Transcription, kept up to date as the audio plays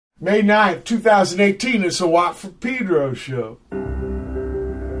May 9th, 2018. It's a Watt from Pedro show.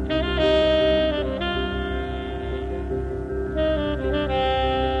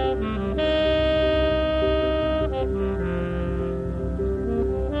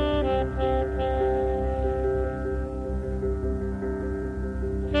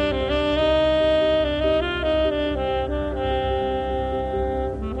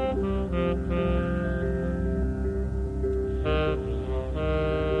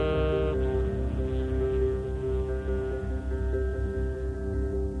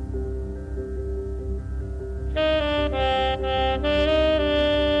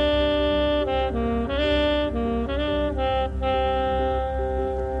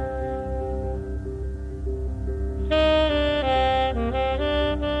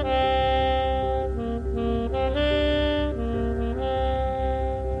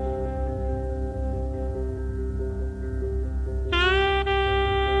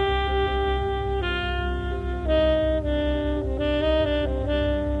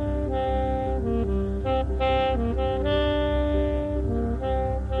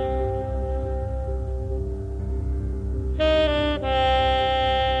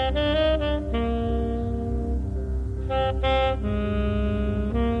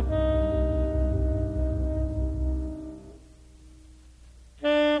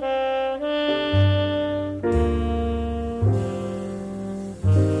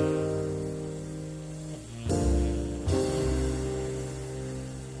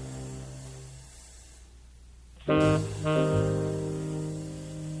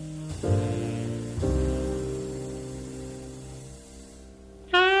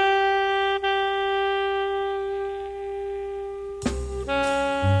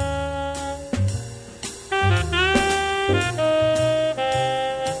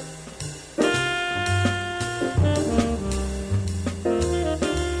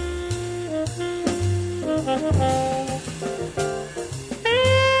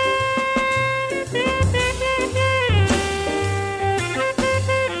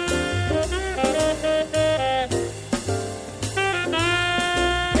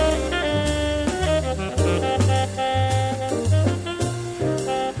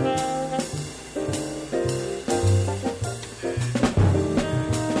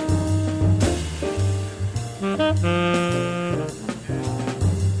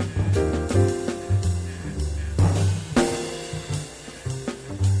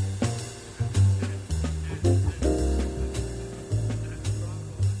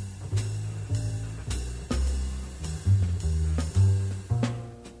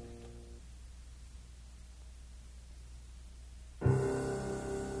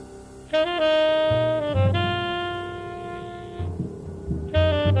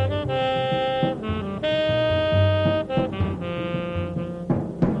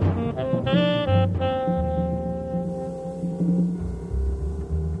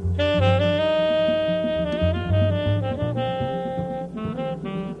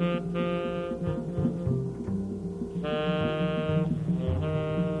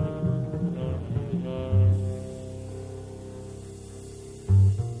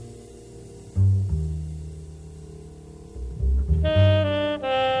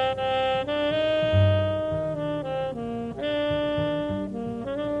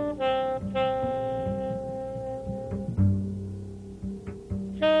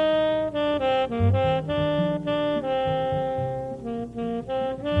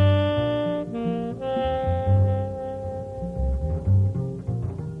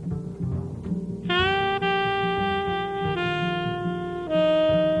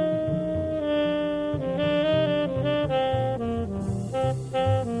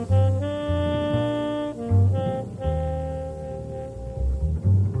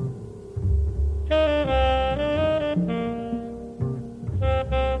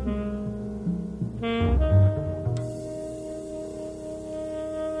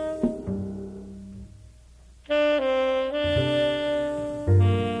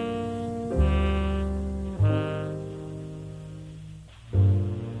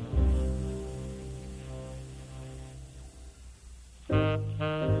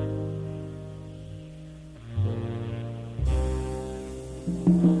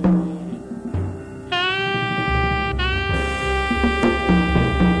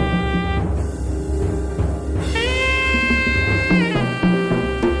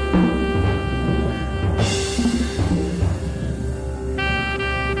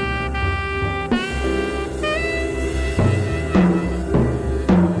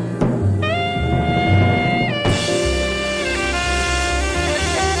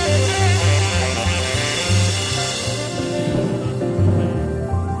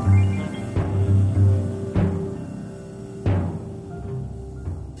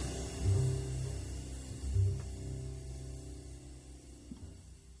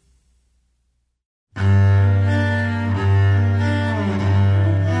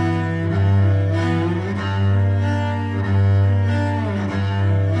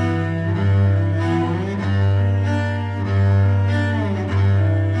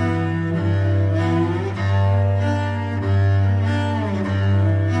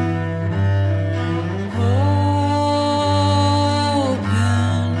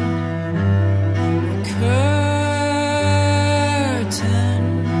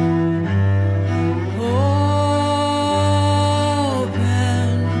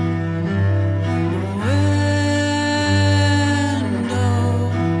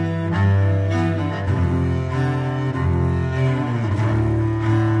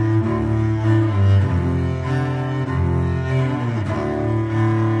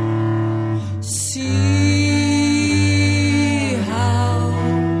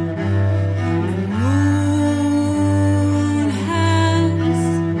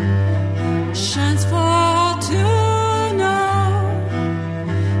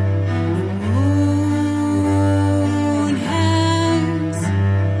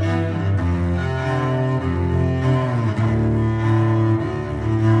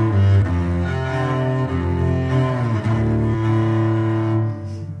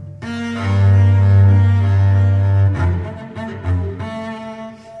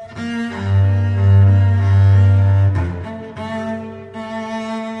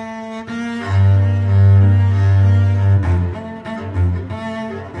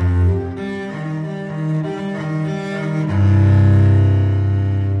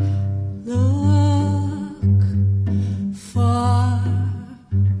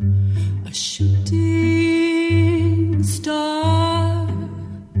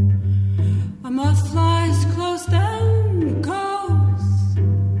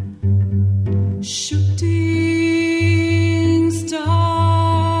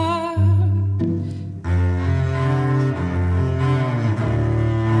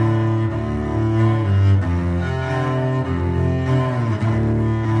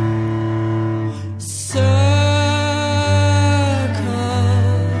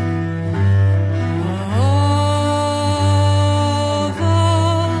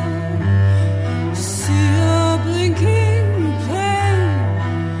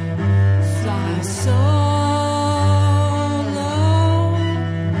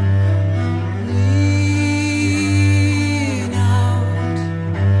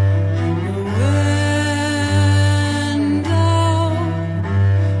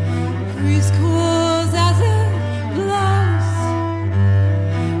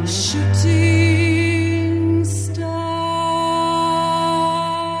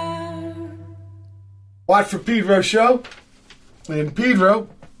 Watch for Pedro Show. And Pedro,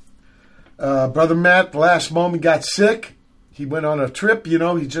 Brother Matt, the last moment got sick. He went on a trip, he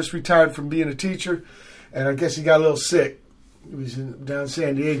just retired from being a teacher. And I guess he got a little sick. He was down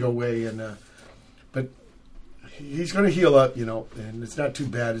San Diego way. But he's going to heal up, and it's not too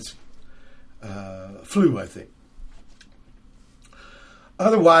bad. It's flu, I think.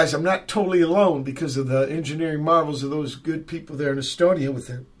 Otherwise, I'm not totally alone because of the engineering marvels of those good people there in Estonia with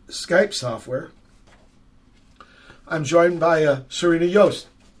the Skype software. I'm joined by Serena Jost.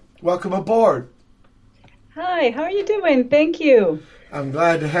 Welcome aboard. Hi, how are you doing? Thank you. I'm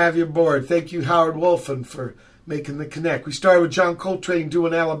glad to have you aboard. Thank you, Howard Wolfen, for making the connect. We started with John Coltrane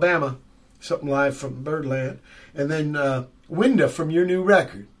doing Alabama, something live from Birdland, and then Winda from your new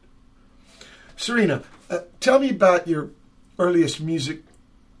record. Serena, tell me about your earliest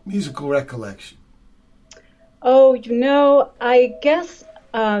musical recollection. Oh, I guess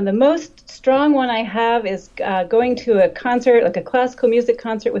the most strong one I have is going to a concert, like a classical music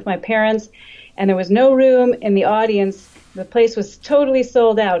concert with my parents, and there was no room in the audience. The place was totally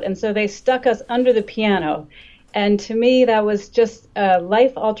sold out, and so they stuck us under the piano. And to me, that was just a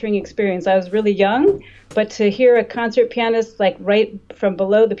life-altering experience. I was really young, but to hear a concert pianist like right from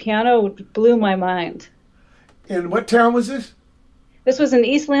below the piano blew my mind. And what town was this? This was in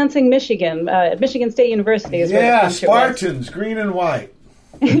East Lansing, Michigan, at Michigan State University. Is where the concert Spartans, was. Green and white.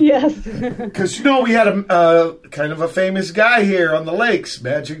 Yes. Because, we had a kind of a famous guy here on the lakes,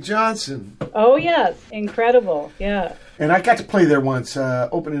 Magic Johnson. Oh, yes. Incredible. Yeah. And I got to play there once,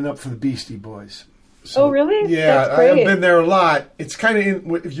 opening up for the Beastie Boys. So, oh, really? Yeah, That's great. I've been there a lot. It's kind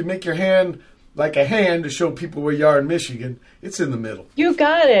of, if you make your hand like a hand to show people where you are in Michigan, it's in the middle. You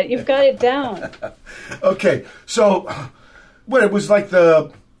got it. You've got it down. Okay, so it was like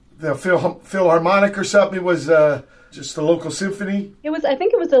the Philharmonic or something? It was just the local symphony? I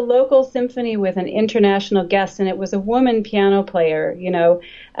think it was a local symphony with an international guest, and it was a woman piano player,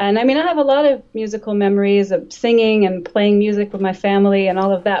 And I have a lot of musical memories of singing and playing music with my family and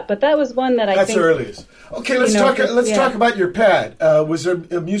all of that, but that was one that I think... That's the earliest. Okay, let's talk about your pad. Was there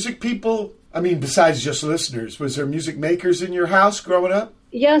music people, besides just listeners, was there music makers in your house growing up?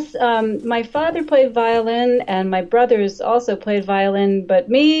 Yes, my father played violin, and my brothers also played violin, but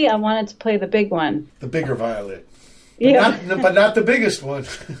me, I wanted to play the big one. The bigger violin. But not the biggest one.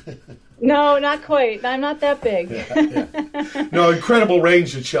 No, not quite. I'm not that big. Yeah. No, incredible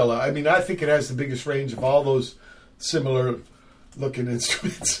range of cello. I think it has the biggest range of all those similar looking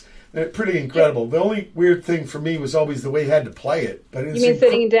instruments. They're pretty incredible. The only weird thing for me was always the way you had to play it. But you mean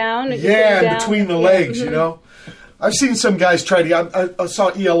sitting down? Yeah, between the legs, Mm-hmm. I've seen some guys try to... I saw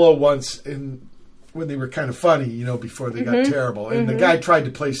ELO once when they were kind of funny, before they got terrible. And the guy tried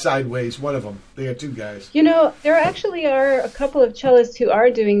to play sideways, one of them. They had two guys. There actually are a couple of cellists who are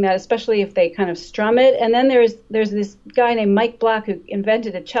doing that, especially if they kind of strum it. And then there's this guy named Mike Block who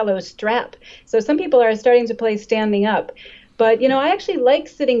invented a cello strap. So some people are starting to play standing up. But, I actually like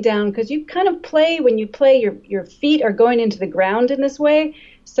sitting down because you kind of play, when you play, your feet are going into the ground in this way.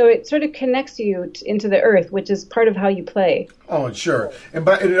 So it sort of connects you into the earth, which is part of how you play. Oh, sure. And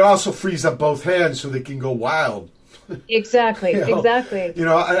it also frees up both hands so they can go wild. Exactly, exactly.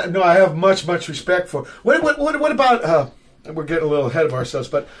 I have much respect for... What about... we're getting a little ahead of ourselves,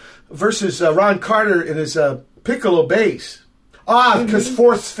 but versus Ron Carter and his piccolo bass. Because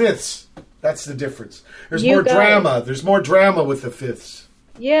fourths, fifths. That's the difference. There's more drama. There's more drama with the fifths.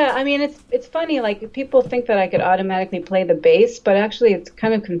 Yeah, it's funny, like, people think that I could automatically play the bass, but actually it's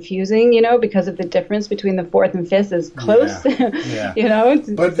kind of confusing, because of the difference between the fourth and fifth is close, Yeah.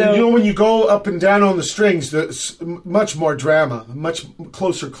 But, when you go up and down on the strings, there's much more drama, much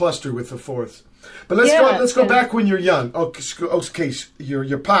closer cluster with the fourths. But let's go back when you're young. Okay,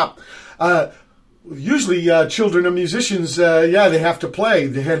 your pop. Usually children of musicians, they have to play.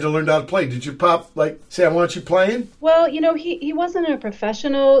 They had to learn how to play. Did your pop, say, I want you playing? Well, he wasn't a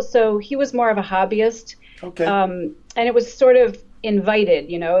professional, so he was more of a hobbyist. Okay. And it was sort of invited,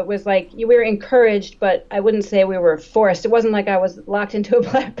 It was like we were encouraged, but I wouldn't say we were forced. It wasn't like I was locked into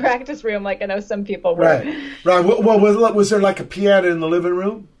a practice room like I know some people were. Right. Well, was there like a piano in the living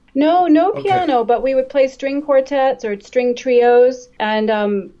room? No piano, but we would play string quartets or string trios, and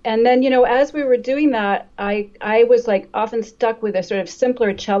then as we were doing that, I was often stuck with a sort of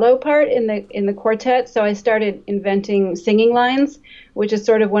simpler cello part in the quartet, so I started inventing singing lines, which is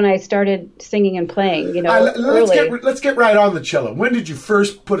sort of when I started singing and playing. Let's get right on the cello. When did you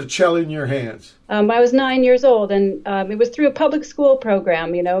first put a cello in your hands? I was 9 years old, and it was through a public school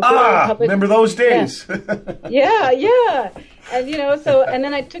program. Remember those days? Yeah. And and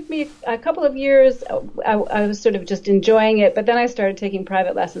then it took me a couple of years. I was sort of just enjoying it, but then I started taking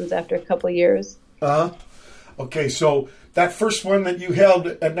private lessons after a couple of years. Okay, so that first one that you held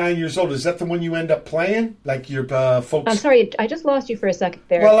at 9 years old, is that the one you end up playing? Like your folks... I'm sorry, I just lost you for a second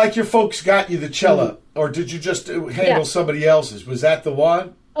there. Well, like your folks got you the cello, or did you just handle somebody else's? Was that the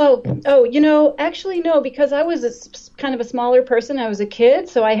one? Oh, actually no, because I was kind of a smaller person. I was a kid,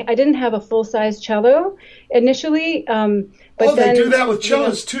 so I didn't have a full-size cello initially. But they do that with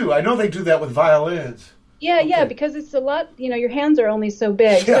cellos too. I know they do that with violins. Yeah, because it's a lot, your hands are only so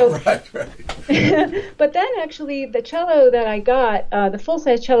big. Yeah, right. But then actually the cello that I got, the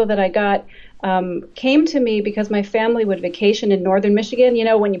full-size cello that I got, came to me because my family would vacation in northern Michigan,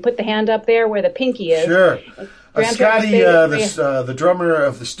 when you put the hand up there where the pinky is. Sure. Scotty, the drummer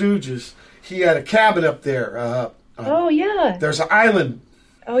of the Stooges, he had a cabin up there. Oh, yeah. There's an island.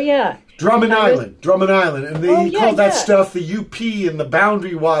 Oh, yeah. Drummond Island. And they call that stuff the UP and the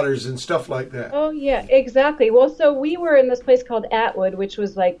boundary waters and stuff like that. Oh, yeah, exactly. Well, so we were in this place called Atwood, which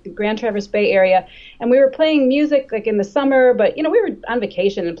was like the Grand Traverse Bay area, and we were playing music like in the summer, but, we were on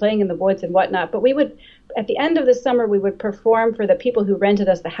vacation and playing in the woods and whatnot, but we would, at the end of the summer, we would perform for the people who rented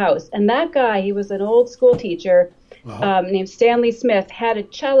us the house. And that guy, he was an old school teacher named Stanley Smith, had a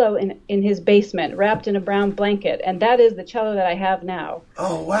cello in his basement wrapped in a brown blanket, and that is the cello that I have now.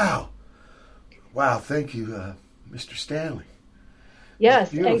 Oh, wow. Wow, thank you, Mr. Stanley.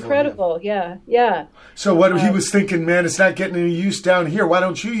 Yes, incredible. Yeah. So what he was thinking, man, it's not getting any use down here. Why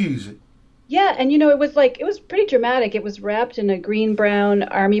don't you use it? Yeah, and it was pretty dramatic. It was wrapped in a green-brown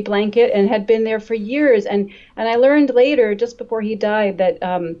army blanket and had been there for years. And I learned later, just before he died, that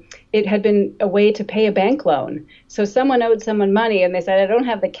it had been a way to pay a bank loan. So someone owed someone money, and they said, I don't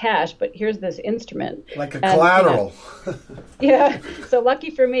have the cash, but here's this instrument. Like a collateral. Yeah, so lucky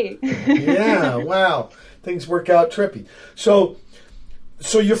for me. Yeah, wow. Things work out trippy. So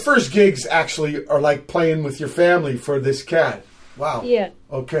your first gigs actually are like playing with your family for this cat. Wow. Yeah.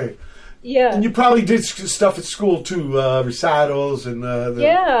 Okay. Yeah. And you probably did stuff at school too, recitals and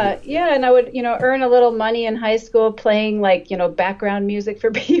Yeah, and I would, earn a little money in high school playing background music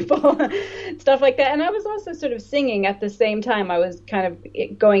for people, stuff like that. And I was also sort of singing at the same time. I was kind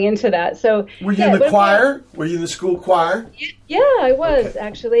of going into that. So were you in the choir? Were you in the school choir? Yeah, I was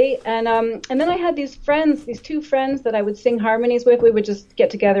actually. And then I had these two friends that I would sing harmonies with. We would just get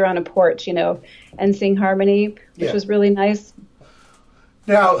together on a porch, and sing harmony, which was really nice.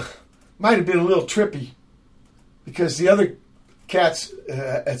 Now, might have been a little trippy because the other cats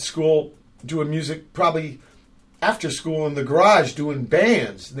at school doing music probably after school in the garage doing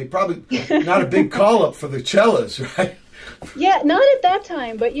bands. And they probably not a big call up for the cellos, right? Yeah, not at that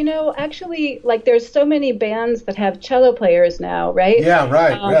time, but actually, there's so many bands that have cello players now, right? Yeah,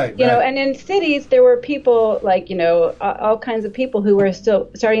 right. And in cities there were people all kinds of people who were still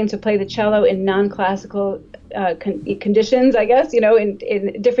starting to play the cello in non-classical conditions, I guess,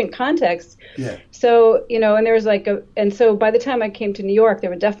 in different contexts. Yeah. So, and there was and so by the time I came to New York, there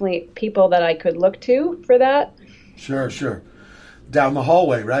were definitely people that I could look to for that. Sure. Down the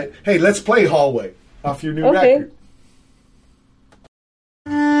hallway, right? Hey, let's play Hallway off your new record.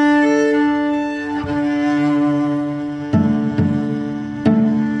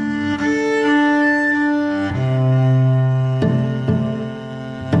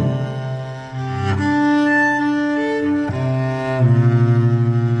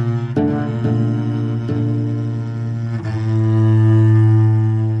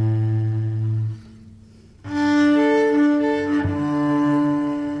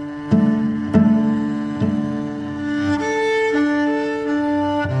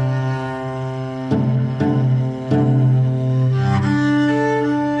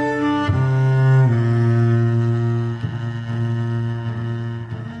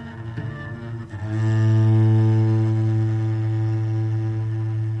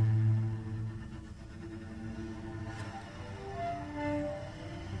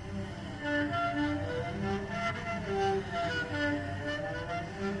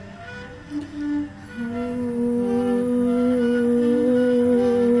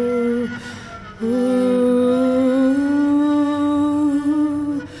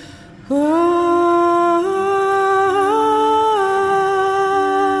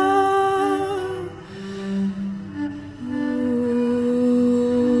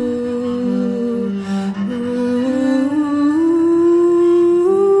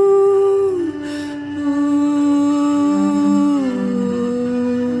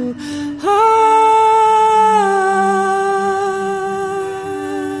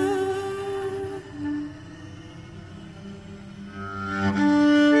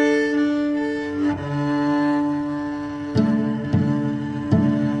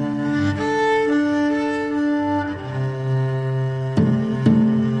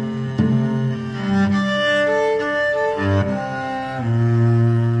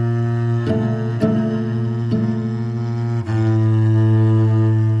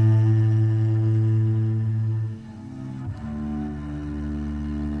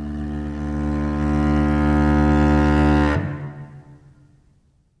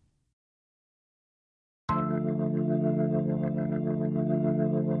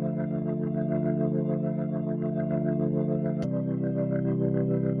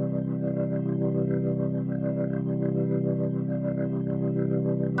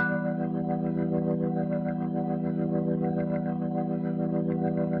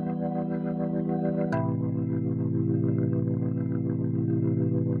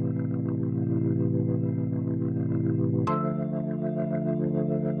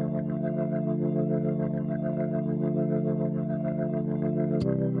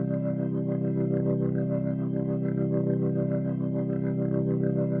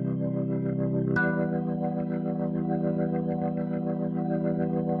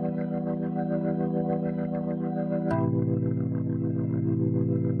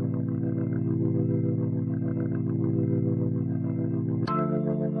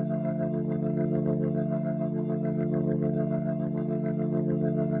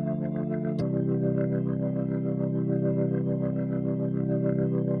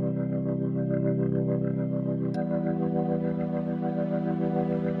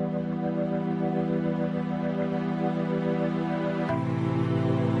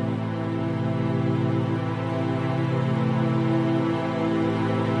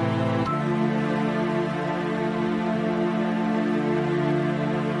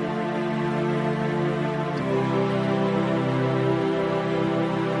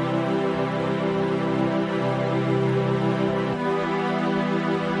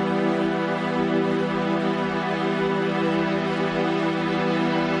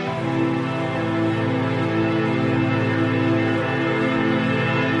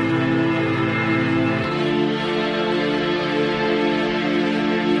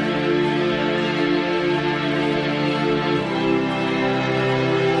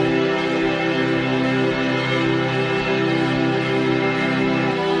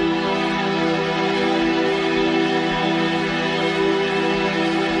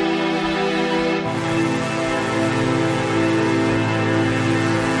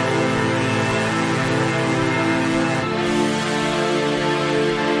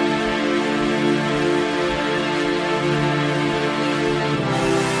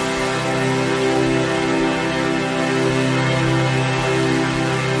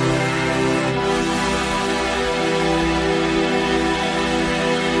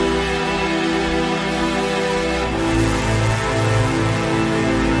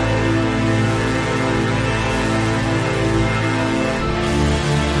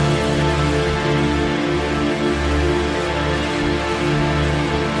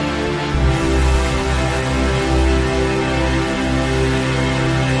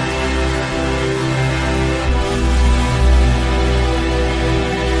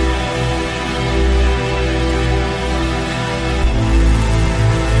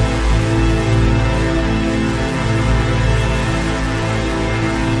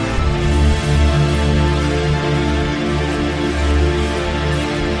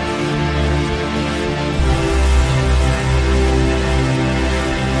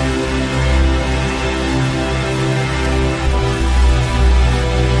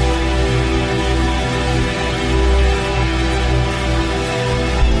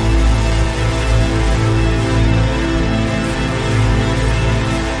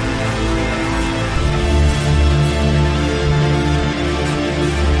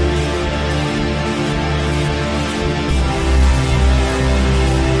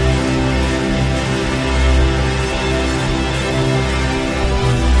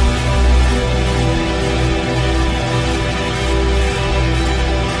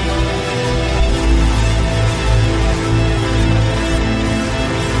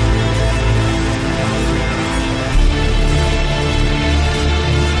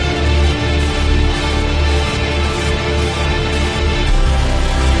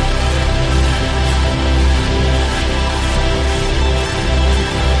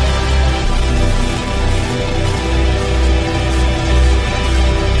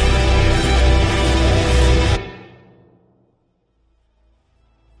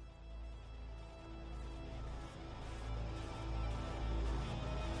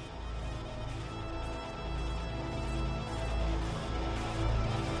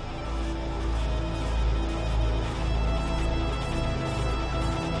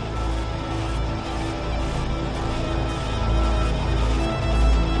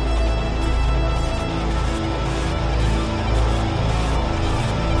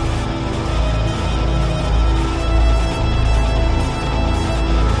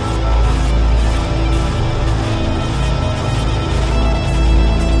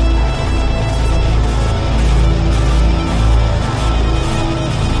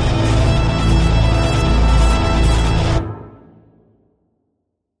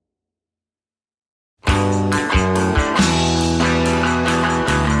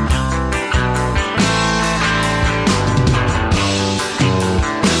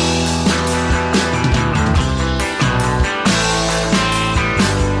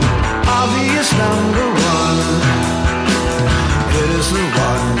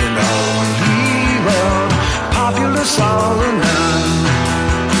 us all or none.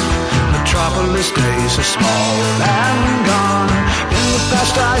 Metropolis days are small and gone. In the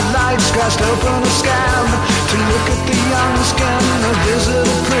past our lights cast open a scab to look at the young skin, a visit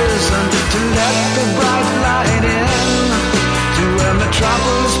a prison, to let the bright light in, to where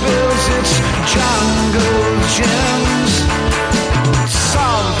Metropolis builds its jungle gyms. It's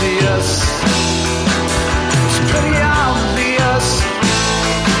obvious, it's pretty obvious,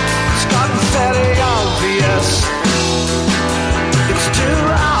 it's gotten very obvious, it's too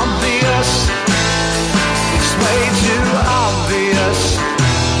obvious, it's way too obvious,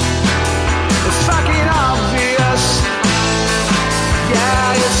 it's fucking obvious,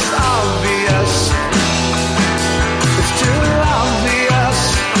 yeah, it's obvious, it's too obvious.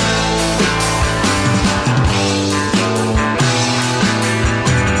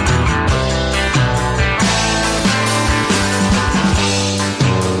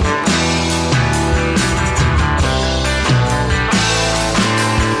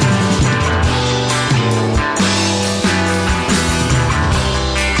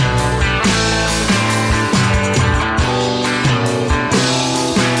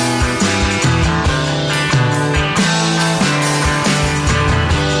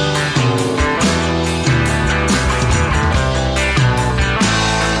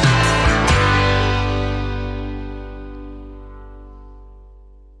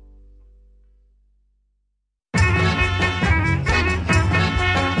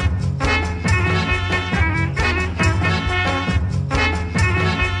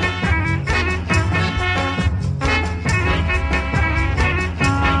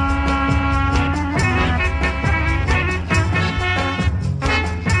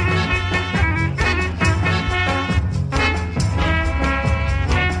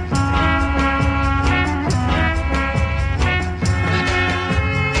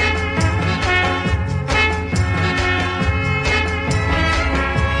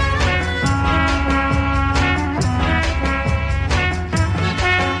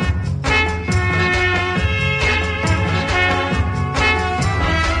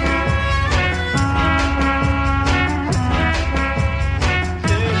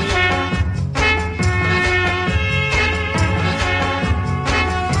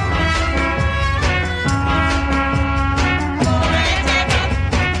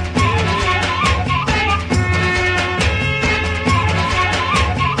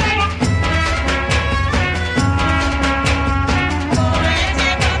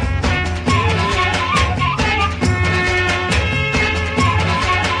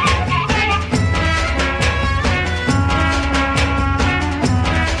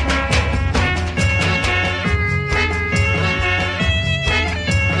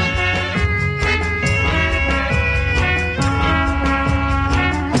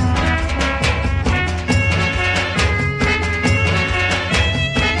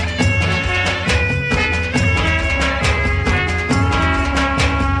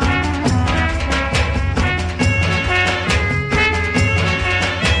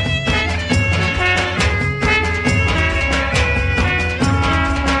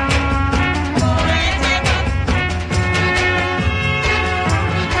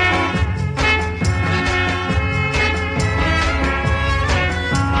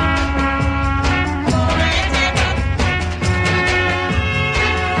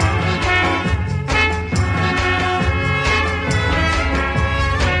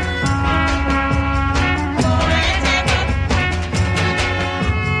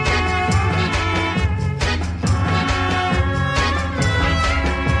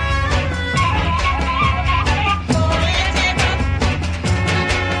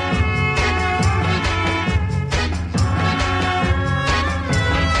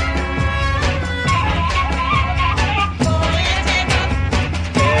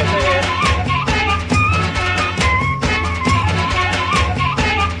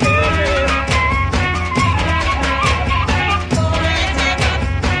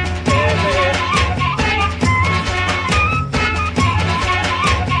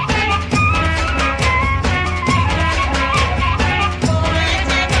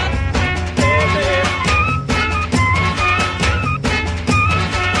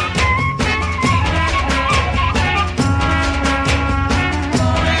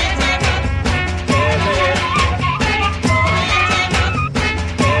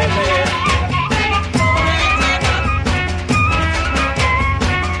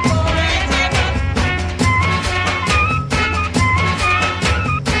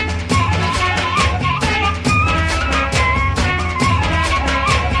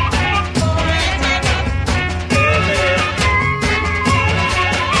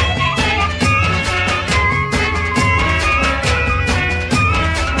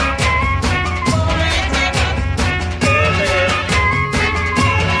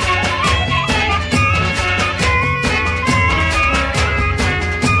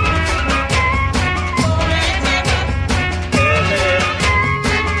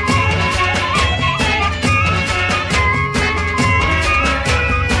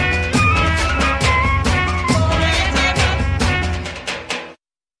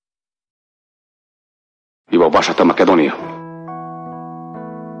 ljubavna Makedonija.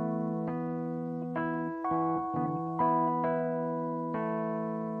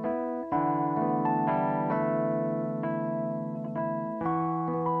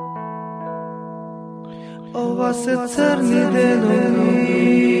 Ova se crni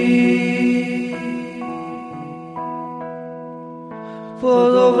denovi po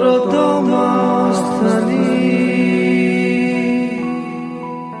dobro doma ostani,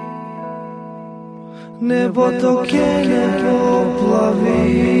 nebo toke ne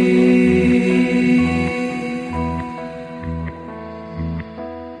poplavi.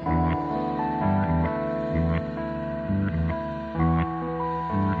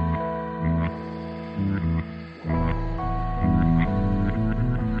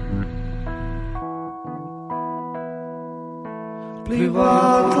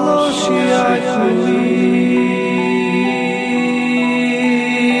 Plivat loši ajkuli,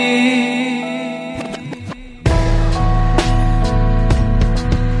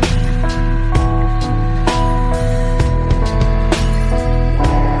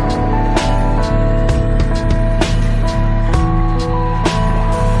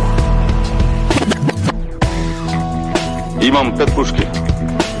 Imam 5 puški.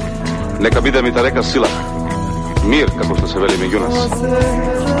 Neka bide mi ta reka sila. Mir, kako što se veli među nas.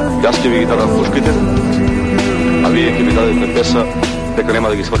 Ja će vi tada puškite, a vi je mi dadete pesa, teka nema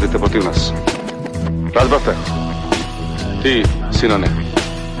da gi shvatite protiv nas. Rad, brate, ti, sinane,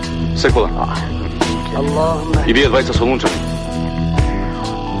 Sekula, i vi je dvajica solunčani.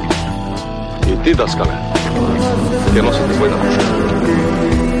 I ti, daskale, jer nosite vojna puška.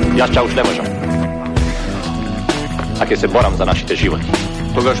 Ja čauš ne možem. Ako se boram za našite život.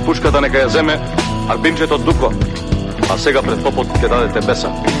 Тогаш пушката нека ја земе, а бимчето дуко, а сега пред попот ќе дадете беса.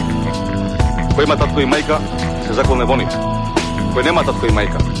 Кој има татко и мајка, се заколне во нив. Кој нема татко и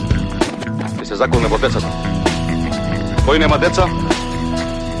мајка, ќе се заколне во децата. Кој нема деца,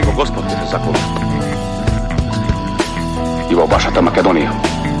 и во Господ ќе се заколне. И во вашата Македонија.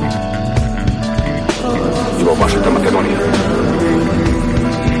 И во вашата Македонија.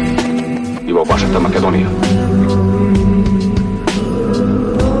 И во вашата Македонија.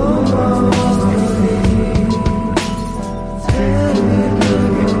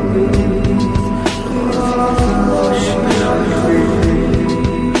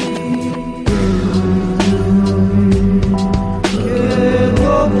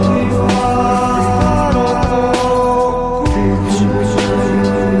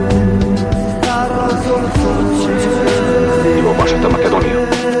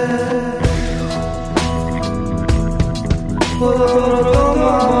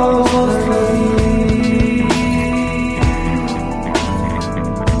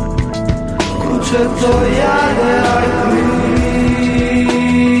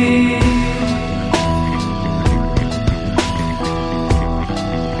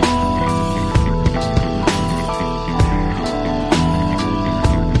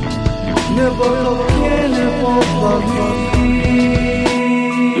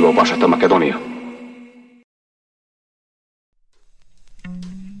 И во вашата Македонија.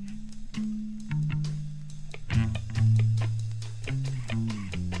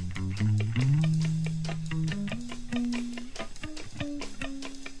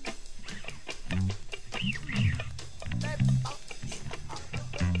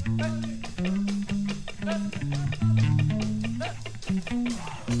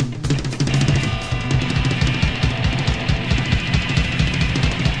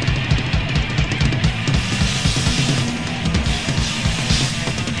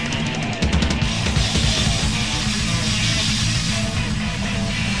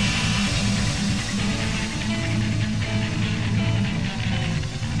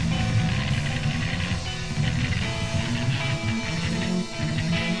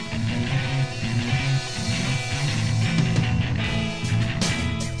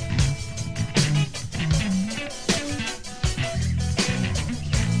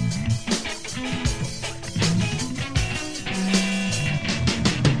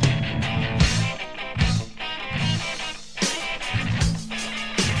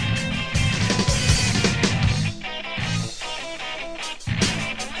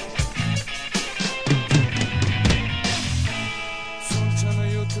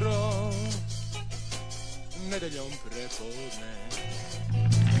 nedeljom prepodne.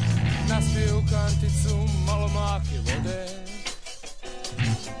 Naspiju kanticu malo mlake vode.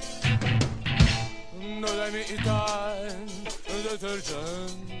 Dodaj mi i taj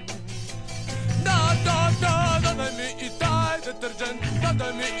deterđent. Dodaj mi i taj deterđent.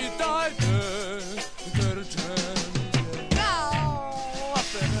 Dodaj mi i taj deterđent.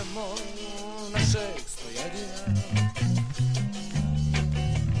 Operemo našeg stojenja.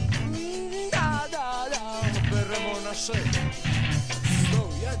 naše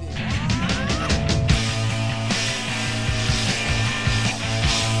 101.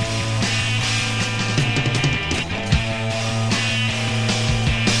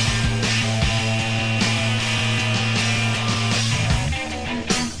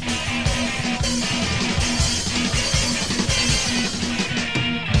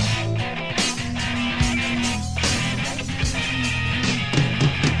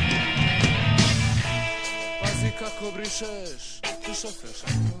 Kako brišeš ti šofeš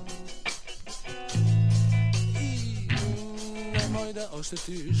i nemoj da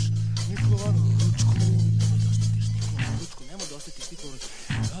oštetiš Nikovanu ručku, nemoj da oštetiš Nikovanu ručku,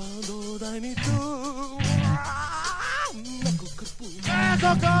 dodaj mi tu neku krpu,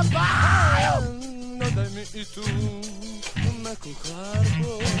 dodaj mi i tu neku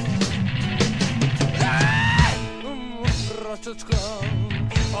harpu, ročačka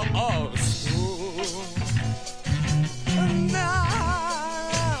ostu. Namo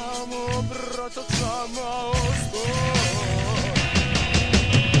brato samo sto.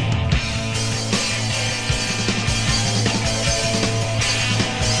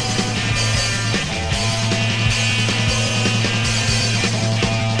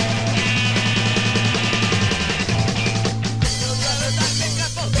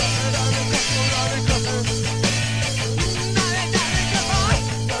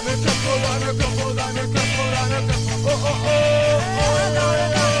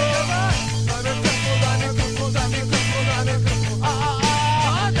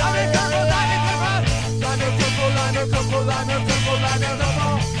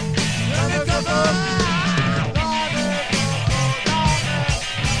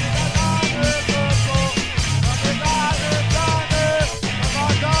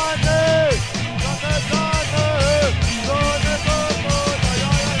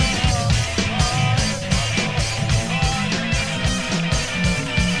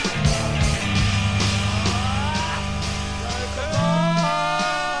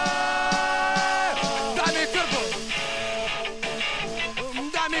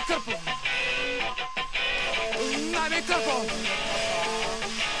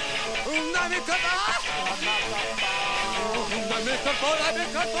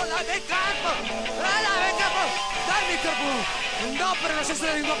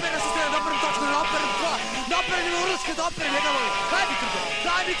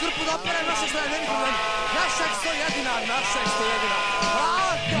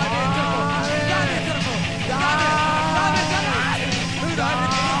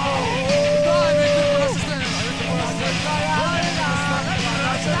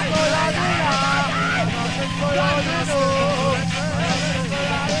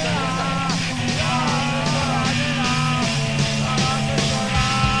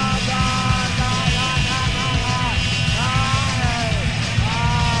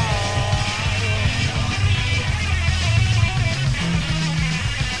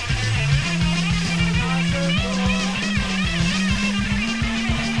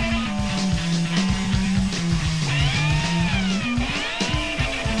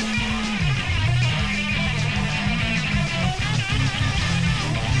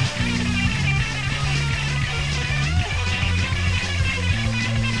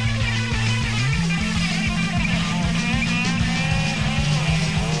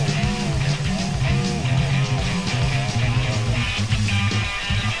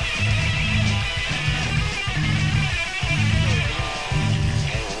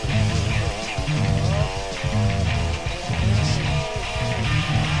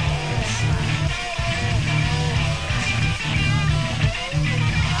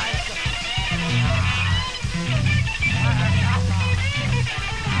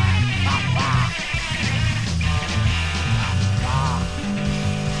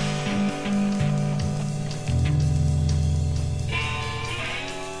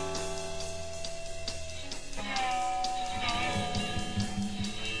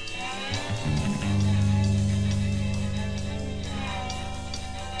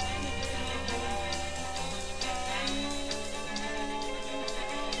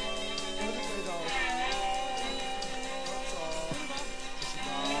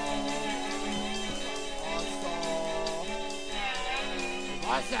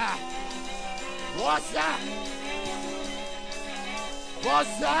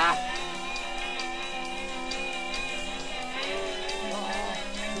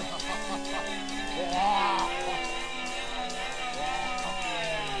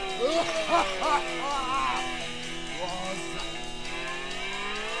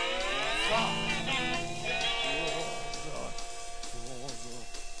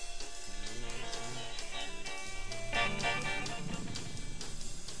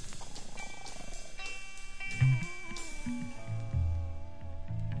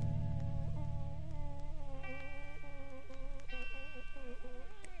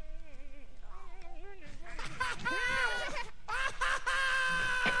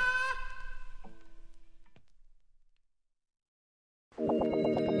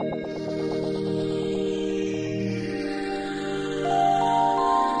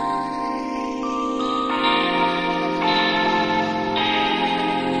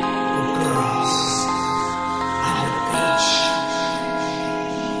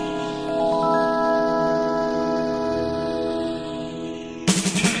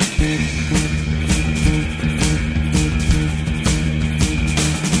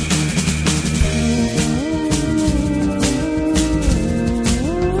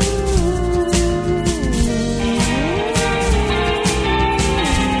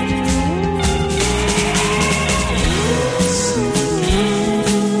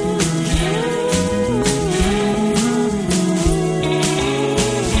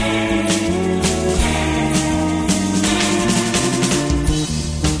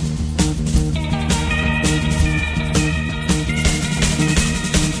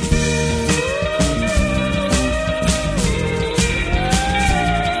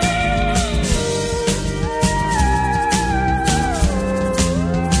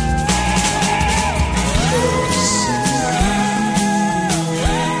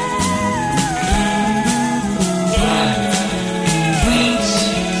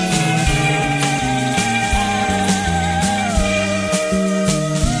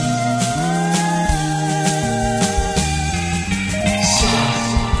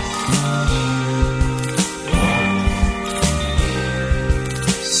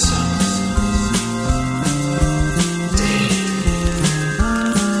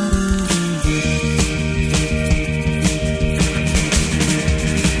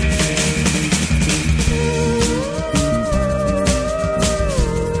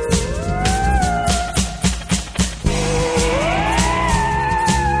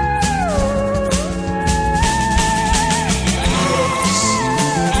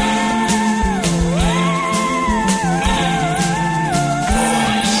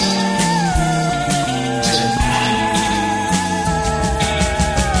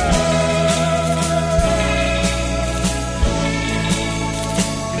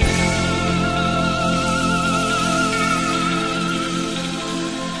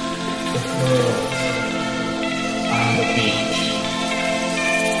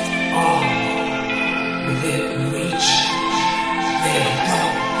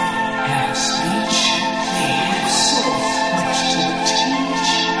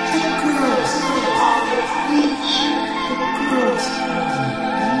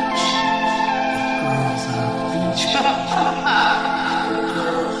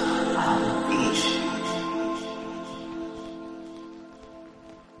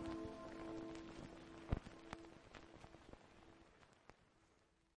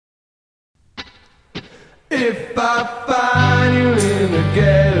 If I find you in the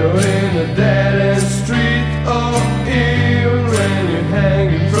ghetto, in a dead-end street, or even when you're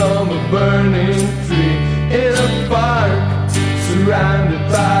hanging from a burning tree, in a park, surrounded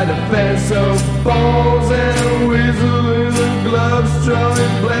by the fence of balls and a whistle in the gloves,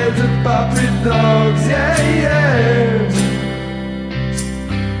 throwing blades at puppy dogs, yeah, yeah.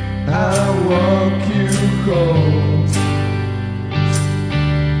 I'll walk you home,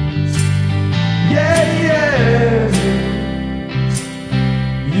 yeah, yeah.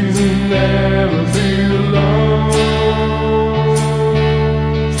 You'll never be alone.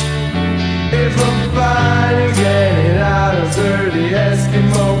 If I'm finally getting out of dirty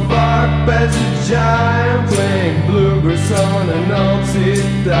Eskimo bar, past a giant playing bluegrass on an old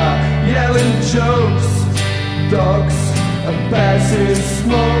sitar, yelling jokes, dogs, a passing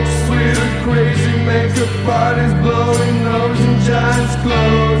smoke, sweet or crazy, makeup parties, blowing nose and giants'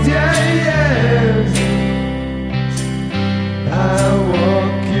 clothes, yeah, yeah. I'll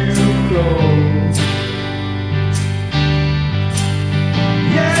walk you home,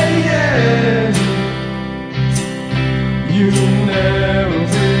 yeah, yeah. You'll never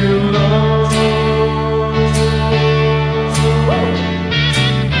be alone.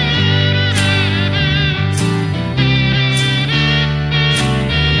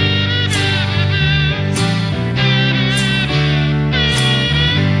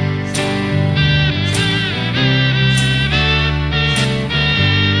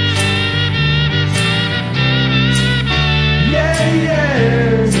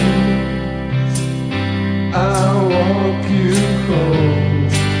 I'll walk you home,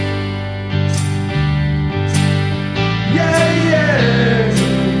 yeah, yeah.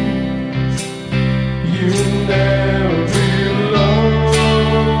 You'll never be alone.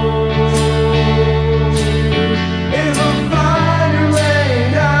 If I find you laying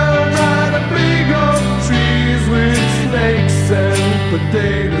down by the big oak trees with snakes and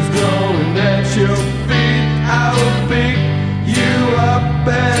potatoes growing at your feet, I will pick you up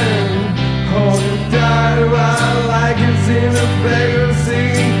and hold you tight while like it's in a beggar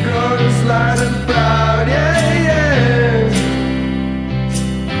singing chorus loud and proud, yeah, yeah.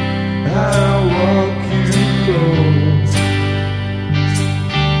 I'll walk you home,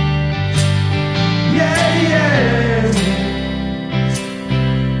 yeah, yeah.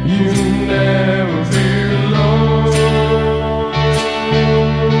 You'll never be alone,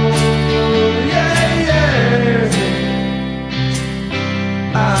 yeah, yeah.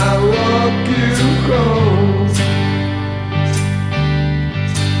 I'll walk you home,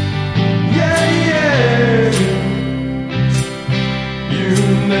 yeah, yeah.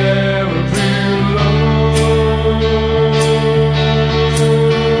 You'll never be alone.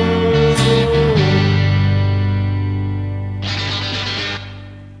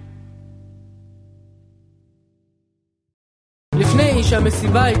 לפני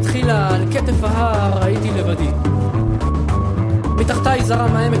שהמסיבה התחילה על כתף ההר הייתי לבדי. מתחתיי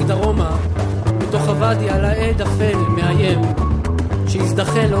זרם העמק דרומה, מתוך הוואדי על העד אפל מאיים,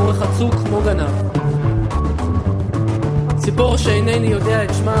 שהזדחל לאורך הצוק כמו גנב. ציפור שאינני יודע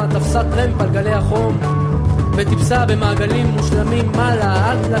את שמה תפסה טרמפ על גלי החום, וטיפסה במעגלים מושלמים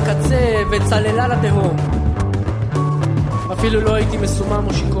מעלה עד לקצה וצללה לתהום. אפילו לא הייתי מסומם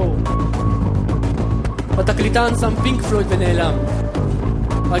או שיקור. התקליטן שם פינק פלויד ונעלם.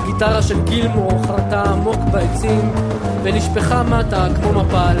 הגיטרה של גילמור חרטה עמוק בעצים ונשפחה מטה כמו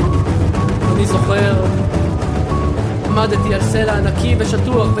מפל. אני זוכר, עמדתי על סלע ענקי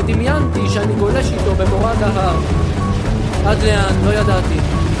ושטוח ודמיינתי שאני גולש איתו במורד ההר. עד לאן? לא ידעתי.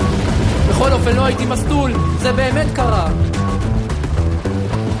 בכל אופן לא הייתי מסטול, זה באמת קרה.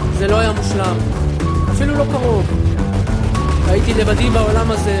 זה לא היה מושלם, אפילו לא קרוב. הייתי לבדי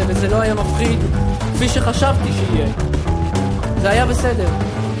בעולם הזה וזה לא היה מפחיד כפי שחשבתי שיהיה. זה היה בסדר.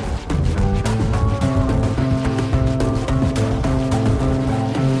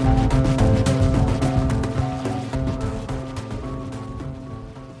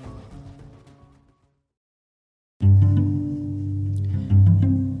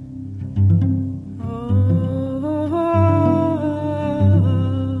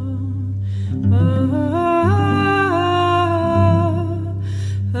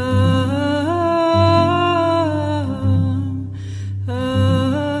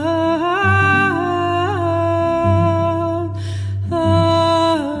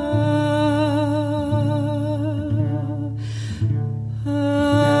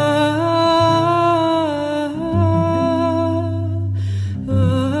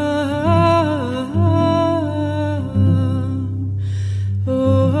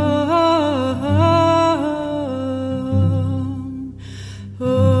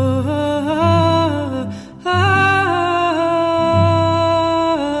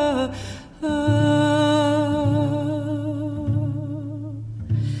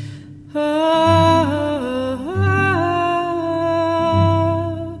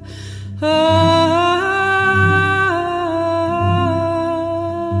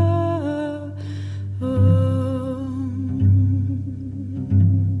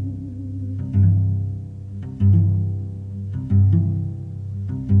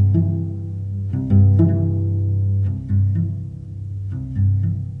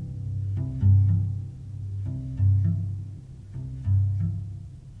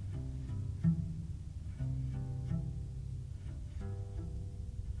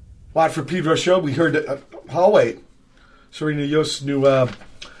 Watt for Pedro Show. We heard Hallway, Serena Yost's new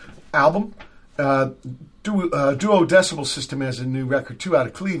album. Duo Decibel System has a new record too out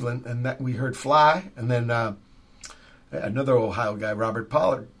of Cleveland, and that we heard Fly, and then another Ohio guy, Robert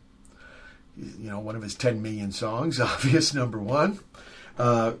Pollard. One of his 10 million songs, obvious number one.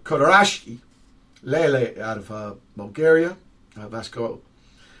 Kottarashky, Lele out of Bulgaria, Vasko,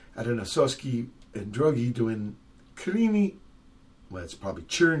 Atanasoski, and Druggy doing crni, well, it's probably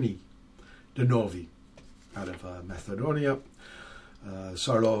crni, denovi out of Macedonia,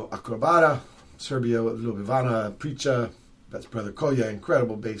 Sarlo, akrobata, Serbia, ljubavna, prica, that's Brother Kolja,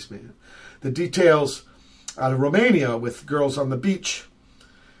 incredible bass man. The Details out of Romania with Girls on the Beach,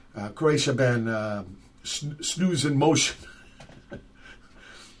 Croatia band Snooze in Motion.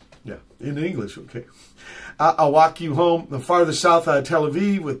 Yeah, in English, okay. I'll Walk You Home, the farthest south out of Tel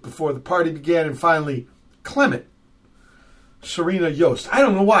Aviv with Before the Party Began, and finally Clement, Serena Yost. I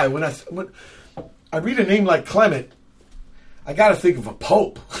don't know why. When I read a name like Clement, I got to think of a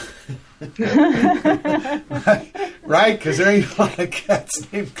pope. Right? Because there ain't a lot of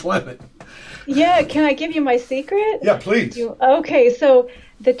cats named Clement. Yeah, can I give you my secret? Yeah, please. Okay, so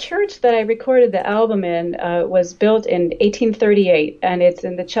the church that I recorded the album in was built in 1838, and it's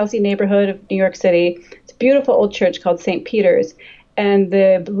in the Chelsea neighborhood of New York City. It's a beautiful old church called St. Peter's, and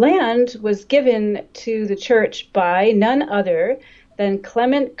the land was given to the church by none other than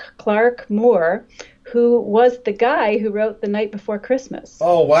Clement Clark Moore, who was the guy who wrote The Night Before Christmas.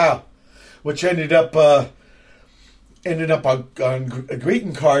 Oh, wow. Which ended up on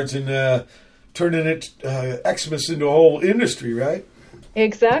greeting cards and turning Xmas into a whole industry, right?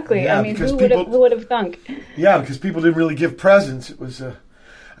 Exactly. Yeah, I mean, who would have thunk? Yeah, because people didn't really give presents. It was,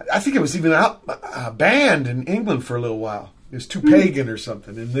 I think it was even banned in England for a little while. It was too pagan or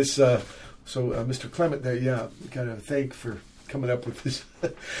something. And this, Mr. Clement there, yeah, kind of thank for coming up with this.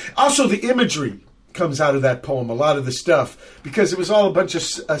 Also, the imagery comes out of that poem, a lot of the stuff, because it was all a bunch of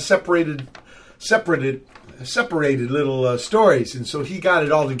separated little stories. And so he got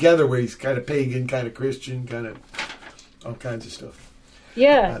it all together where he's kind of pagan, kind of Christian, kind of all kinds of stuff.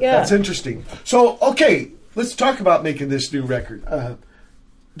 Yeah. That's interesting. So, okay, let's talk about making this new record.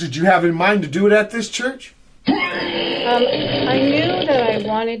 Did you have in mind to do it at this church? I knew that I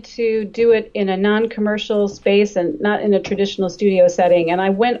wanted to do it in a non-commercial space and not in a traditional studio setting. And I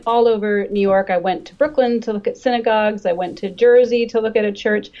went all over New York. I went to Brooklyn to look at synagogues. I went to Jersey to look at a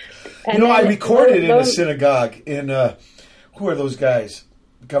church. And I recorded in a synagogue in, who are those guys?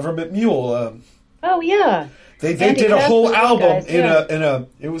 Government Mule. Oh, yeah. They did a whole album in a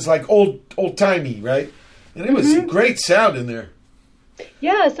it was like old timey, right? And it was a great sound in there.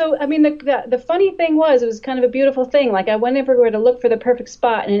 Yeah, so I mean the funny thing was it was kind of a beautiful thing. Like I went everywhere to look for the perfect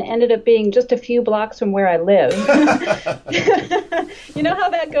spot, and it ended up being just a few blocks from where I live. You know how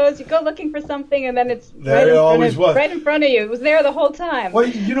that goes. You go looking for something, and then it's there. Right in front of you. It was there the whole time. Well,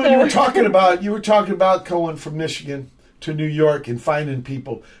 you were talking about going from Michigan to New York and finding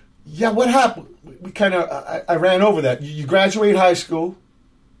people. Yeah, what happened? We kind of I ran over that. You graduated high school.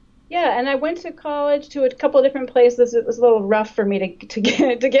 Yeah, and I went to college to a couple of different places. It was a little rough for me to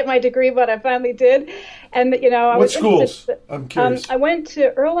get my degree, but I finally did. And I was schools? I'm curious. I went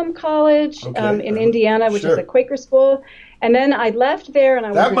to Earlham College in Indiana, which is a Quaker school, and then I left there.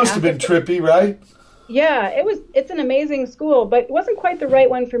 And that must have been trippy, right? Yeah, it's an amazing school, but it wasn't quite the right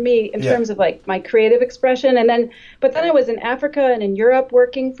one for me in terms of like my creative expression. But then I was in Africa and in Europe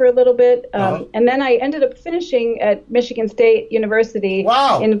working for a little bit, and then I ended up finishing at Michigan State University.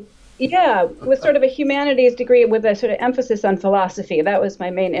 Wow. With sort of a humanities degree with a sort of emphasis on philosophy. That was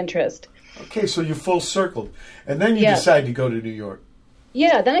my main interest. Okay, so you full circled. And then you decide to go to New York.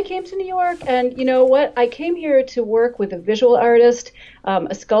 Yeah, then I came to New York, and you know what? I came here to work with a visual artist,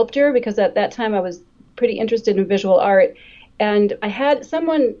 a sculptor, because at that time I was pretty interested in visual art. And I had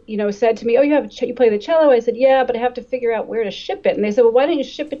someone, said to me, "Oh, you play the cello?" I said, "Yeah, but I have to figure out where to ship it." And they said, "Well, why don't you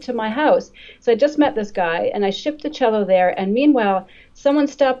ship it to my house?" So I just met this guy, and I shipped the cello there. And meanwhile, someone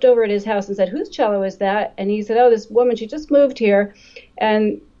stopped over at his house and said, "Whose cello is that?" And he said, "Oh, this woman, she just moved here."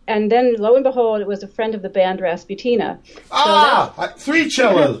 And then, lo and behold, it was a friend of the band Rasputina. Three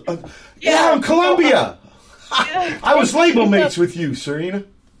cellos. Yeah, in Columbia. I was label mates with you, Serena.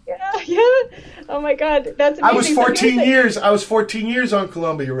 Yeah. Oh my God, that's amazing. I was 14 years. I was 14 years on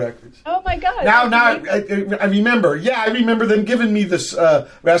Columbia Records. Oh my God. Now I remember. Yeah, I remember them giving me this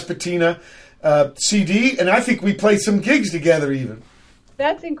Rasputina CD, and I think we played some gigs together even.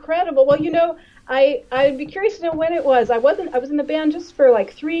 That's incredible. Well, I'd be curious to know when it was. I was in the band just for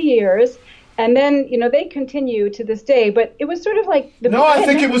like 3 years, and then they continue to this day. But it was sort of like I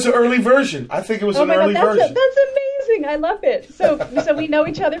think it was an early version. I think it was an early version. That's amazing. amazing. I love it. So we know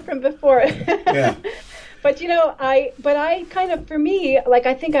each other from before. Yeah. But I kind of, for me, like,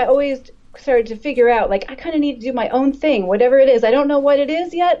 I think I always started to figure out, like, I kind of need to do my own thing, whatever it is. I don't know what it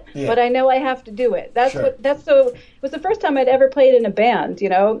is yet, but I know I have to do it. That's sure. So it was the first time I'd ever played in a band,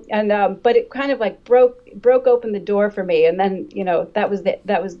 and but it kind of like broke open the door for me, and then that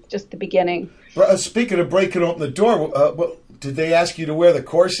was just the beginning. Speaking of breaking open the door, did they ask you to wear the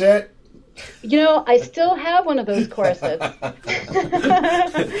corset? I still have one of those corsets.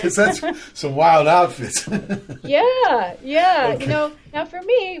 Because that's some wild outfits. Yeah. Okay. Now for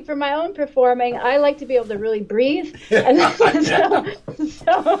me, for my own performing, I like to be able to really breathe. And so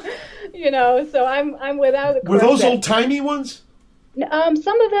I'm without the corset. Were those old timey ones?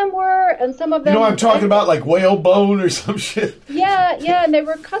 Some of them were, and some of them. I'm talking about, like whalebone or some shit. Yeah, and they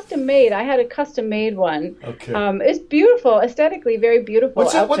were custom made. I had a custom made one. Okay. It's beautiful, aesthetically very beautiful.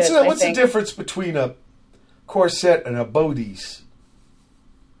 What's the difference between a corset and a bodice?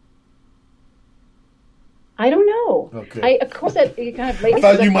 I don't know. Okay. Of course, that you kind of. I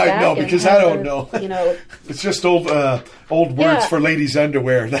thought you might know because I don't know. It's just old words for ladies'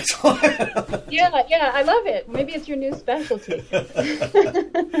 underwear. That's all. Yeah, I love it. Maybe it's your new specialty.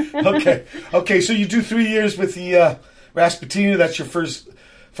 Okay. So you do 3 years with the Rasputina. That's your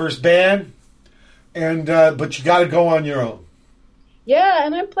first band, and but you got to go on your own. Yeah,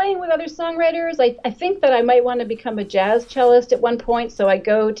 and I'm playing with other songwriters. I think that I might want to become a jazz cellist at one point, so I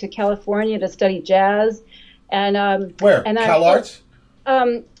go to California to study jazz. And where? And Cal Arts?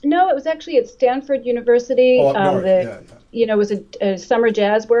 No, it was actually at Stanford University. Oh, up north. It was a summer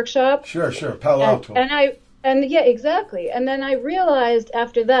jazz workshop. Sure, Palo Alto. And yeah, exactly. And then I realized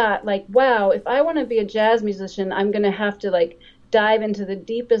after that, like, wow, if I want to be a jazz musician, I'm going to have to like dive into the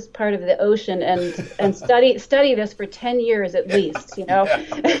deepest part of the ocean and study this for 10 years at least,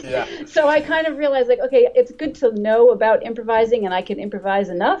 Yeah. So I kind of realized, like, okay, it's good to know about improvising, and I can improvise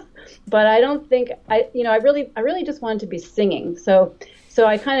enough, but I don't think I really just wanted to be singing. So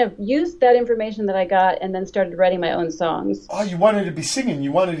I kind of used that information that I got and then started writing my own songs. Oh, you wanted to be singing?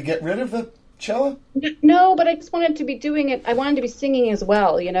 You wanted to get rid of the cello? No, but I just wanted to be doing it. I wanted to be singing as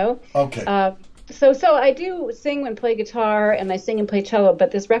well, Okay. So I do sing and play guitar, and I sing and play cello,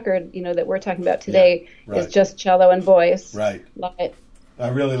 but this record, that we're talking about today is just cello and voice. Right. Love it. I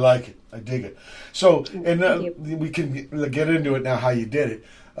really like it. I dig it. So, and we can get into it now, how you did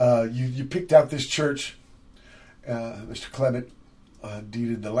it. You picked out this church, Mr. Clement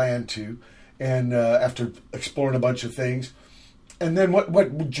deeded the land to, and after exploring a bunch of things. And then what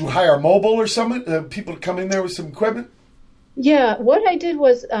would you hire mobile or something? People to come in there with some equipment? Yeah, what I did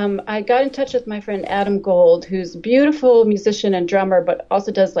was I got in touch with my friend Adam Gold, who's a beautiful musician and drummer, but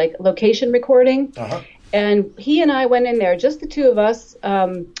also does like location recording. Uh-huh. And he and I went in there, just the two of us,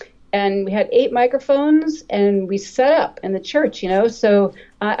 and we had 8 microphones, and we set up in the church, So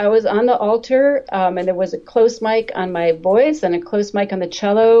I was on the altar, and there was a close mic on my voice and a close mic on the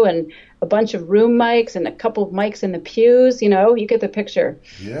cello and a bunch of room mics and a couple of mics in the pews, You get the picture.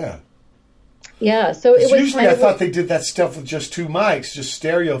 Yeah. Yeah, so it was usually I thought they did that stuff with just 2 mics, just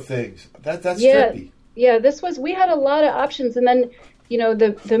stereo things. That's trippy. Yeah, we had a lot of options, and then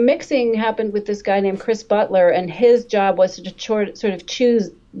the mixing happened with this guy named Chris Butler, and his job was to sort of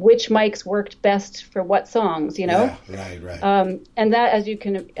choose which mics worked best for what songs, Yeah, right. And that,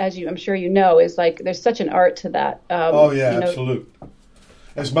 as I'm sure is like there's such an art to that. Absolute.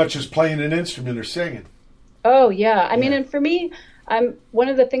 As much as playing an instrument or singing. Oh yeah, I mean, and for me, one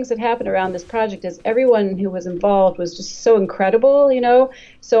of the things that happened around this project is everyone who was involved was just so incredible,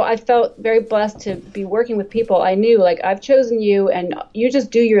 So I felt very blessed to be working with people I knew, like, I've chosen you, and you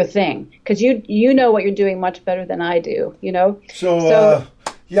just do your thing because you know what you're doing much better than I do, So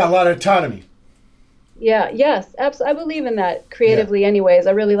a lot of autonomy. Yeah, yes, absolutely. I believe in that creatively, anyways.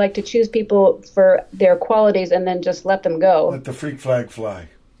 I really like to choose people for their qualities and then just let them go. Let the freak flag fly.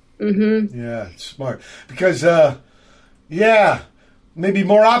 Mm-hmm. Yeah, it's smart because maybe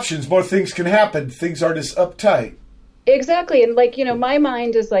more options, more things can happen. Things aren't as uptight. Exactly. And like, my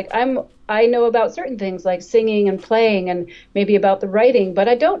mind is like, I know about certain things like singing and playing and maybe about the writing, but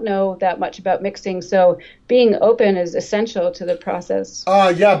I don't know that much about mixing. So being open is essential to the process.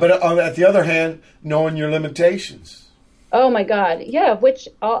 But at the other hand, knowing your limitations. Oh my God. Yeah. Which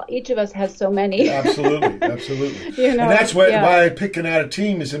each of us has so many. Absolutely. And that's why picking out a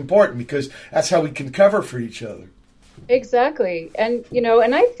team is important because that's how we can cover for each other. Exactly. And,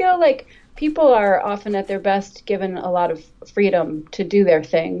 and I feel like people are often at their best given a lot of freedom to do their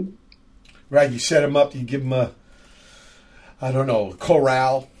thing. Right. You set them up, you give them a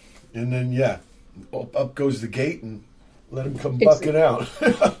corral, and then, up goes the gate, and Let them come bucking out.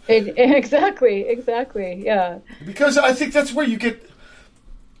 Exactly, yeah. Because I think that's where you get...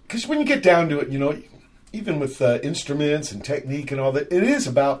 Because when you get down to it, you know, even with instruments and technique and all that, it is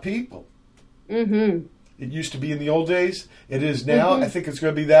about people. Mm-hmm. It used to be in the old days. It is now. I think it's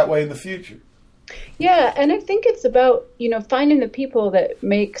going to be that way in the future. Yeah, and I think it's about, you know, finding the people that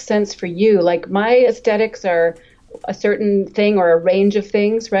make sense for you. Like, my aesthetics are a certain thing or a range of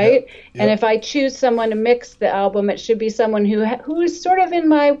things, right? Yep. And if I choose someone to mix the album, it should be someone who is sort of in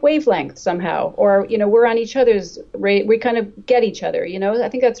my wavelength somehow, or, you know, we're on each other's rate. We kind of get each other, you know? I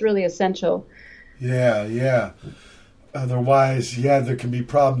think that's really essential. Yeah. Otherwise, there can be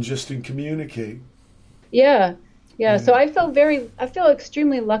problems just in communicating. Yeah. So I feel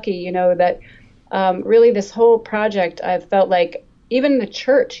extremely lucky, you know, that really this whole project, I felt like even the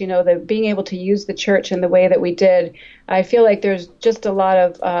church, you know, the being able to use the church in the way that we did, I feel like there's just a lot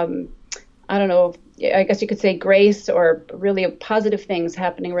of, I don't know, I guess you could say grace or really positive things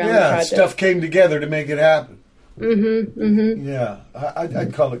happening around the project. Yeah, stuff came together to make it happen. Mm-hmm. Yeah,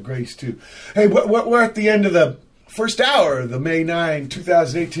 I'd call it grace too. Hey, we're at the end of the first hour of the May 9,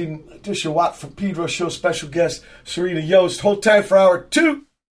 2018 edition of Watt from Pedro Show. Special guest, Serena Jost. Hold tight for hour 2.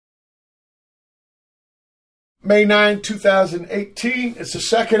 May 9, 2018. It's the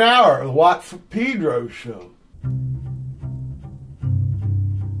second hour of the Watt from Pedro Show.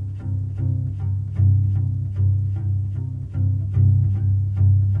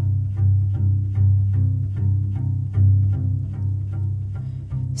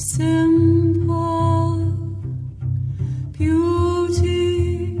 Simple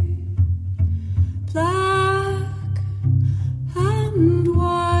beauty, black and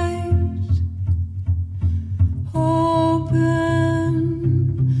white, open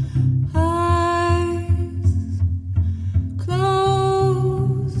eyes,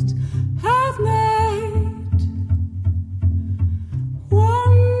 closed at night,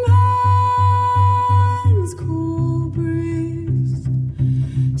 warm hands, cool breeze,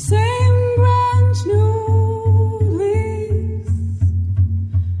 same branch, new leaves,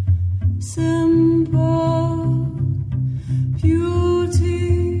 simple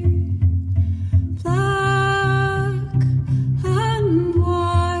beauty, black and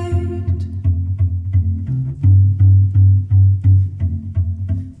white.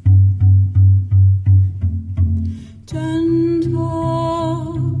 Gentle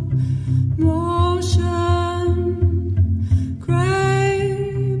motion,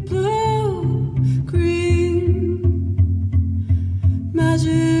 gray, blue, green,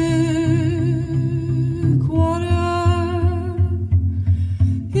 magic water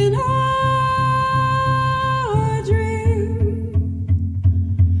in a dream,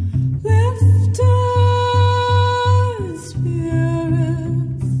 lifted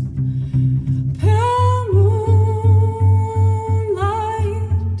spirits, pale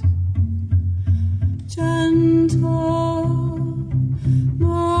moonlight, gentle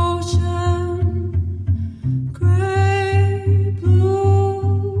motion, gray,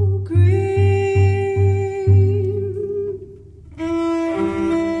 blue, green.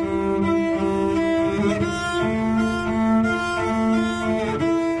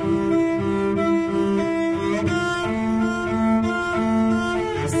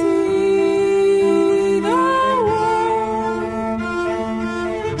 See the world,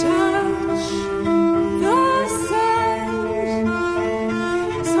 touch the sand,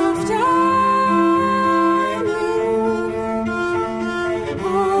 soft and new,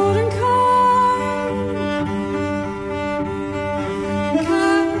 old and kind,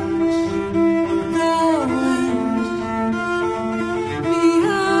 catch the wind, be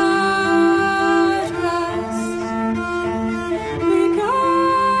at rest, make a wish,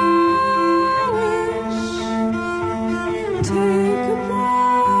 take a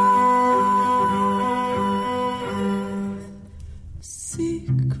breath,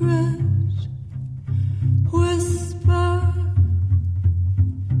 secret whisper,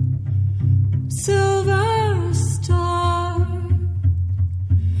 silver star,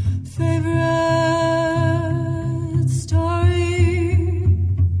 favorite story,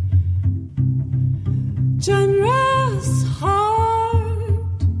 generous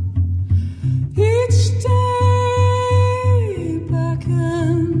heart, each day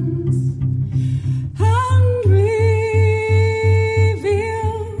beckons and reveals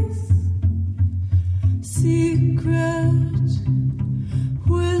secret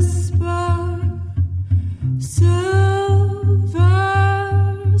whisper, silver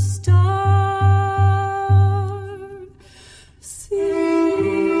star. See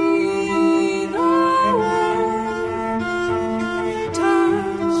the world,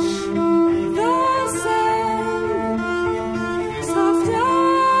 touch the sand,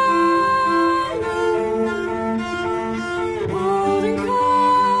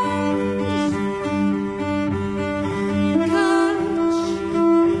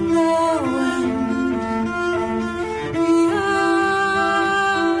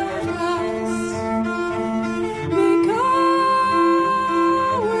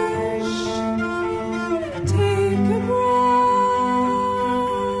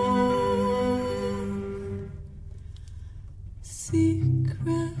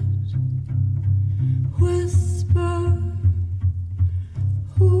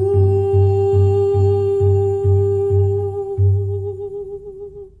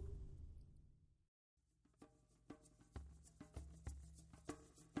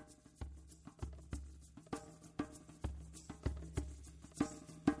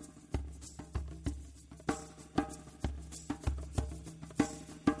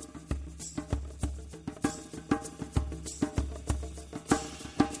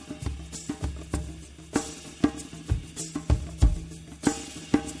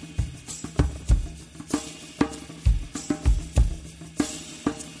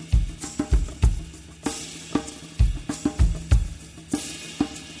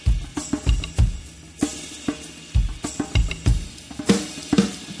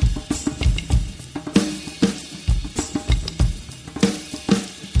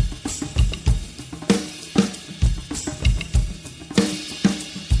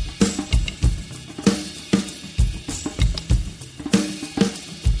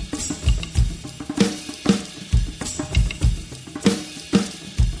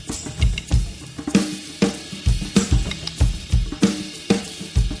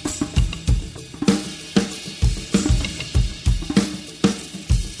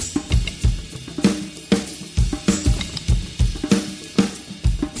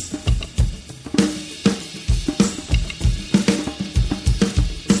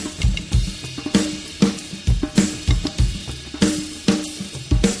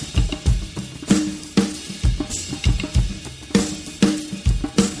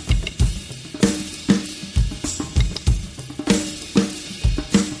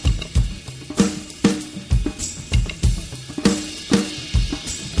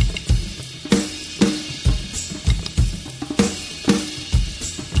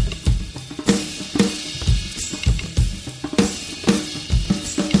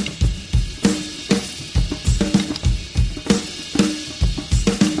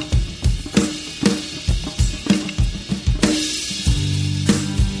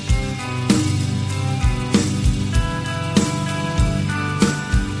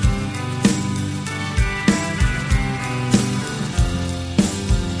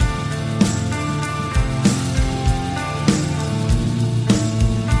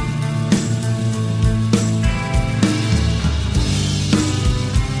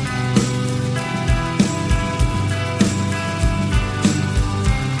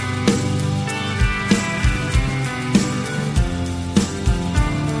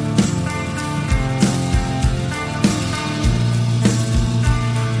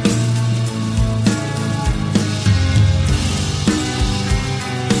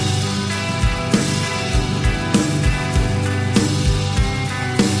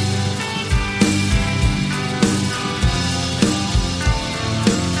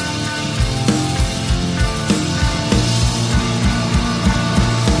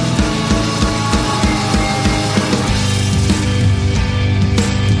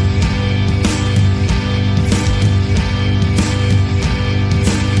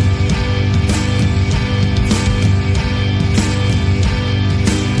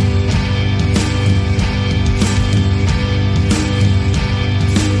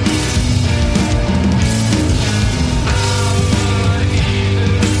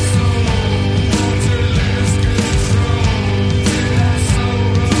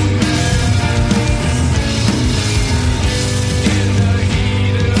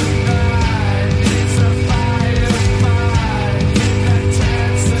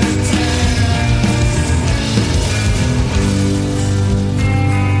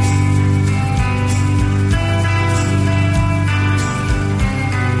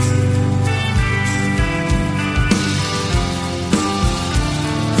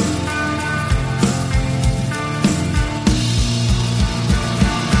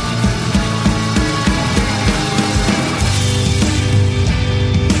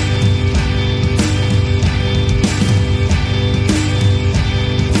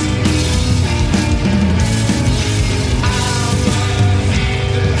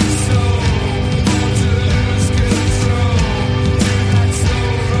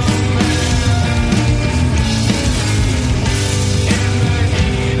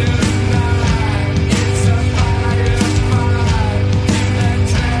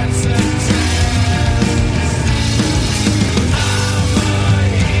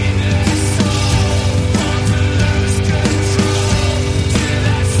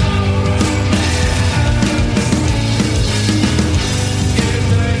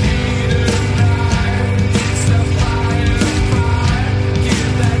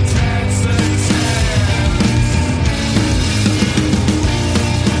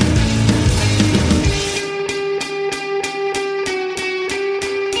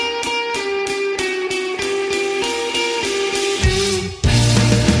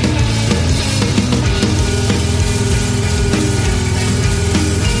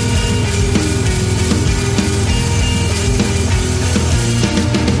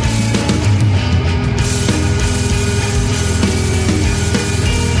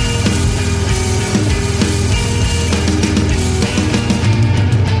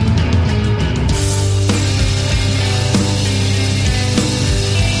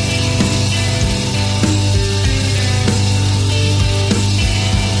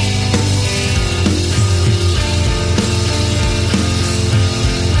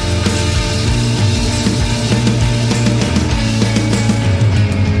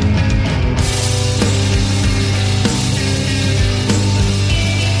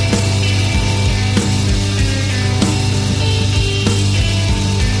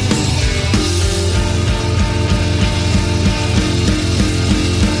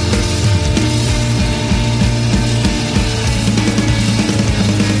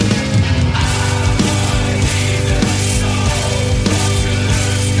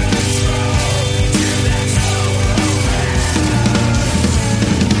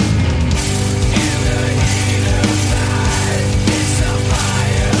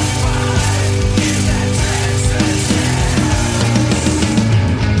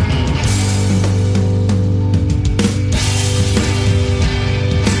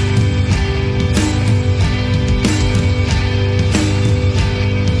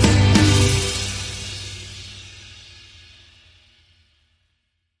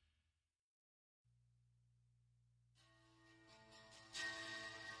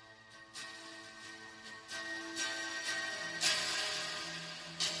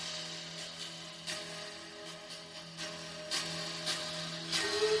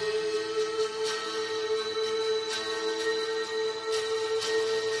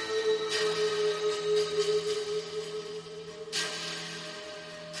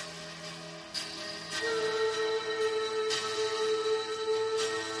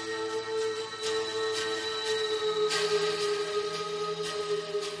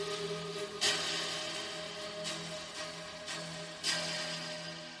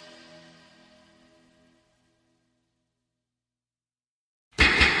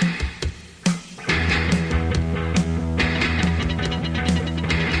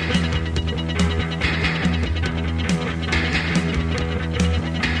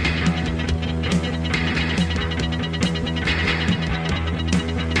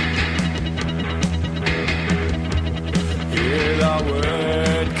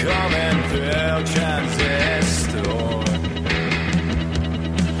 forward, coming through transistor.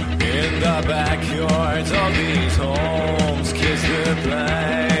 In the backyards of these homes, kids will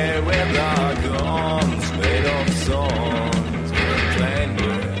play with the guns made of songs we're playing with.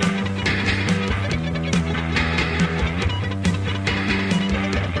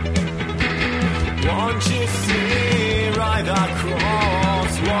 Won't you see right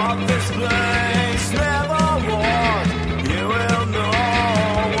across what this place never was? You will know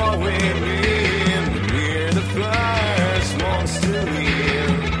what we mean. We're the first ones to hear.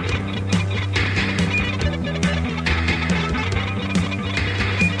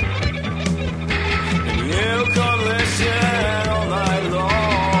 And you can listen all night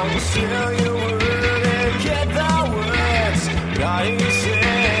long till you really get the words that he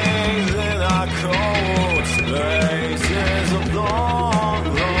sings in our cold spaces of long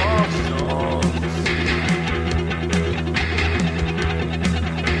lost songs.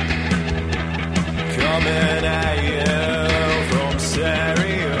 Coming at you from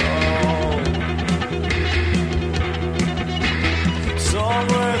stereo.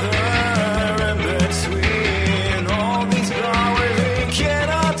 Somewhere there in between all these flowers we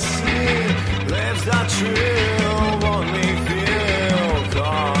cannot see lives that true only feel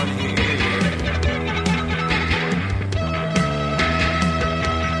can't hear.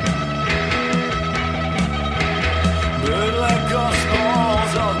 Bootleg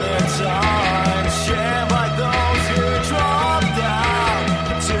gospels of their time, shared by those who dropped out,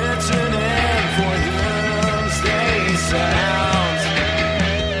 turning in for doomsday sounds.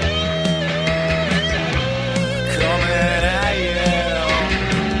 Coming at you.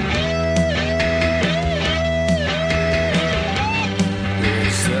 In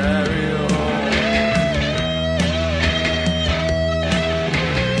stereo.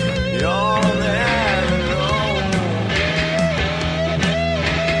 You'll never know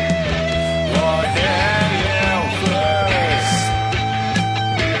what hit you first.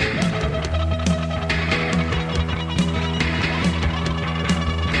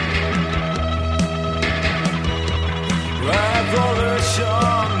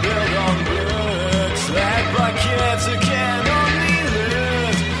 Revolution built on bricks, led by kids who can only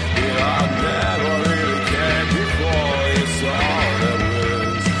lose. Yeah, I never really cared before you saw the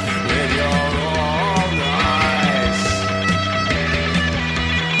blues with your own eyes.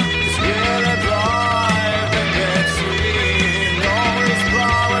 'Cause we're alive in between all these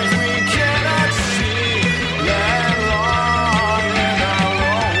flowers we cannot see, landlocked in our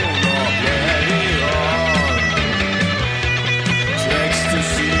own oblivion.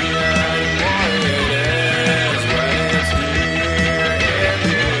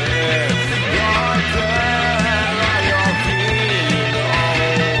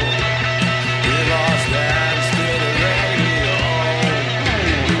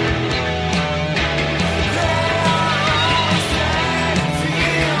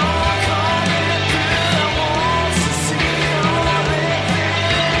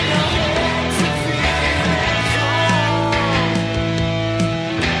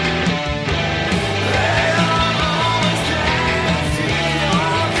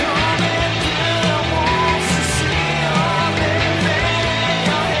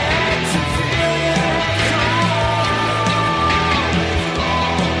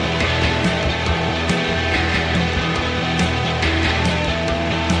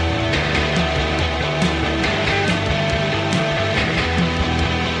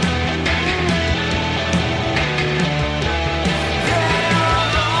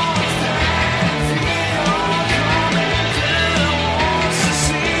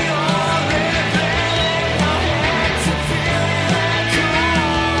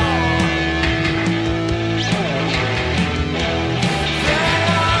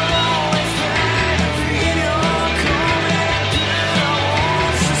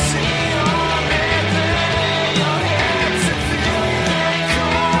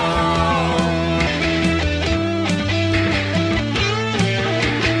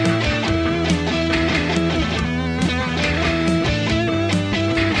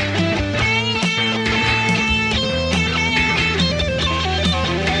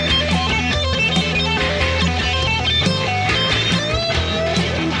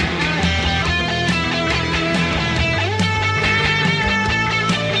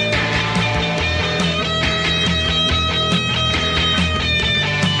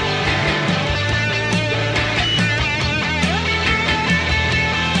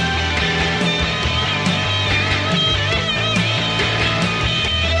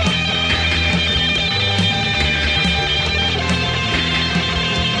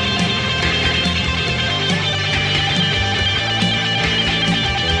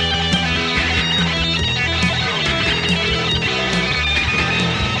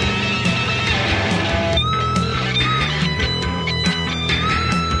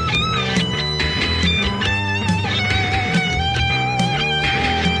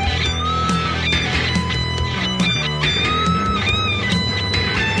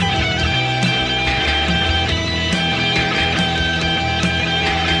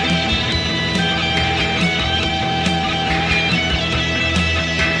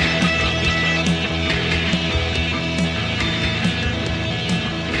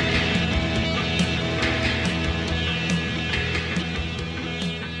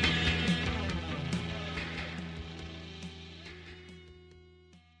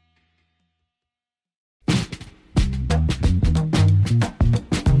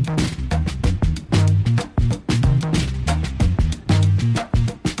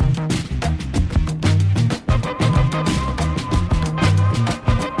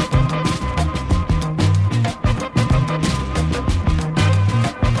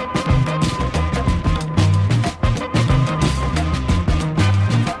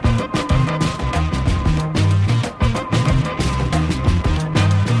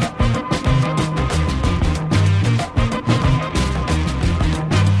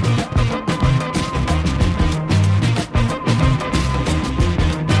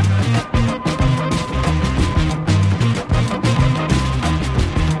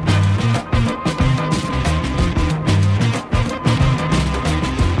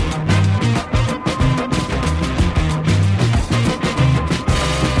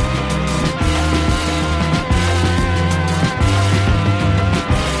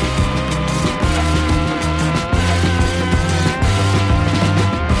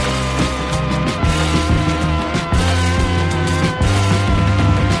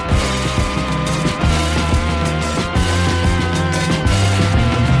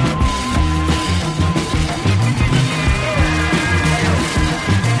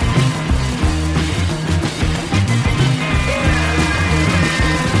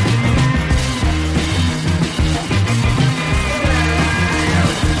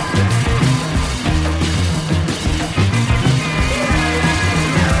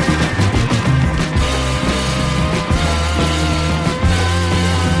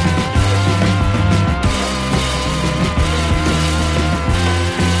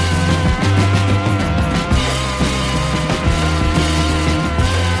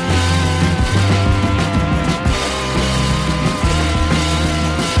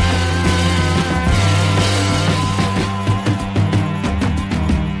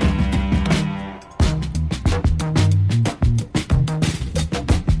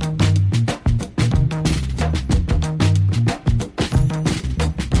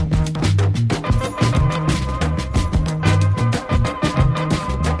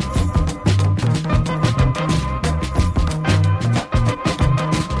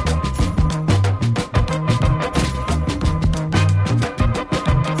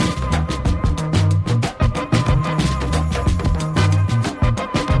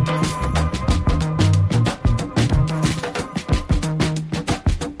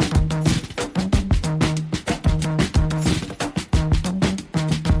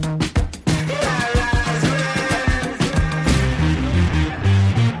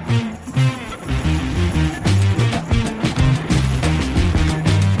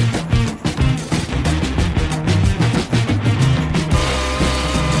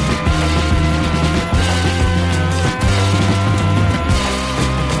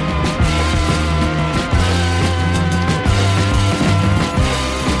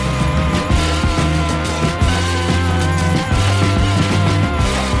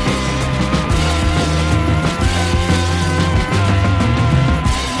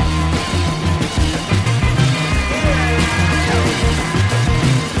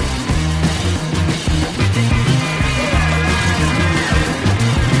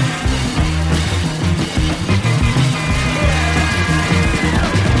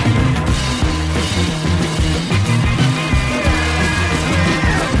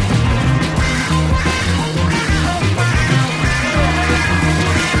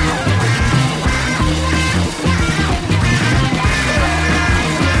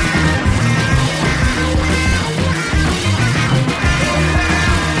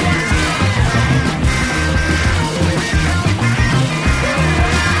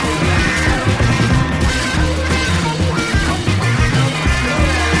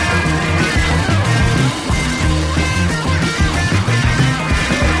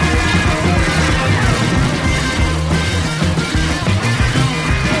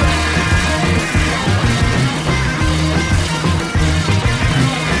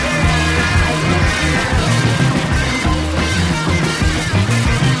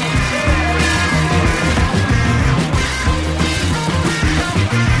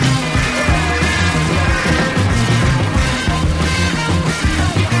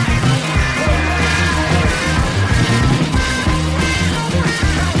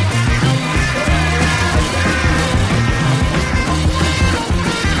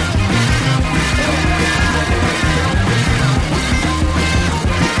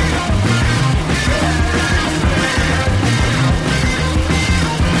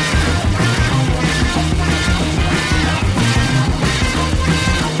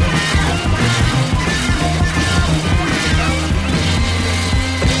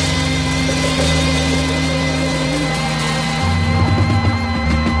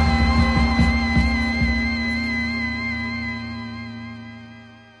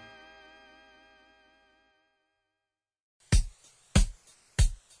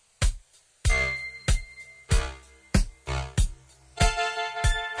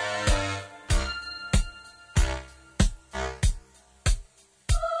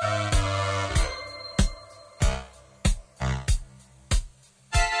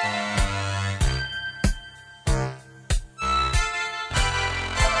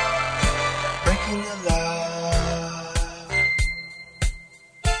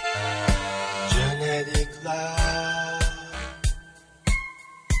 law,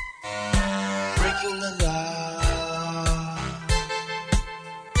 breaking the law,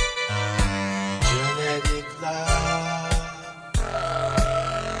 genetic law,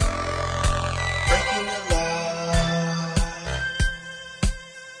 breaking the law,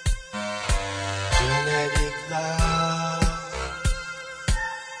 genetic law,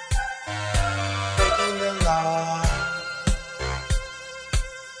 breaking the law,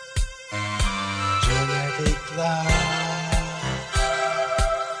 genetic law.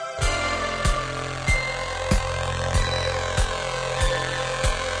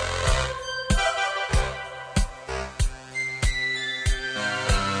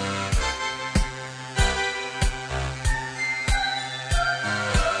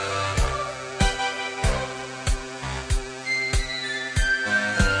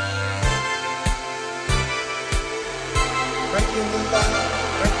 Breaking the law,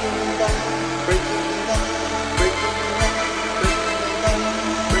 breaking the law, breaking the law, breaking the law,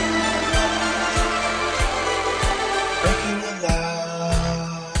 breaking the law,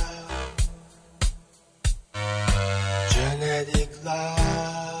 genetic law.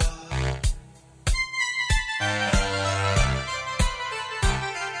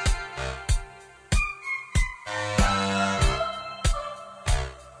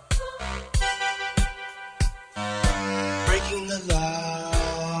 Breaking the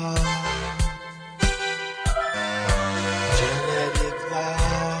law, genetic law.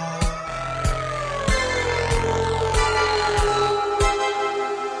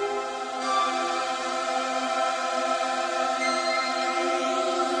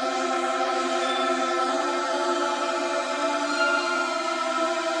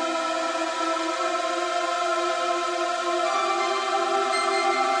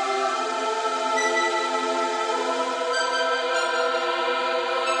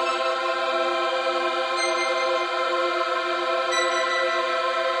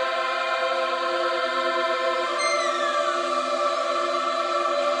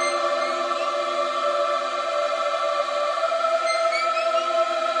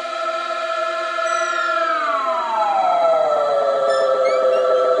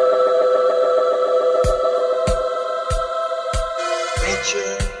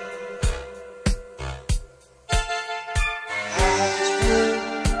 Nature has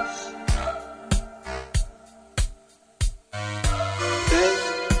rules. Then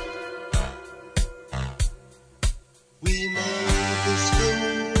we made the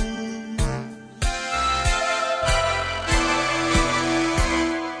schools.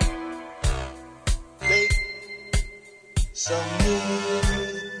 Make some moves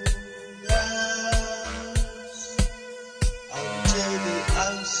until the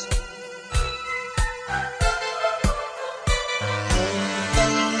ice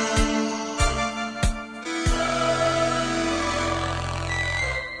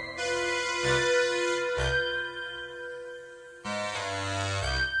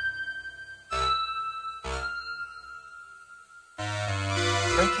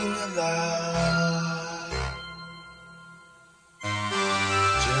breaking the law,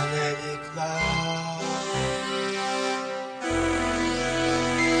 genetic law.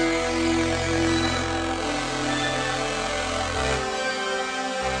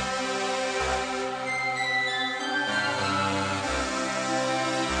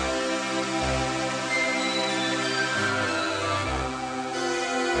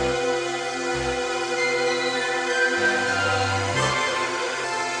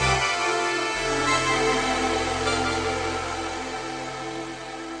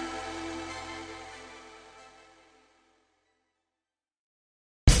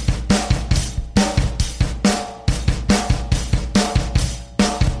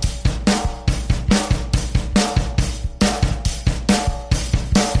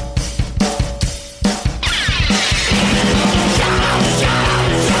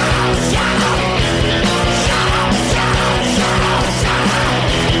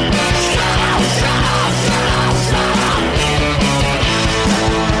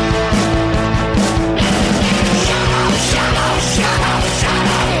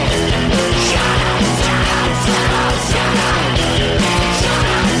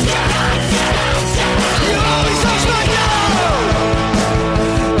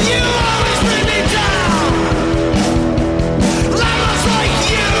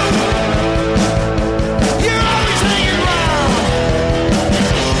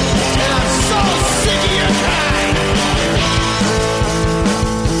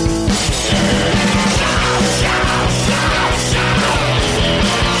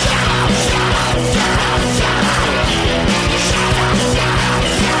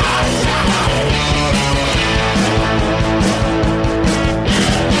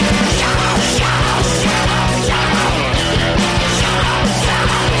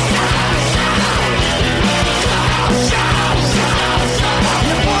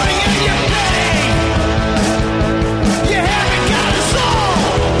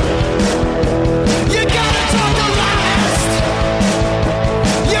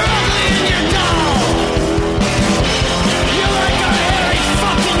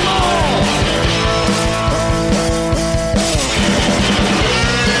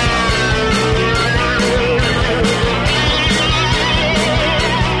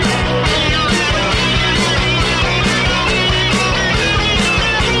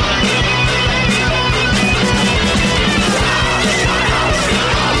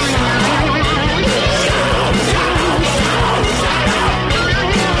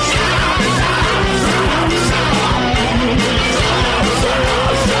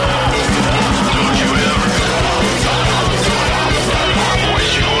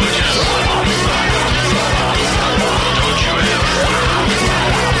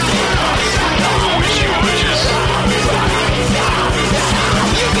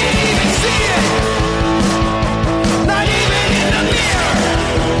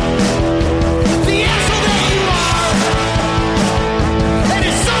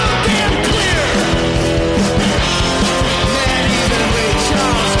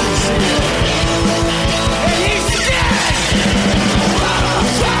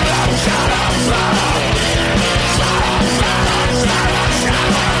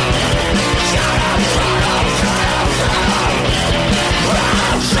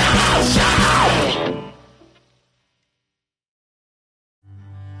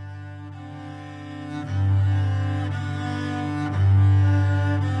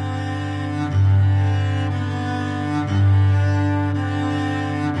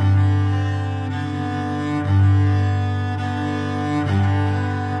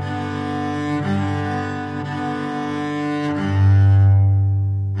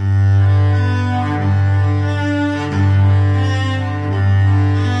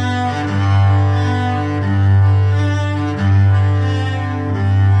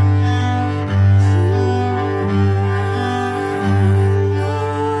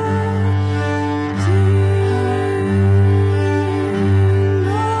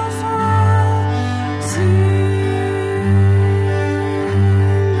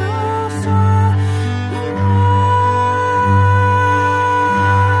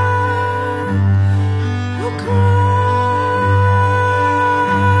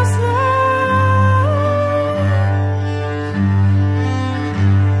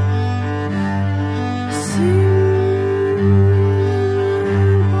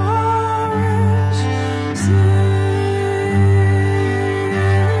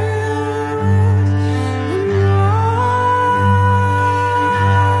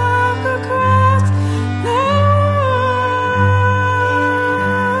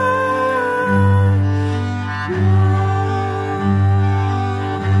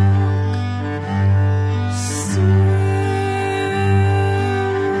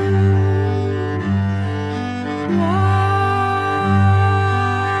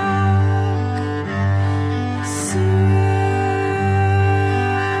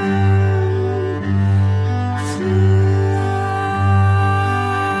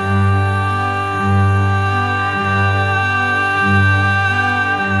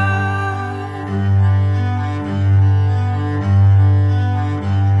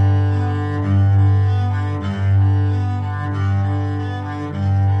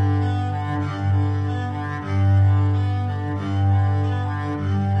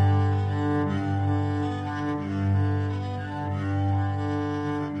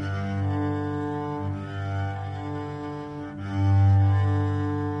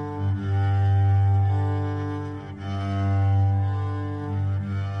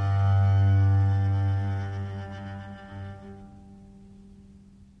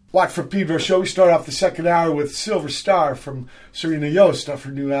 Watch for Pedro Show. We start off the second hour with Silver Star from Serena Jost off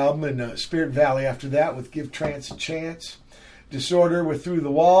her new album, and Spirit Valley after that with Give Trance a Chance. Disorder with Through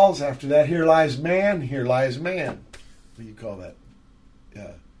the Walls. After that, Here Lies Man, Here Lies Man. What do you call that?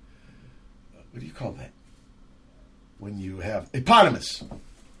 What do you call that? When you have eponymous.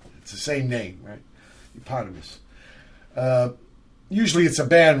 It's the same name, right? Eponymous. Usually it's a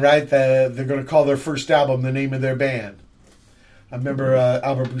band, right? They're going to call their first album the name of their band. I remember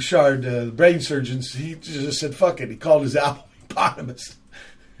Albert Bouchard, the brain surgeon, he just said, fuck it. He called his album Eponymous.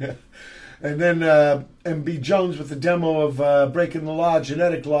 And then M.B. Jones with the demo of Breaking the Law,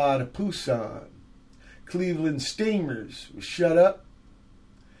 Genetic Law to Poussin. Cleveland Steamers with Shut Up.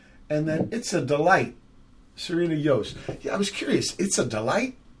 And then It's a Delight, Serena Jost. Yeah, I was curious. It's a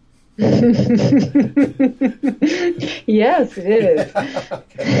delight? Yes, it is.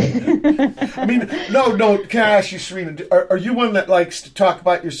 I mean, no. Can I ask you, Serena? Are you one that likes to talk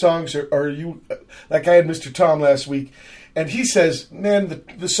about your songs, or are you like I had Mr. Tom last week, and he says, "Man,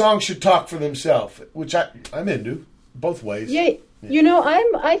 the songs should talk for themselves," which I'm into both ways. Yeah, you know,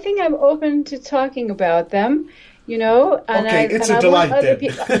 I think I'm open to talking about them. You know, and okay, it's a delight want then.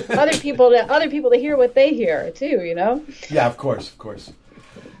 other people to hear what they hear too. You know. Yeah, of course.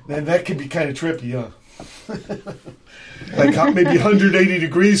 Then that can be kind of trippy, huh? Like maybe 180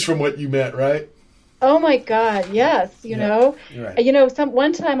 degrees from what you meant, right? Oh my God, yes. You know, right. You know,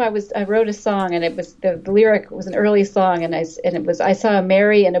 one time I wrote a song, and it was the lyric was an early song, and it was I saw a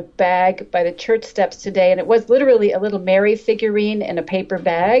Mary in a bag by the church steps today, and it was literally a little Mary figurine in a paper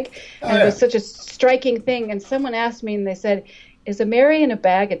bag, and it was such a striking thing. And someone asked me, and they said, "Is a Mary in a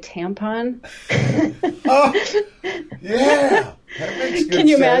bag a tampon?" Oh, yeah. That makes good Can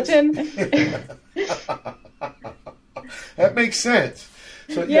you sense. imagine? That makes sense.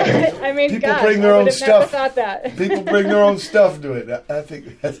 So Yeah, I mean, people gosh, bring their I would own have stuff. never thought that. People bring their own stuff to it. I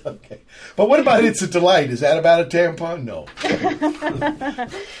think that's okay. But what about It's a Delight? Is that about a tampon? No.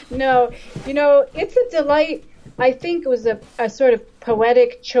 No, you know, It's a Delight. I think it was a sort of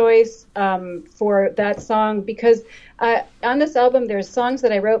poetic choice for that song because on this album there's songs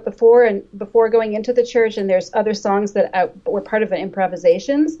that I wrote before going into the church, and there's other songs that were part of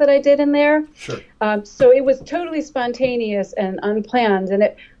improvisations that I did in there. Sure. So it was totally spontaneous and unplanned,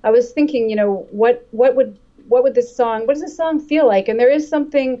 and I was thinking, you know, what does this song feel like? And there is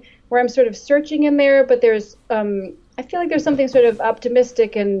something where I'm sort of searching in there, but there's I feel like there's something sort of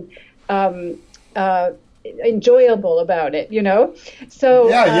optimistic and enjoyable about it, you know? So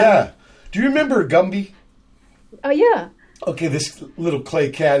yeah. Do you remember Gumby? Oh, yeah. Okay, this little clay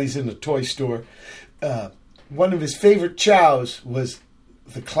cat, he's in the toy store. One of his favorite chows was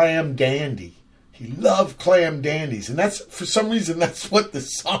the clam dandy. He loved clam dandies, and for some reason that's what the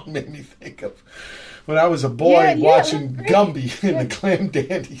song made me think of when I was a boy watching Gumby and the clam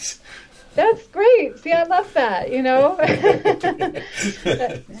dandies. That's great. See, I love that, you know.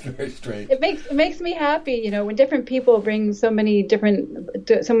 It's very strange. It makes me happy, you know, when different people bring so many different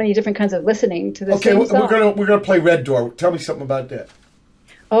kinds of listening to the same song. we're gonna play Red Door. Tell me something about that.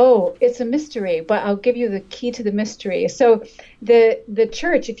 Oh, it's a mystery, but I'll give you the key to the mystery. So the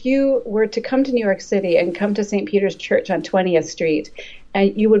church, if you were to come to New York City and come to St. Peter's Church on 20th Street,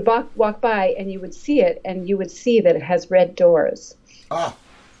 and you would walk by and you would see it, and you would see that it has red doors. Ah.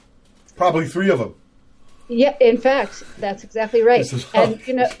 Probably 3 of them. Yeah, in fact, that's exactly right. And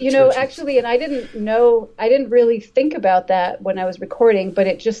you know, actually, and I didn't really think about that when I was recording, but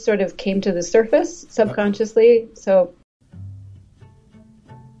it just sort of came to the surface subconsciously. So.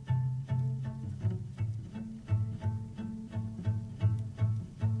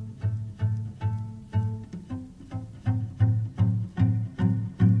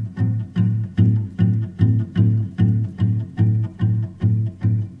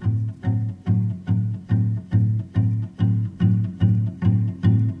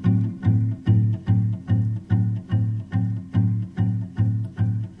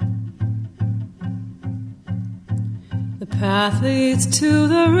 The path leads to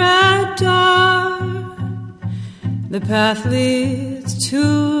the red door. The path leads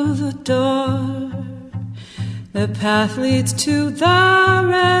to the door. The path leads to the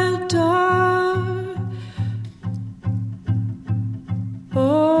red door.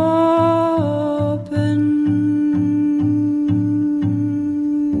 Open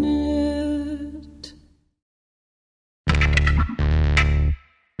it.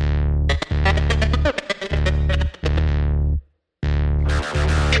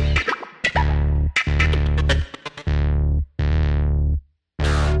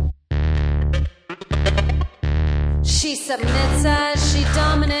 She submits as she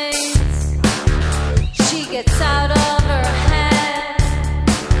dominates. She gets out of her head.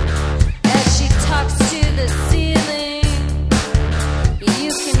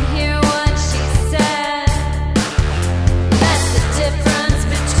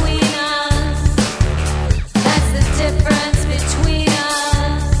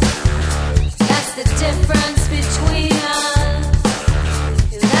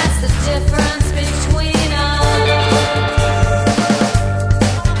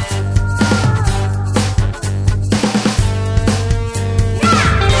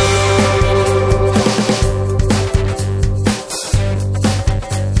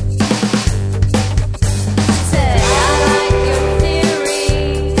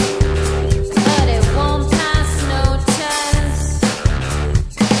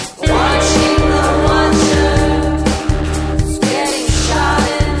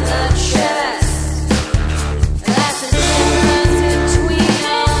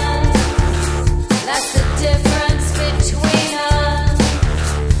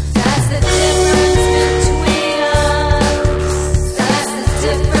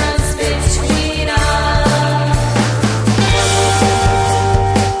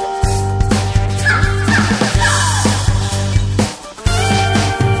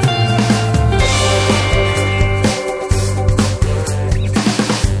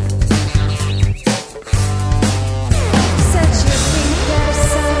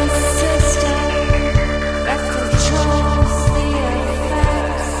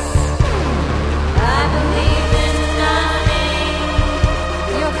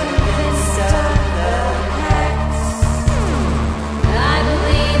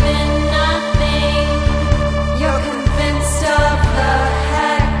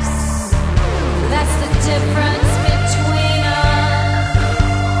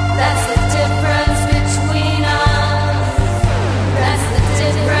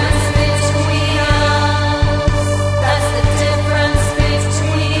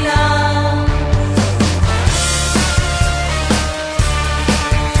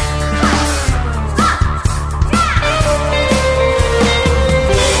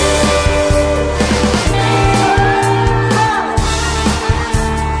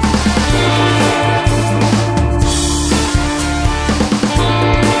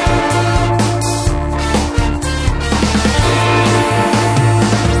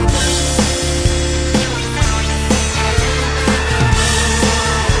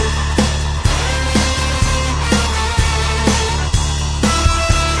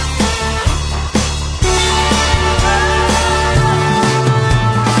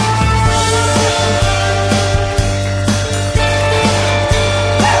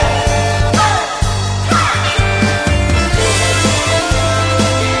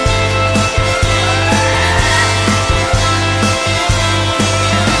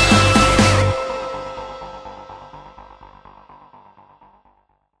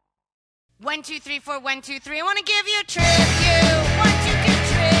 1, 2, 3, 4, 1, 2, 3. I want to give you a tribute. 1, 2,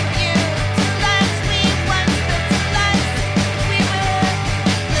 contribute to lives we once built, to lives we will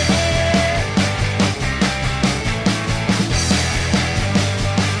live.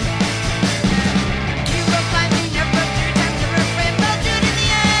 You go find me, never broke 3 times, never afraid, fell to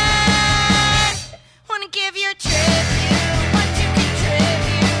the end. Want to give you a tribute. 1, 2, contribute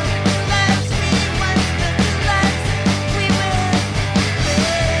to lives we once built, to lives we will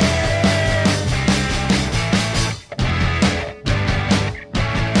live.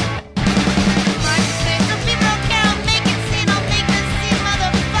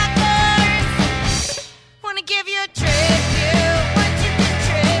 Give you a tribute, what you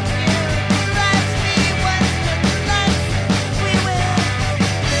contribute. Lives we once lived, the lives we will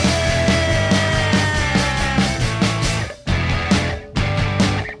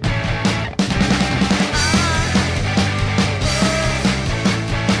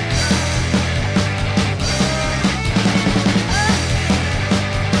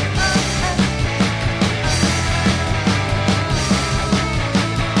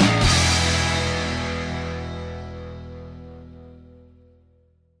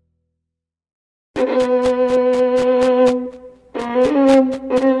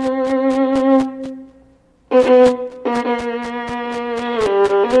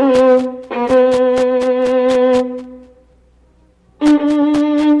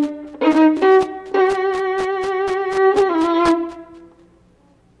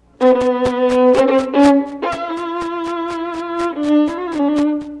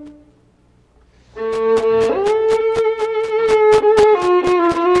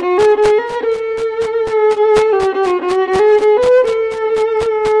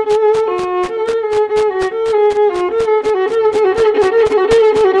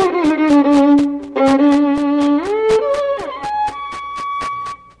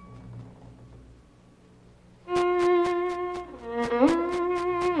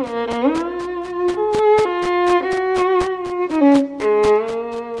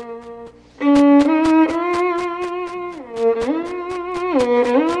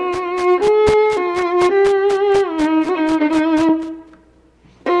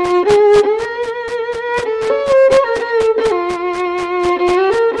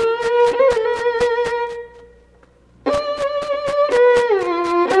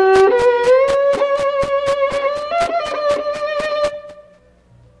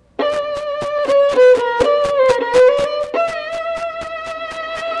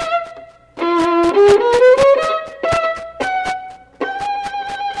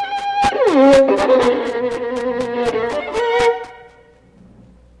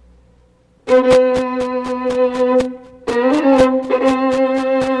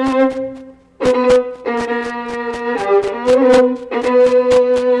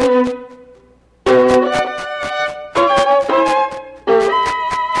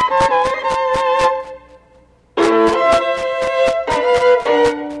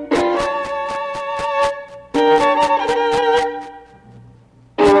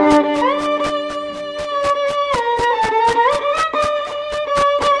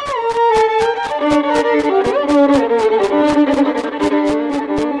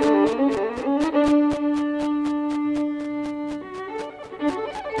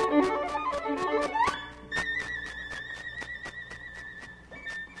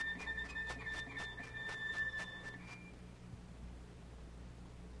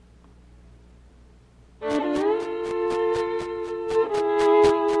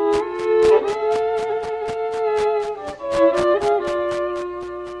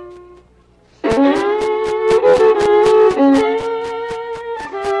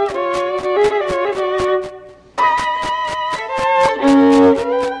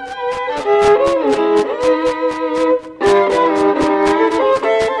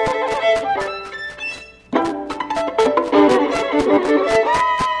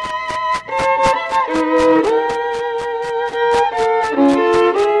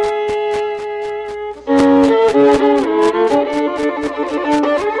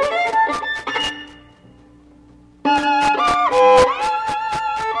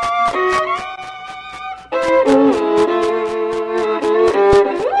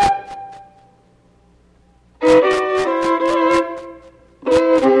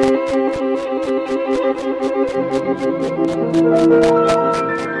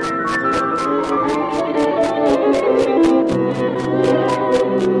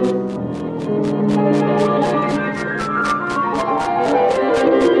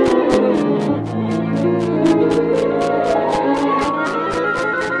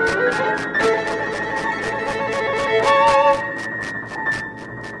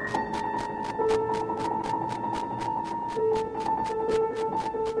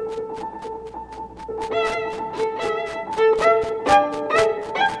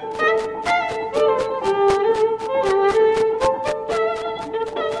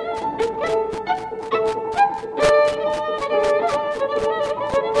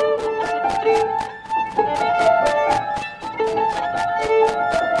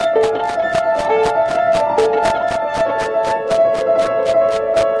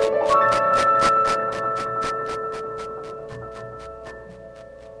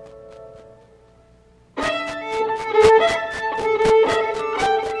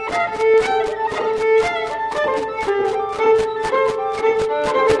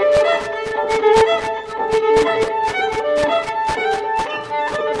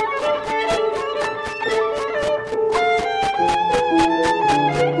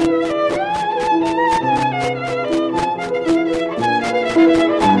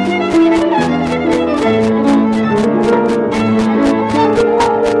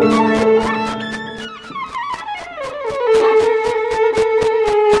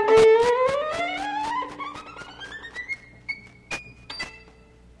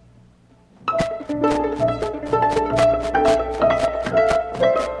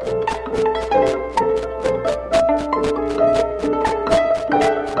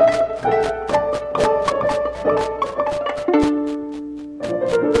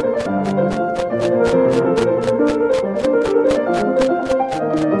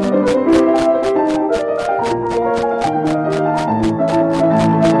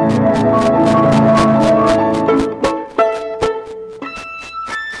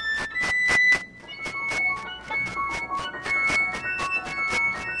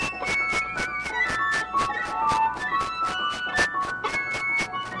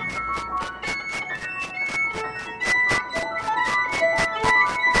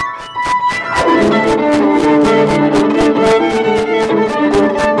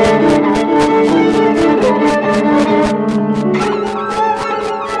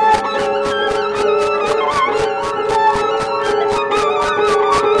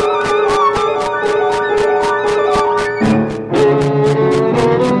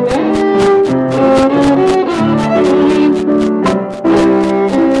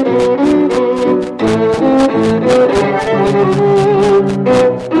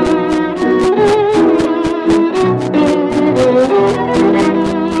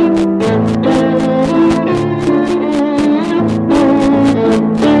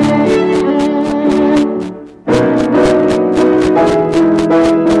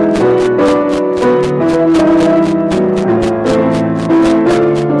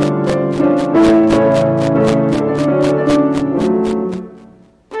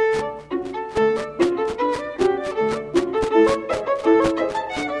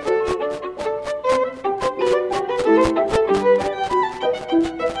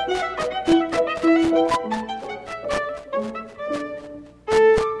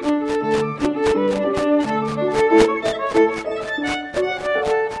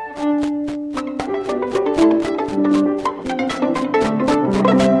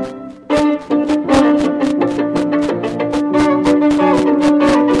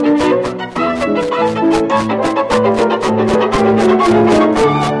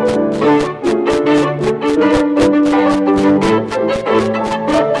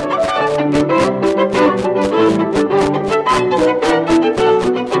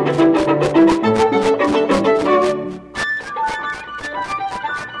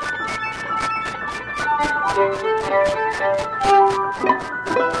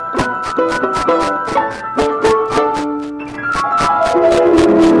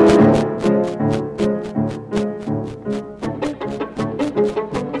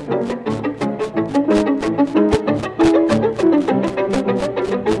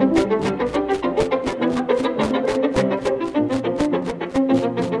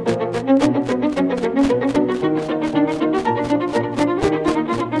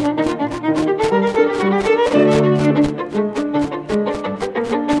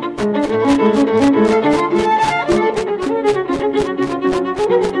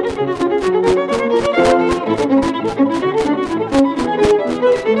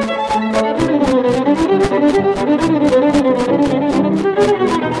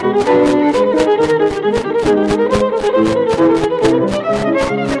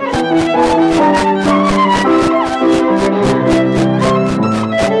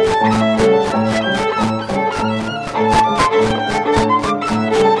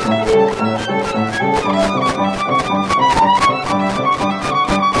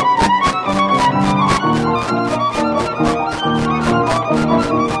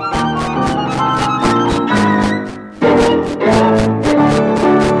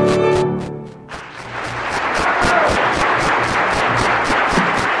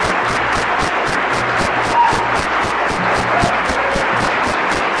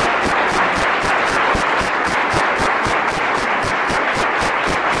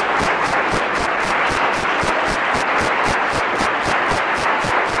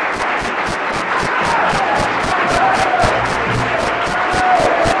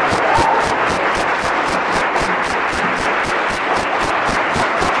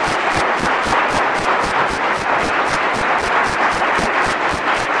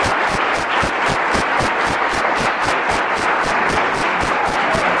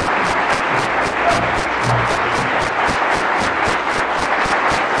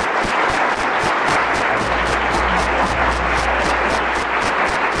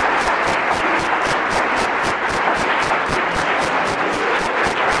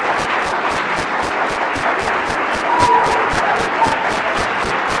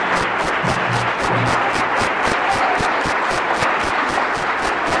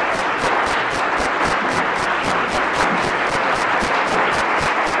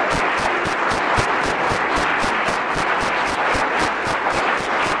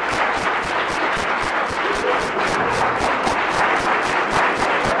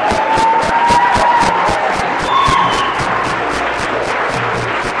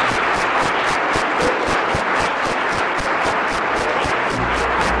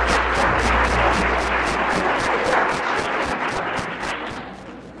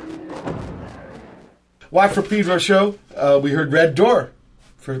Why for Pedro Show? We heard Red Door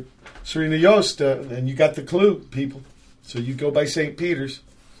for Serena Jost, and you got the clue, people. So you go by St. Peter's.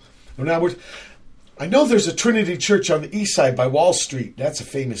 Well, now I know there's a Trinity Church on the east side by Wall Street. That's a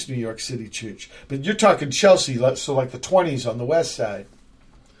famous New York City church. But you're talking Chelsea, so like the 20s on the west side.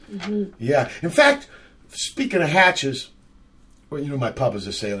 Mm-hmm. Yeah. In fact, speaking of hatches, well, my pub is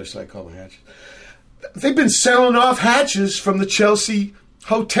a sailor, so I call them hatches. They've been selling off hatches from the Chelsea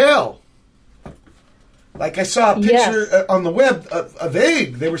Hotel. Like I saw a picture on the web of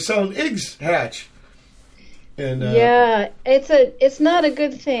egg. They were selling eggs hatch. And, it's not a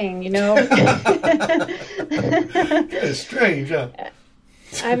good thing, It's strange, huh?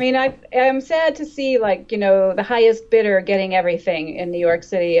 I mean, I'm sad to see, the highest bidder getting everything in New York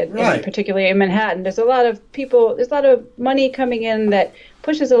City, and particularly in Manhattan. There's a lot of money coming in that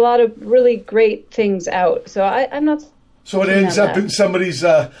pushes a lot of really great things out. So I'm not. So it ends up in somebody's.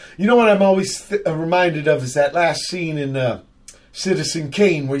 What I'm always reminded of is that last scene in Citizen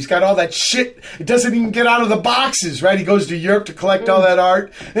Kane, where he's got all that shit. It doesn't even get out of the boxes, right? He goes to Europe to collect all that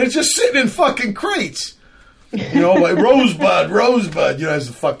art, and it's just sitting in fucking crates. Like Rosebud, as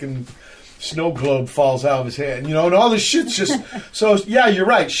the fucking snow globe falls out of his hand, and all this shit's just. So, yeah, you're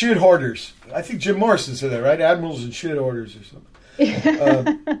right, shit hoarders. I think Jim Morrison said that, right? Admirals and shit hoarders or something.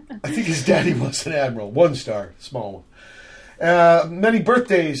 I think his daddy was an admiral, 1 star, small one. Many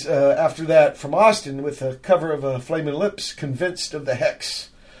birthdays after that from Austin with a cover of Flamin' Lips, Convinced of the Hex.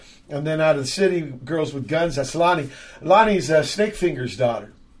 And then out of the city, Girls with Guns, that's Lonnie. Lonnie's Snakefinger's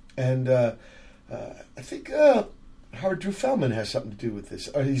daughter. And I think Howard Drew Feldman has something to do with this.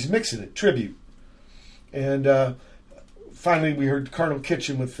 He's mixing it, tribute. And finally we heard Carnal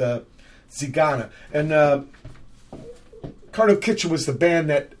Kitchen with Tzigane. And Carnal Kitchen was the band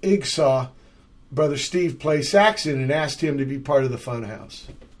that Ig saw Brother Steve play sax in and asked him to be part of the Funhouse.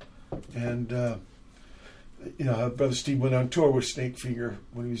 And, Brother Steve went on tour with Snakefinger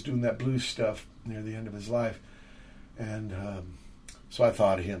when he was doing that blues stuff near the end of his life. And so I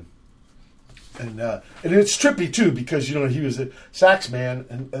thought of him. And it's trippy, too, because, he was a sax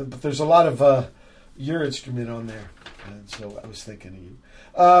man, but there's a lot of your instrument on there. And so I was thinking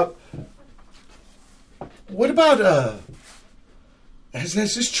of you. What about, has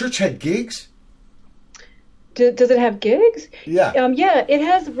this church had gigs? Does it have gigs? Yeah. It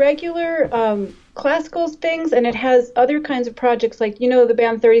has regular classical things, and it has other kinds of projects, like the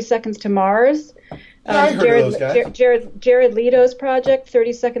band 30 Seconds to Mars. I heard of those guys. Jared Leto's project,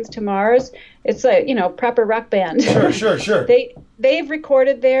 30 Seconds to Mars. It's a proper rock band. Sure. They've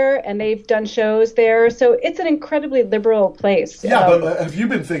recorded there, and they've done shows there, so it's an incredibly liberal place. Yeah, but have you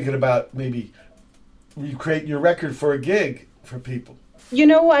been thinking about maybe you create your record for a gig for people?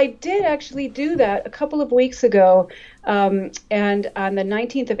 I did actually do that a couple of weeks ago, and on the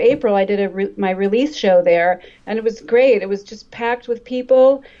 19th of April, I did my release show there, and it was great. It was just packed with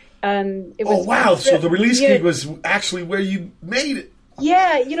people. It was, oh, wow. So the release gig was actually where you made it.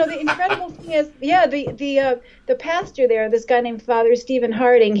 Yeah, the incredible thing is, the pastor there, this guy named Father Stephen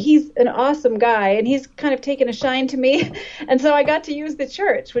Harding, he's an awesome guy, and he's kind of taken a shine to me, and so I got to use the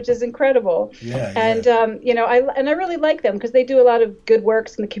church, which is incredible. Yeah. And I really like them because they do a lot of good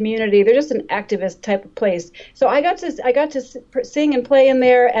works in the community. They're just an activist type of place. So I got to sing and play in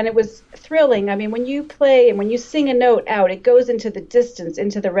there, and it was thrilling. I mean, when you play and when you sing a note out, it goes into the distance,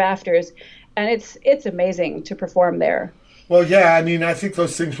 into the rafters, and it's amazing to perform there. Well, yeah, I mean, I think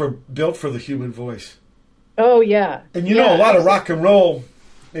those things were built for the human voice. Oh, yeah. And a lot of rock and roll,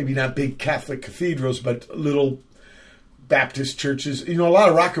 maybe not big Catholic cathedrals, but little Baptist churches, a lot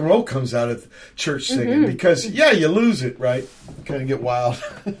of rock and roll comes out of church singing because, you lose it, right? Kind of get wild.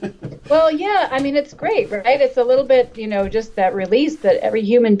 Well, yeah, I mean, it's great, right? It's a little bit, just that release that every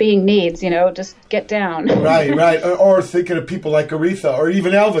human being needs, just get down. Right. Or thinking of people like Aretha or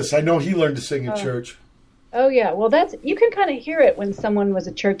even Elvis. I know he learned to sing in church. Oh, yeah. Well, you can kind of hear it when someone was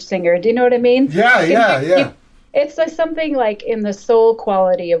a church singer. Do you know what I mean? Yeah. It's like something like in the soul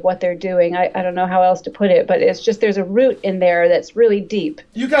quality of what they're doing. I don't know how else to put it, but it's just there's a root in there that's really deep.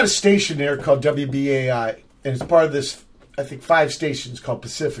 You got a station there called WBAI, and it's part of this, I think, 5 stations called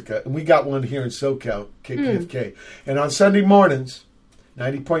Pacifica, and we got one here in SoCal, KPFK. And on Sunday mornings,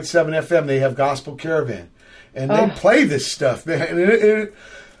 90.7 FM, they have Gospel Caravan. And they play this stuff, man. And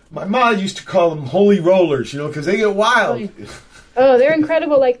my mom used to call them holy rollers, because they get wild. Oh, they're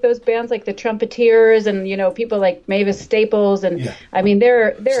incredible, like those bands like the Trumpeteers and, people like Mavis Staples. And, I mean,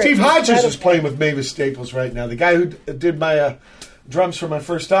 they're Steve Hodges is playing with Mavis Staples right now. The guy who did my drums for my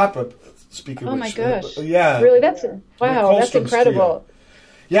first opera, speaking of which. Oh, my gosh. Yeah. Really? That's incredible. Trio.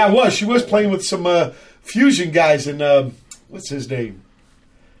 Yeah, it was. She was playing with some fusion guys in, what's his name?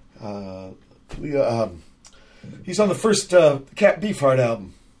 He's on the first Cat Beefheart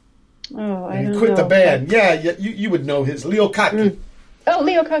album. Oh, I And don't he quit know. the band. Yeah, you would know his Leo Kaki. Oh,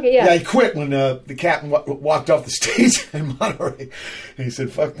 Leo Kaki, yeah. Yeah, he quit when the Captain walked off the stage in Monterey. And he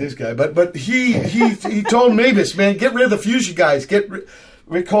said, "Fuck this guy." But he told Mavis, "Man, get rid of the fusion guys. Get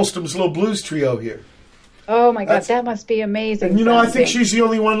Rick Holstom's little blues trio here." Oh my God, that must be amazing. And you know, I think sounding. she's the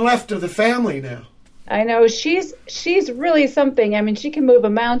only one left of the family now. I know she's really something. I mean, she can move a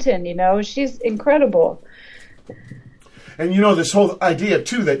mountain. You know, she's incredible. And you know, this whole idea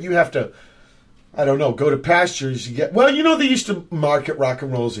too that you have to, I don't know, go to pastures. You get well. You know, they used to market rock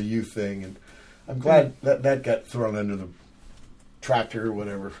and roll as a youth thing, and I'm glad that got thrown under the tractor or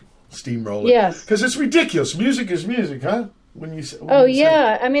whatever, steamroller. Yes, because it's ridiculous. Music is music, huh? When you say,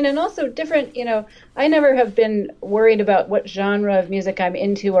 I mean, and also different. You know, I never have been worried about what genre of music I'm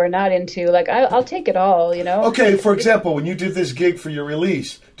into or not into. Like, I'll take it all. You know. Okay, for example, when you did this gig for your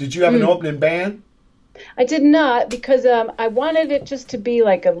release, did you have an opening band? I did not, because I wanted it just to be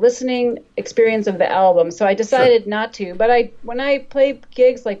like a listening experience of the album. So I decided not to. But when I play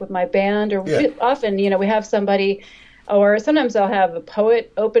gigs like with my band, or often, you know, we have somebody, or sometimes I'll have a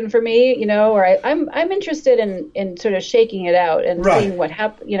poet open for me, you know, or I'm interested in sort of shaking it out and seeing what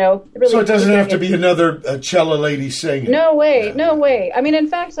happens, you know. Really, so it doesn't have to be another cello lady singing. No way, no way. I mean, in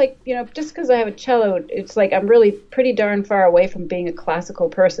fact, like, you know, just because I have a cello, it's like I'm really pretty darn far away from being a classical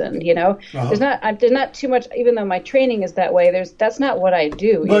person, you know. There's not too much, even though my training is that way. That's not what I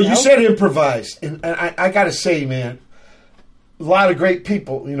do. Well, you know? You said improvise, and I got to say, man, a lot of great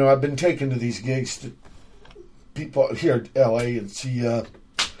people. You know, I've been taken to these gigs to people here at L.A. and see, you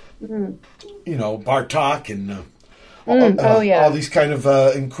know, Bartok and all these kind of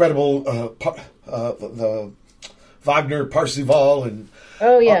incredible the Wagner, Parsifal, and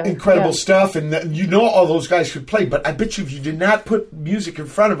incredible stuff. And you know, all those guys could play, but I bet you if you did not put music in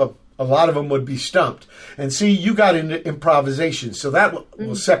front of them, a lot of them would be stumped. And see, you got into improvisation, so that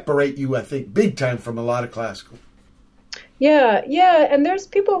will separate you, I think, big time from a lot of classical. Yeah, and there's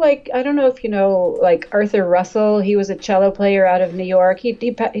people like, I don't know if you know, like Arthur Russell. He was a cello player out of New York. He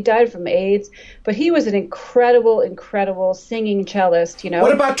died from AIDS, but he was an incredible singing cellist, you know.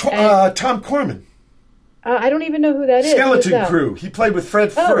 What about Tom Corman? I don't even know who that is. Skeleton Crew. He played with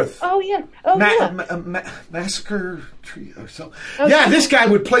Fred Firth. Oh, yeah. Massacre Trio or something. This guy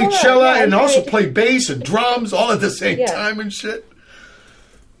would play cello and also play bass and drums all at the same time and shit.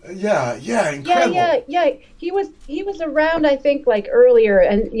 Yeah, incredible. Yeah. He was around, I think, like earlier,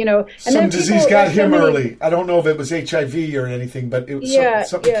 and you know, and some then disease got him early. I don't know if it was HIV or anything, but it was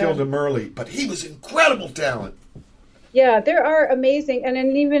something killed him early. But he was incredible talent. Yeah, there are amazing, and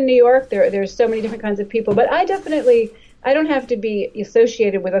even in New York, there's so many different kinds of people. But I don't have to be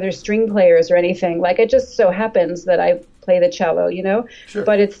associated with other string players or anything. Like, it just so happens that I play the cello, you know. Sure.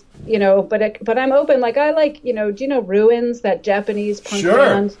 But it's, you know, but I'm open. Like, I like, you know, do you know Ruins, that Japanese punk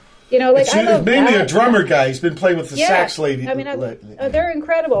band? You know, like, I love mainly that. a drummer guy. He's been playing with the sax lady. I mean, they're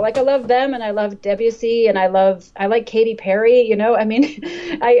incredible. Like, I love them, and I love Debussy, and I like Katy Perry. You know, I mean,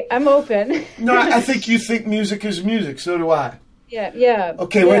 I'm open. No, I think you think music is music. So do I. Yeah.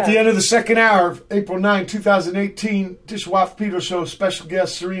 Okay, we're at the end of the second hour, April 9, 2018. Dishwaf Pedro Show, special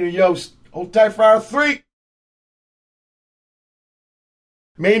guest Serena Jost. Hold tight for hour 3.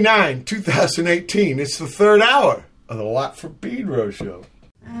 May 9, 2018. It's the third hour of the Watt from Pedro Show.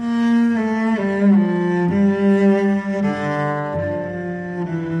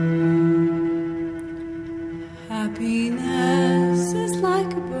 Happiness is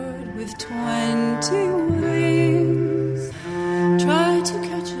like a bird with 20 wings. Try to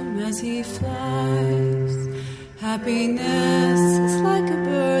catch him as he flies. Happiness is like a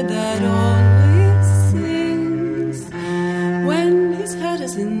bird that only sings when his head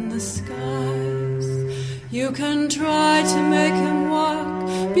is in the skies. You can try to make him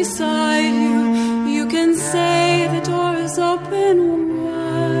walk beside you. You can say the door is open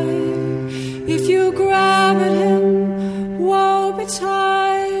wide. If you grab at him, woe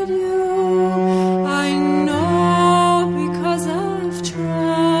betide you. I know because I've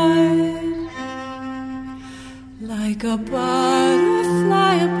tried. Like a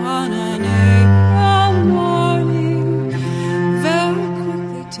butterfly upon an April morning, very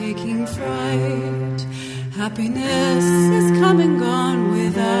quickly taking fright. Happiness is come and gone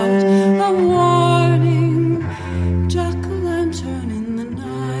without a warning. Jack-o'-lantern in the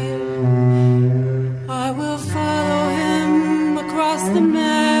night. I will follow him across the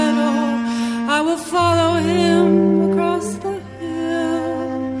meadow. I will follow him across the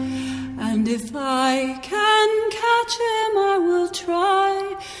hill. And if I can catch him, I will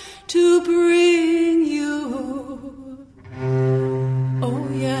try to bring you. Oh,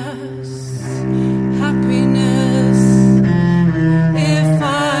 yes.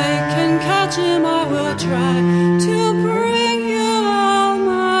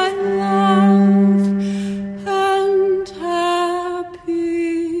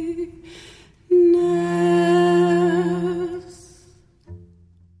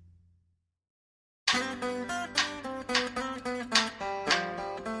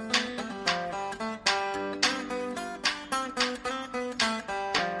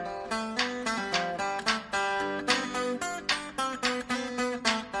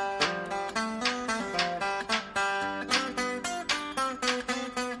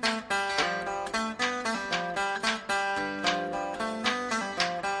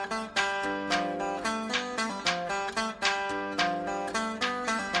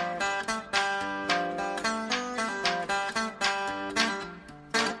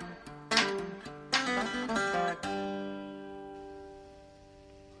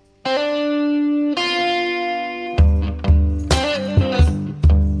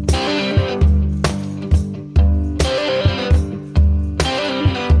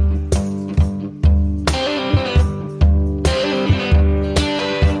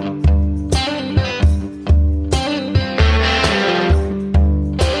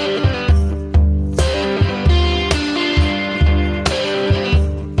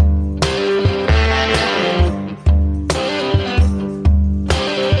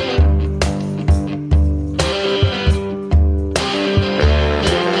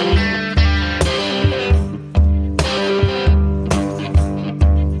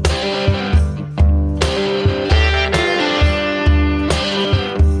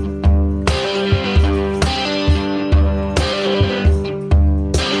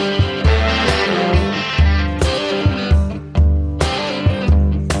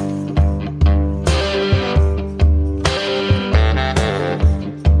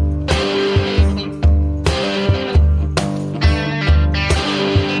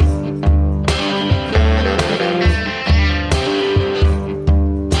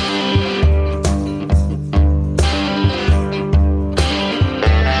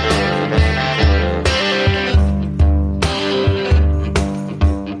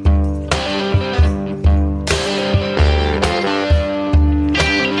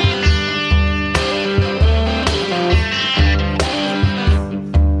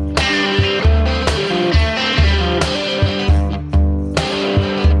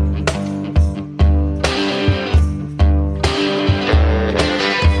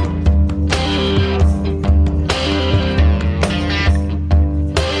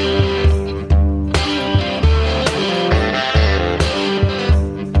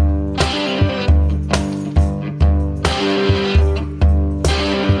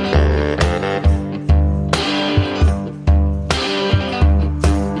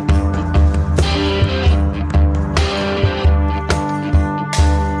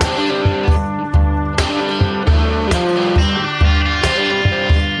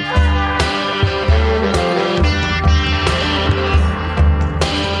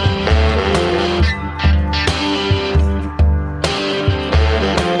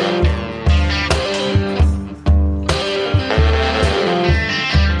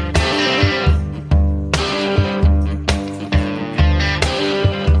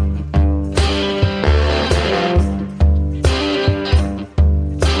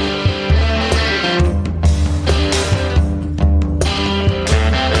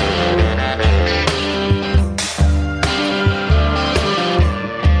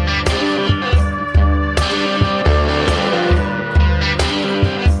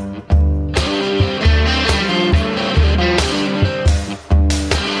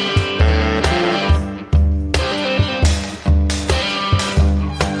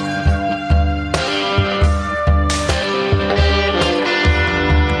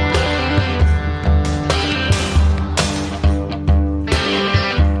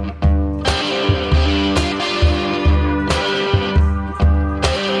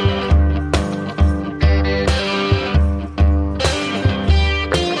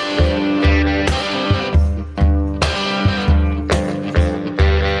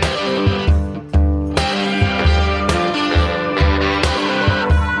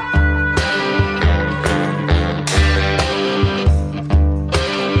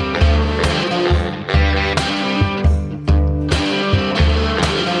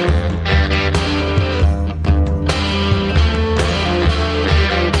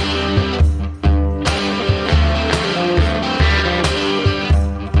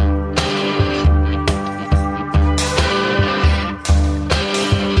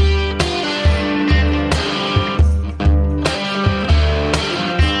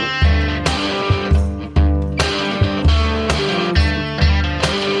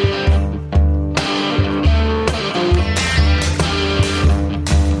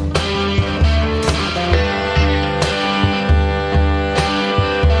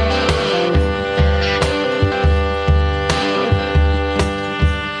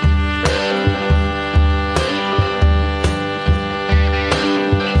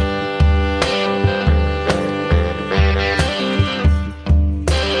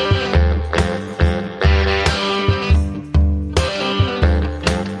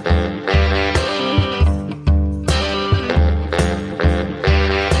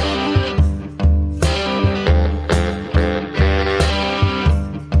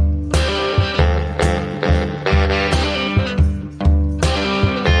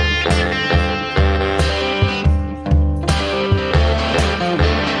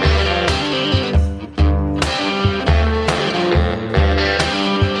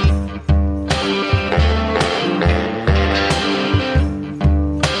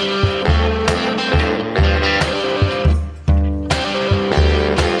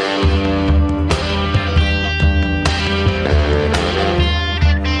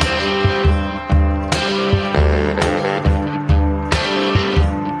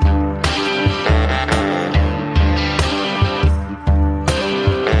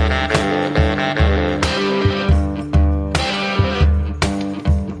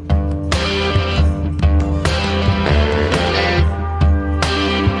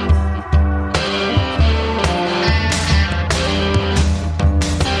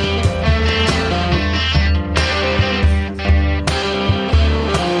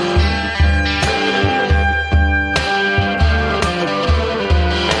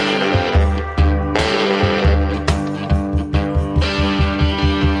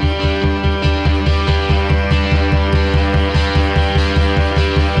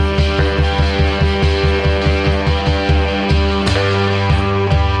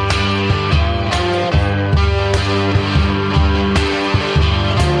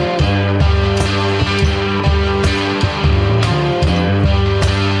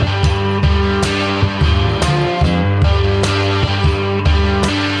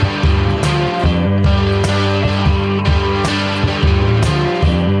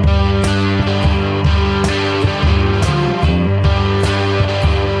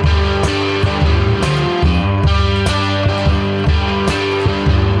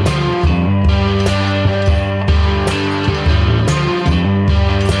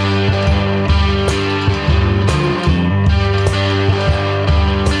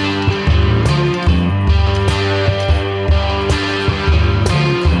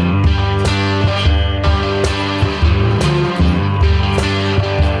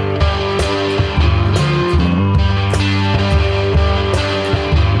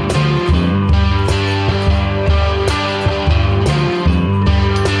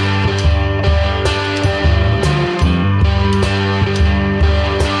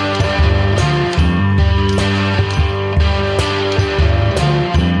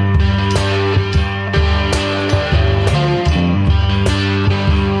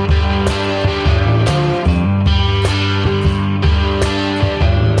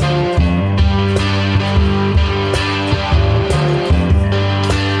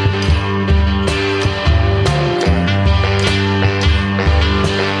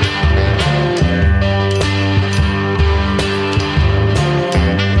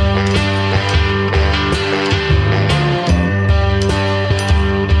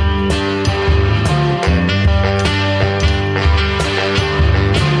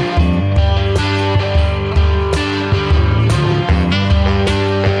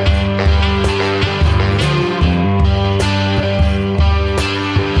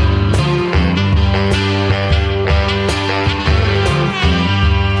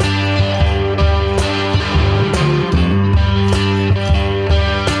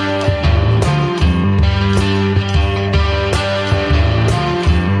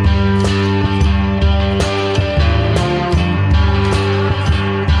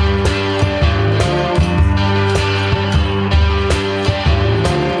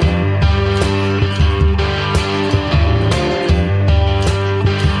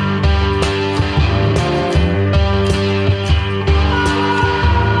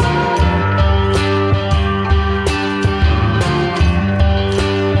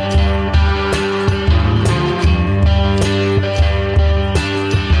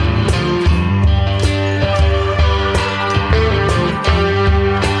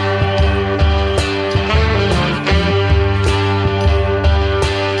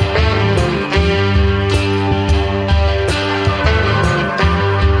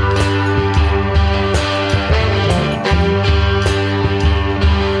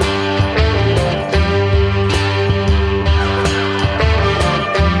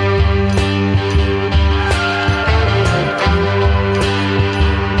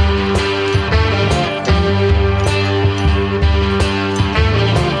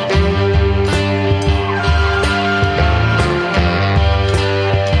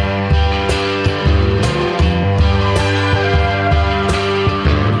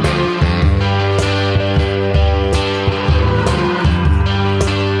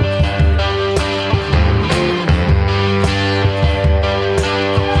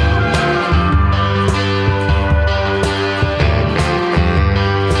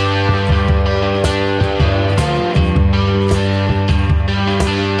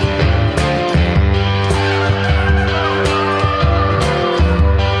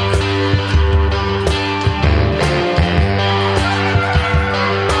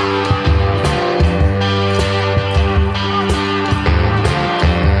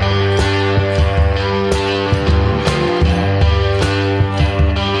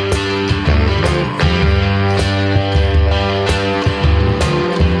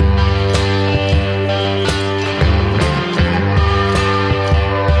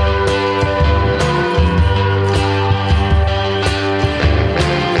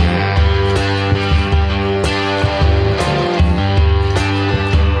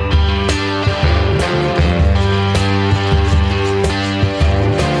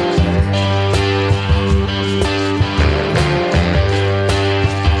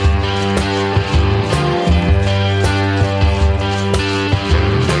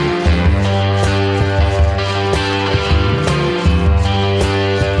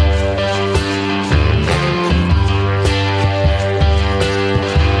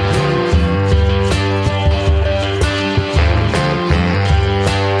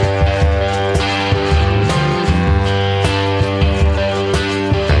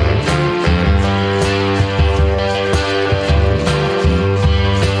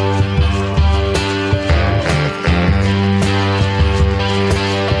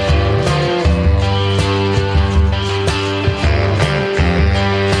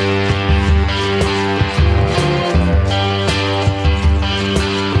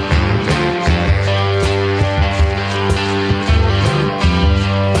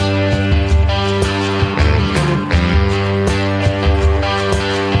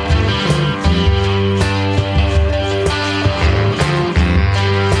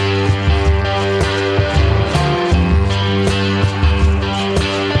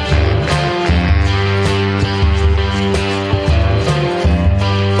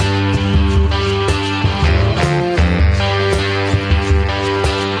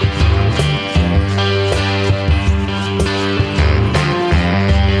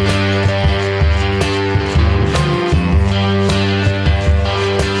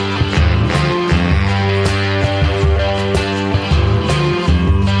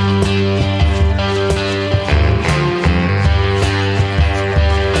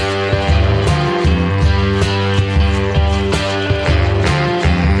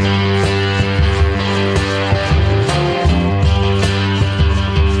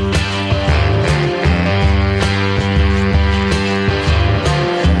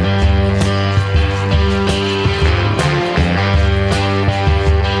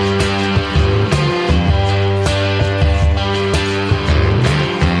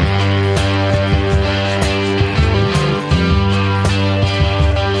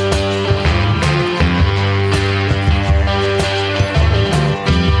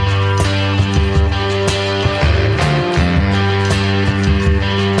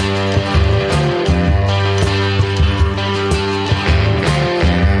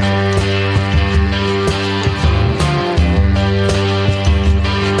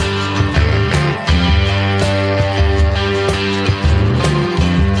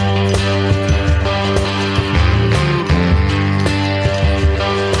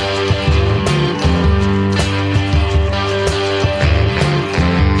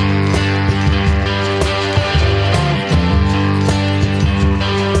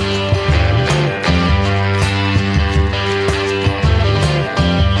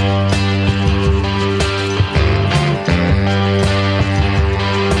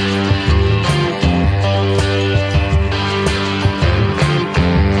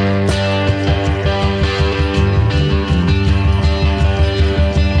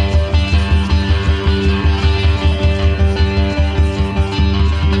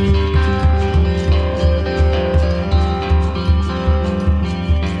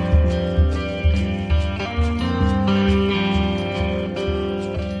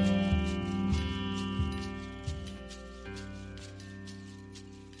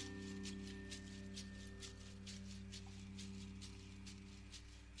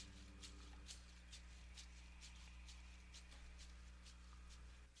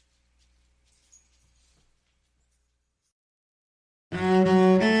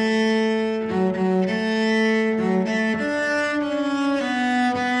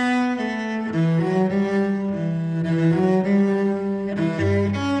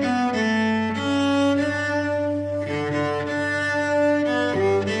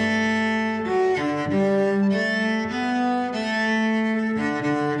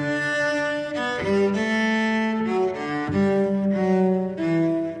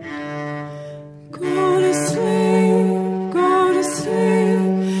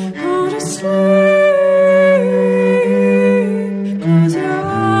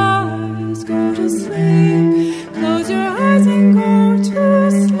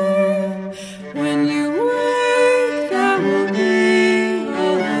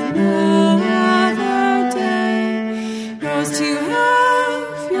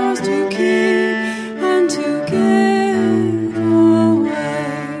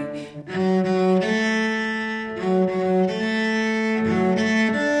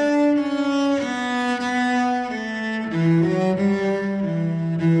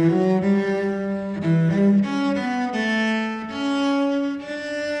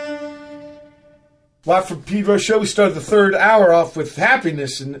 Live from Pedro Show. We started the third hour off with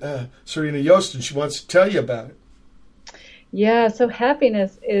Happiness, and Serena Joosten, she wants to tell you about it. Yeah, so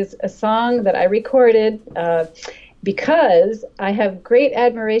Happiness is a song that I recorded because I have great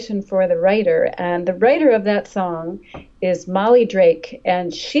admiration for the writer, and the writer of that song is Molly Drake,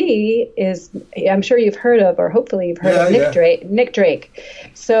 and she is, I'm sure you've heard of, or hopefully you've heard of Nick Drake.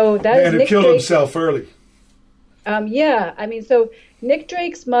 So that is Man who Nick killed Drake. himself early. Yeah, I mean, so Nick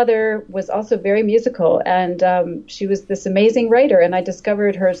Drake's mother was also very musical, and she was this amazing writer, and I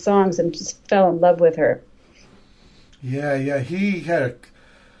discovered her songs and just fell in love with her. Yeah, he had a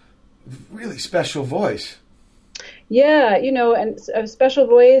really special voice. Yeah, and a special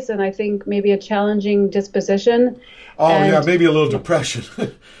voice, and I think maybe a challenging disposition. Oh, and maybe a little depression.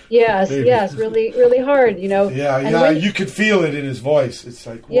 Yes, really, really hard, Yeah, you could feel it in his voice. It's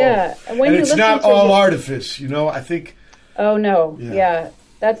like, whoa. Yeah, and it's not all artifice, I think. Oh no, yeah.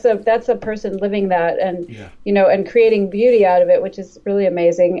 That's a person living that, and and creating beauty out of it, which is really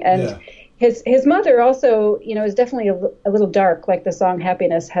amazing. And his mother also, is definitely a little dark, like the song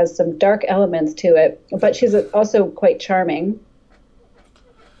Happiness has some dark elements to it, but she's also quite charming.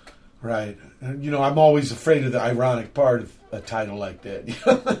 Right. I'm always afraid of the ironic part of a title like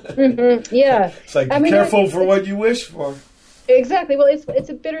that. Yeah. It's like, be careful for what you wish for. Exactly. Well, it's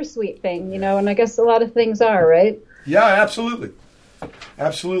a bittersweet thing, and I guess a lot of things are, right? Yeah, absolutely.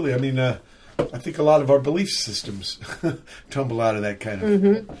 Absolutely. I mean, I think a lot of our belief systems tumble out of that kind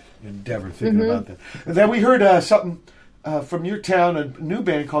of endeavor, thinking about that. And then we heard something from your town, a new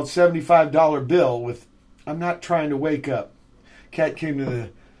band called $75 Bill with I'm Not Trying to Wake Up. Kat came to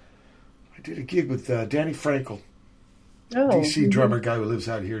I did a gig with Danny Frankel, DC drummer guy who lives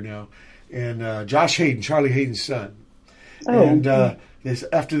out here now, and Josh Hayden, Charlie Hayden's son. Oh. And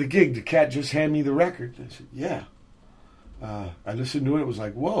after the gig, the Kat just handed me the record. I said, yeah. I listened to it. It was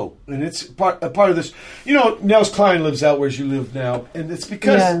like, whoa. And it's a part of this. Nels Klein lives out where you live now. And it's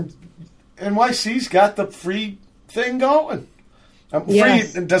because NYC's got the free thing going. Free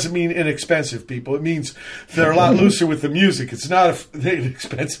doesn't mean inexpensive, people. It means they're a lot looser with the music. It's not an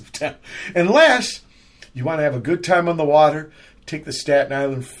inexpensive town. Unless you want to have a good time on the water, take the Staten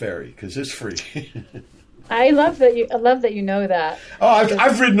Island ferry, because it's free. I love that you know that. Oh,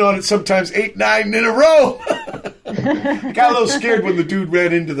 I've ridden on it sometimes 8, 9 in a row. I got a little scared when the dude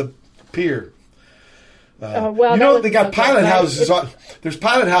ran into the pier. They got pilot houses on. There's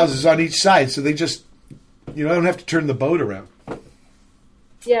pilot houses on each side, so they just don't have to turn the boat around.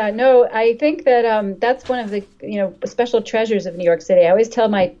 Yeah, no, I think that that's one of the special treasures of New York City. I always tell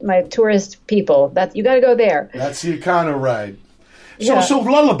my tourist people that you got to go there. That's the Econo ride. So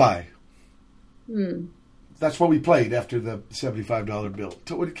Lullaby. That's what we played after the $75 bill.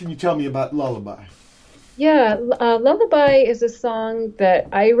 What can you tell me about Lullaby? Yeah, Lullaby is a song that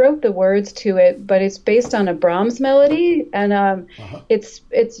I wrote the words to it, but it's based on a Brahms melody, and it's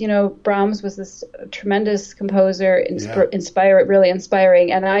Brahms was this tremendous composer, really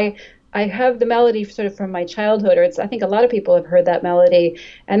inspiring, and I have the melody sort of from my childhood, I think a lot of people have heard that melody,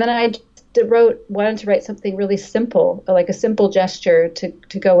 and then I wanted to write something really simple, like a simple gesture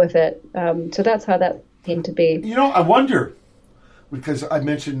to go with it. So that's how that came to be. I wonder, because I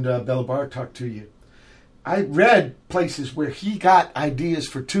mentioned Bela Bartok to you. I read places where he got ideas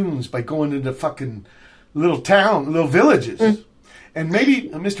for tunes by going into fucking little villages. And maybe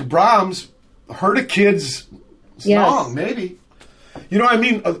Mr. Brahms heard a kid's song, maybe.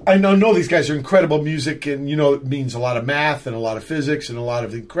 I know these guys are incredible music, and, it means a lot of math and a lot of physics and a lot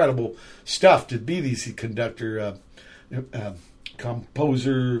of incredible stuff to be these conductor,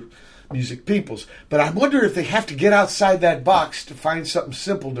 composer, music peoples. But I wonder if they have to get outside that box to find something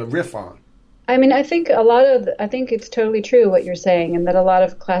simple to riff on. I mean, I think it's totally true what you're saying, and that a lot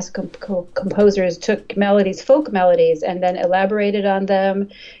of classical composers took melodies, folk melodies, and then elaborated on them,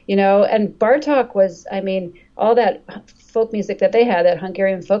 and Bartok was, all that folk music that they had, that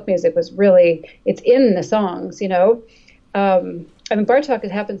Hungarian folk music was really, it's in the songs, Bartok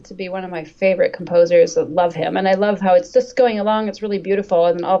happens to be one of my favorite composers. I love him, and I love how it's just going along. It's really beautiful,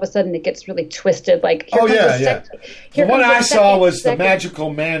 and then all of a sudden it gets really twisted. Like, the one I saw was the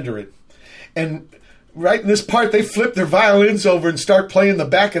Magical Mandarin. And right in this part, they flip their violins over and start playing the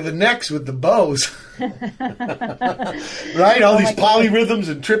back of the necks with the bows. Right? All these polyrhythms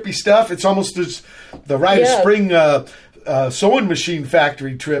and trippy stuff. It's almost as the Rite of Spring sewing machine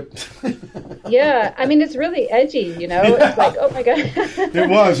factory trip. Yeah. It's really edgy, It's like, oh my God.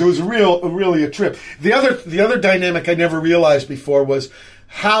 It was really a trip. The other dynamic I never realized before was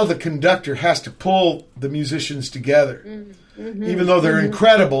how the conductor has to pull the musicians together. Even though they're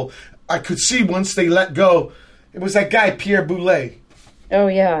incredible, I could see once they let go, it was that guy, Pierre Boulez. Oh,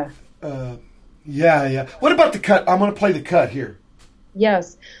 yeah. Yeah. What about the cut? I'm going to play the cut here.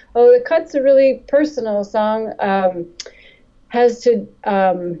 Yes. Oh, the cut's a really personal song. Has to,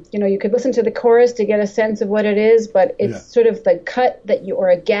 you could listen to the chorus to get a sense of what it is, but it's sort of the cut that you, or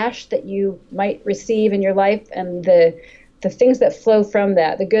a gash that you might receive in your life, and the things that flow from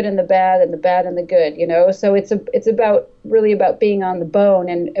that, the good and the bad and the good, So it's really about being on the bone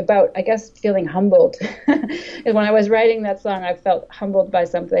and about, I guess, feeling humbled. And when I was writing that song, I felt humbled by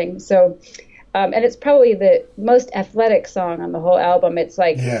something. So, and it's probably the most athletic song on the whole album. It's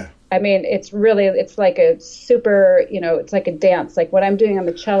like, I mean, it's like a super, it's like a dance. Like what I'm doing on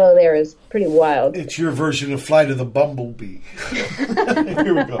the cello there is pretty wild. It's your version of Flight of the Bumblebee.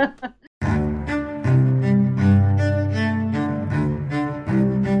 Here we go.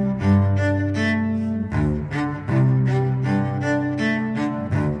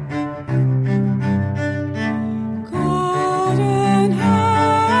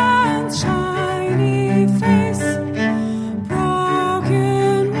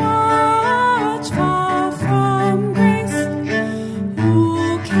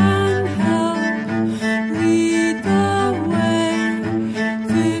 Lead the way,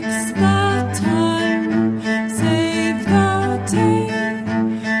 fix the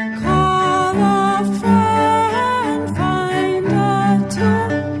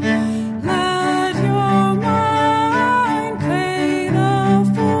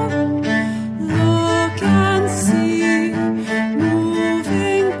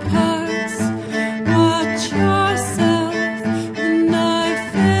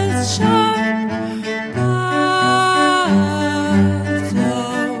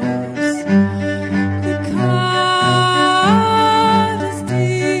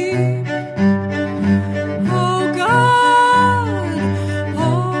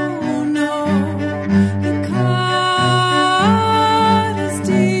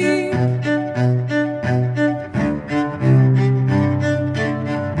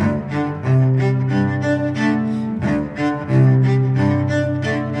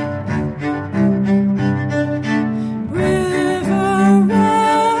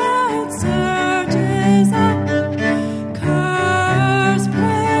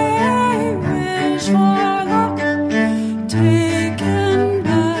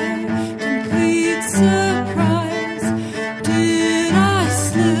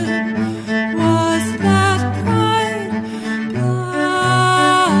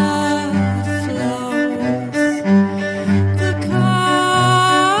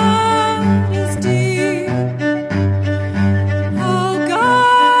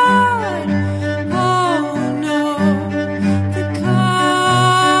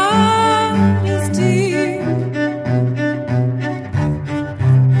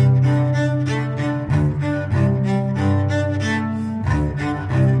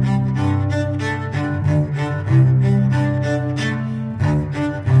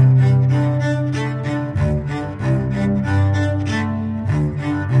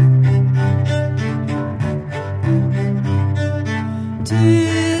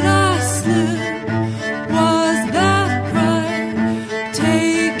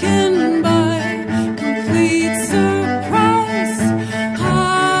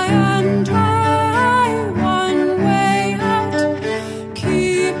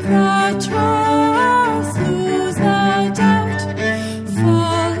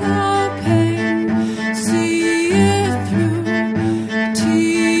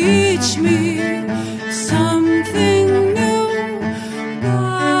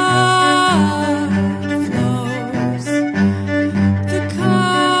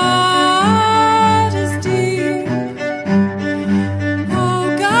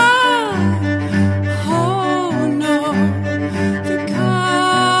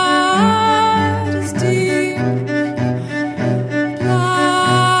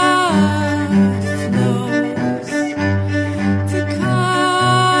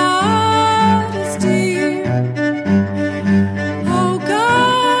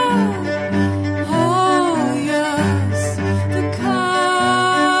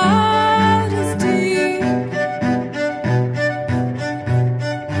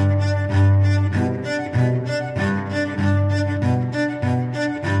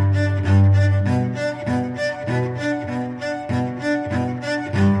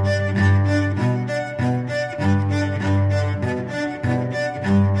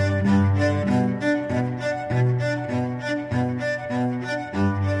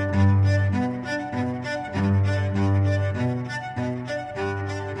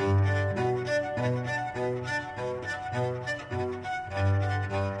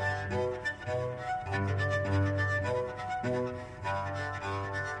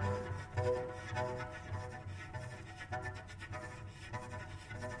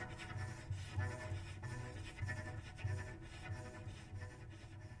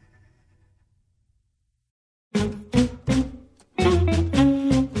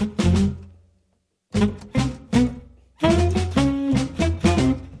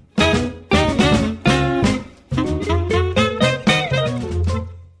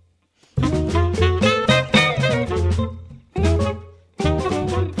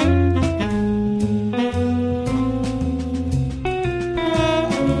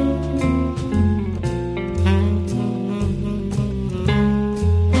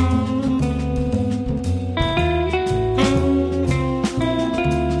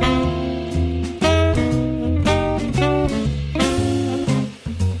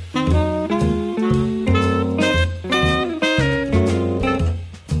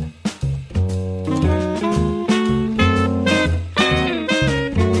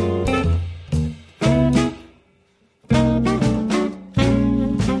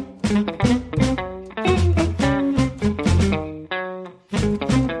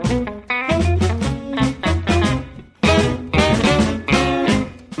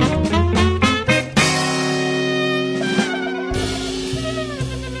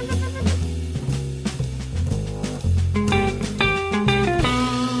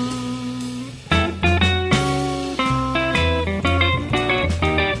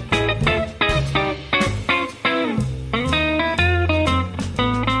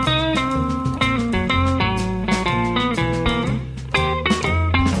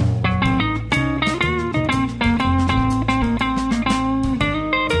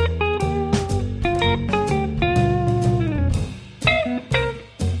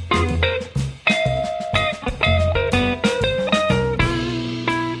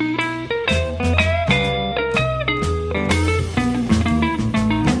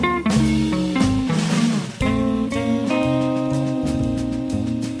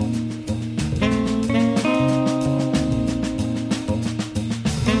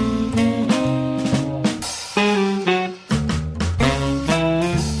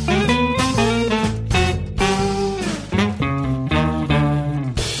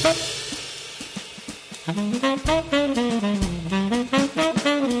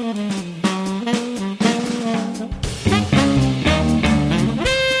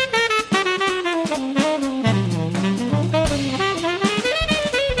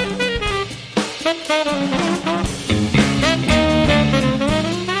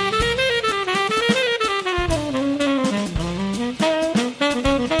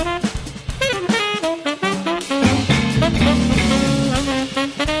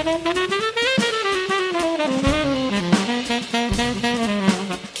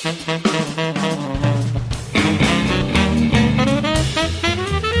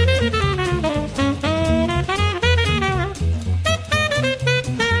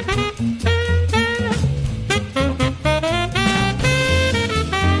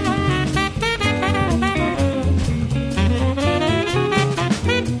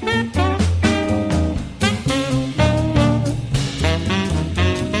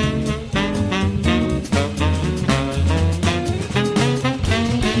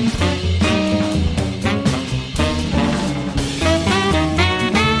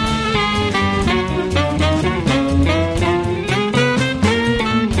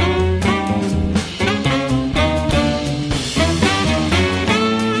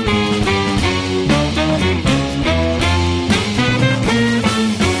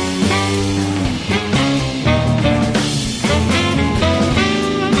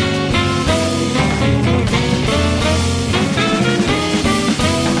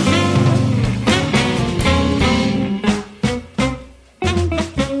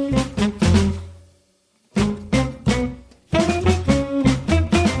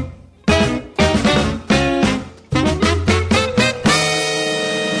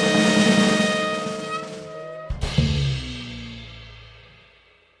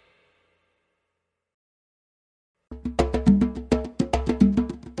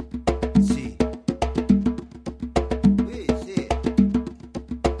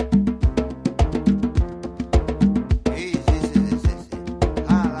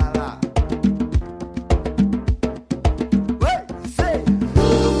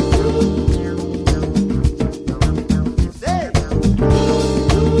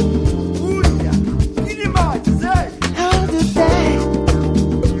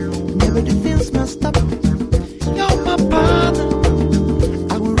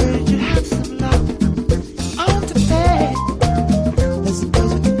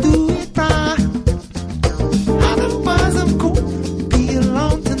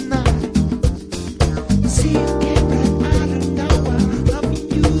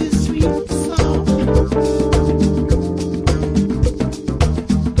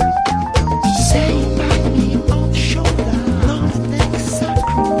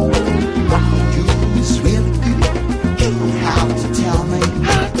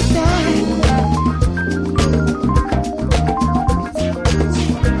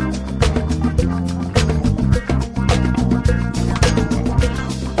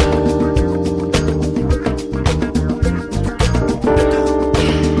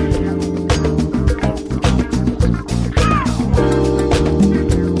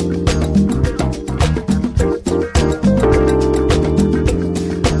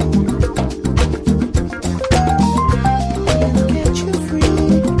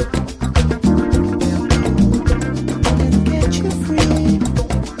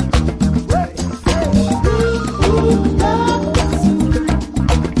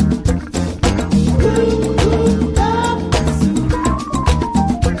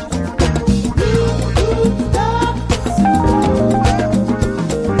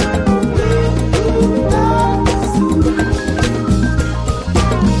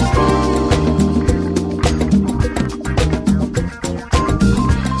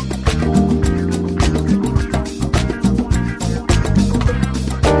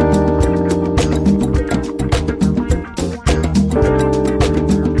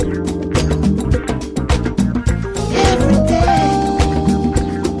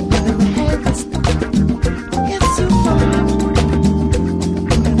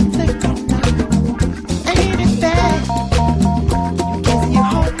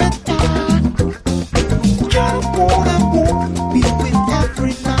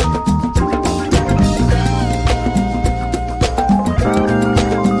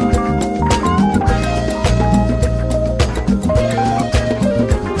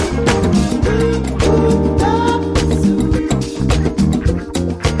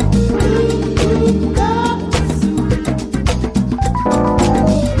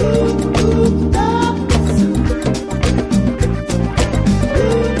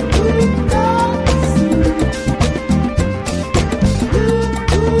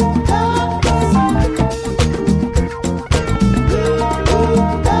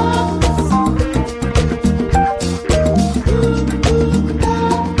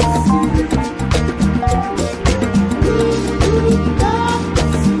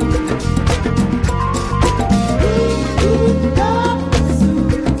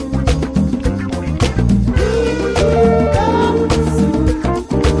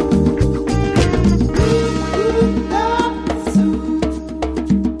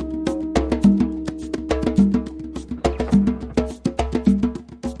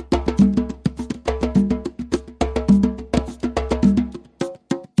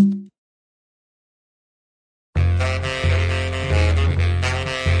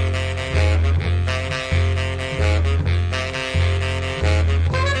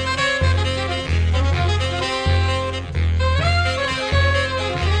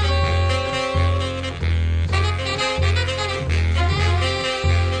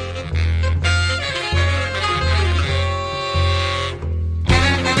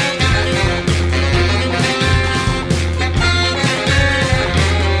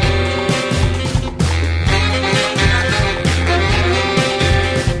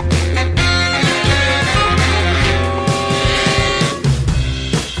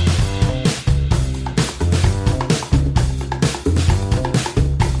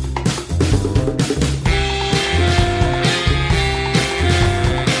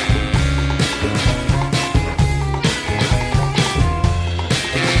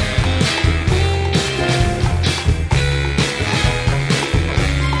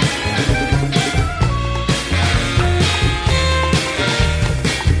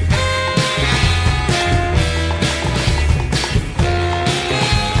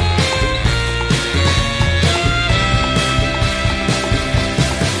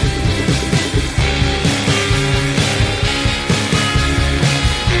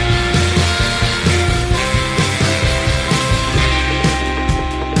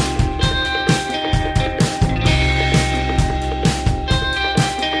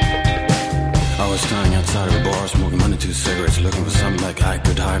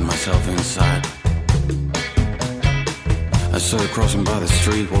find myself inside. I saw you crossing by the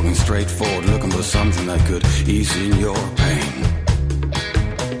street, walking straight forward, looking for something that could ease in your pain.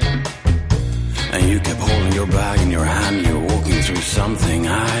 And you kept holding your bag in your hand, you were walking through something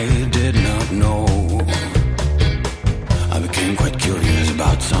I did not know. I became quite curious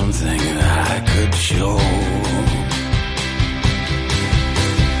about something that I could show.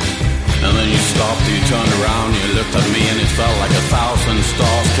 And then you stopped, you turned around, you looked at me, and it felt like 1,000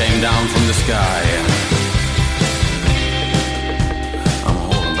 stars came down from the sky. I'm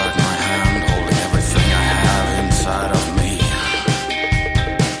holding back my hand, holding everything I have inside of me.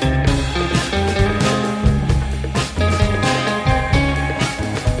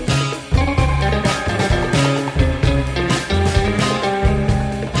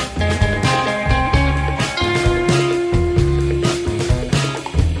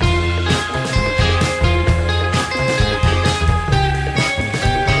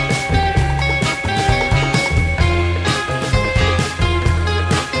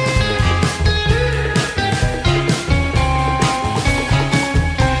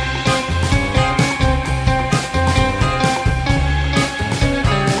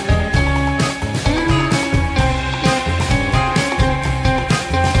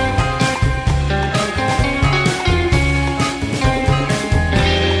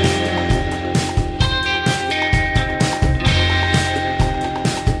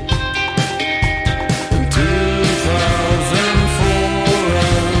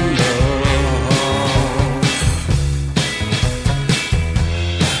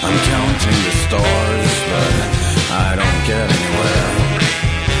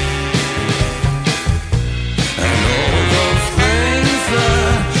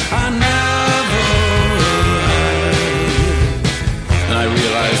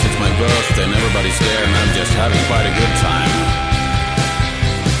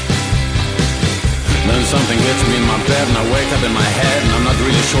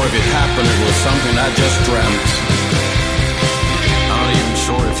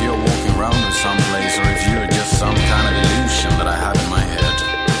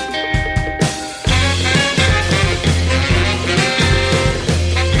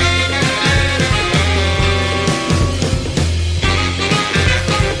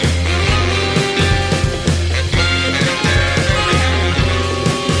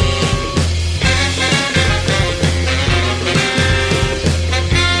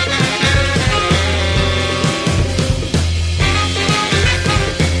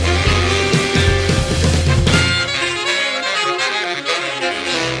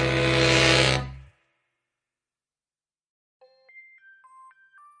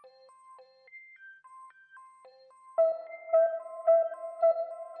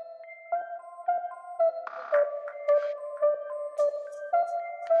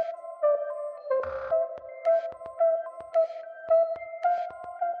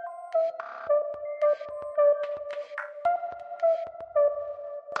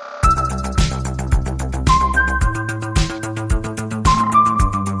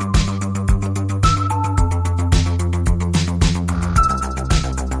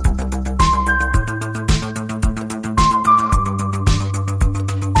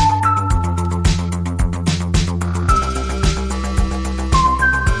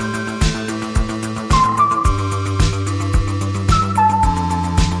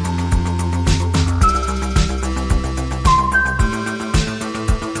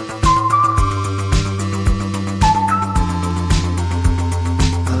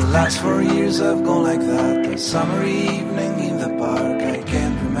 I've gone like that. A summer evening in the park, I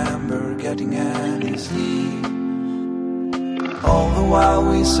can't remember getting any sleep. All the while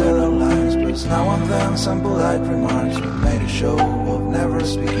we said our lines, plus now and then some polite remarks. We made a show of never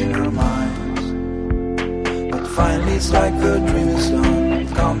speaking our minds. But finally it's like the dream is done.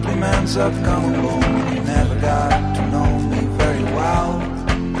 Compliments have come along. You never got to know me very well.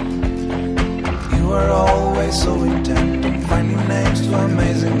 You were always so intent on finding names to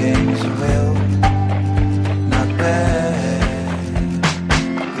amazing games you will not play.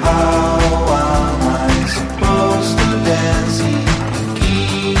 How am I supposed to dance if you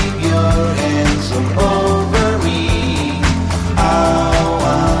keep your hands all over me? How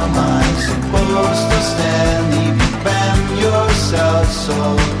am I supposed to stand if you bend yourself so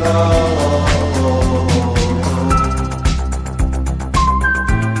low?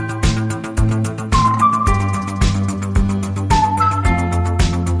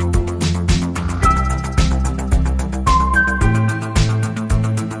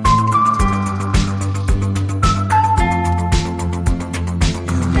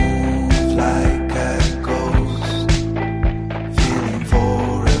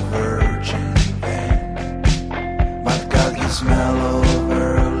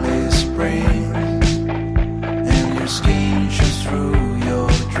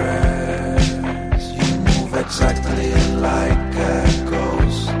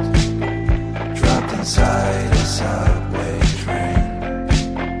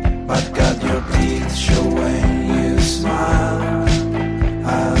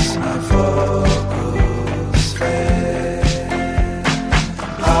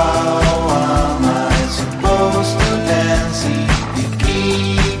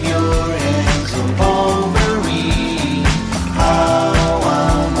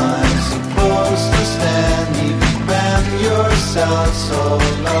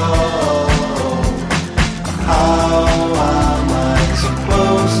 low. How am I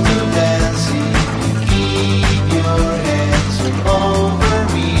supposed to dance if you keep your hands over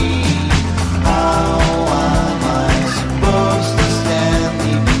me? How am I supposed to stand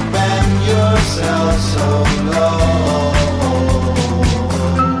if you bend yourself so low?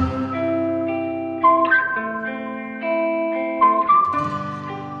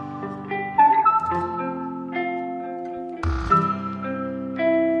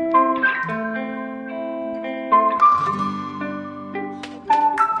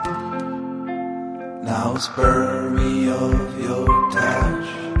 Now spur me of your touch.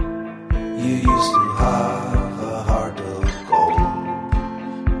 You used to have a heart of gold.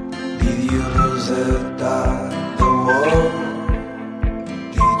 Did you lose it at the war?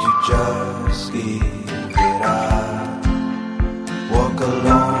 Did you just give it up? Walk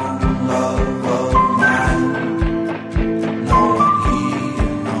alone, love of mine. No one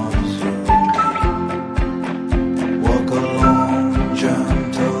here knows your name. Walk alone,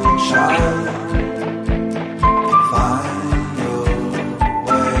 gentle child. Find your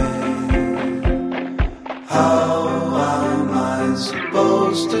way. How am I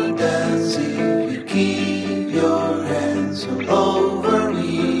supposed to dance if you keep your hands all over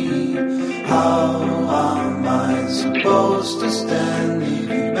me? How am I supposed to stand if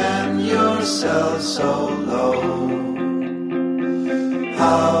you bend yourself so low?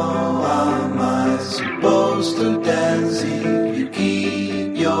 How am I supposed to dance if you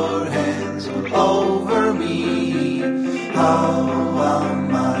keep your hands all over me? How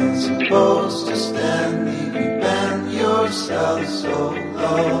am I supposed to stand if you bend yourself so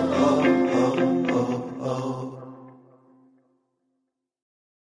low?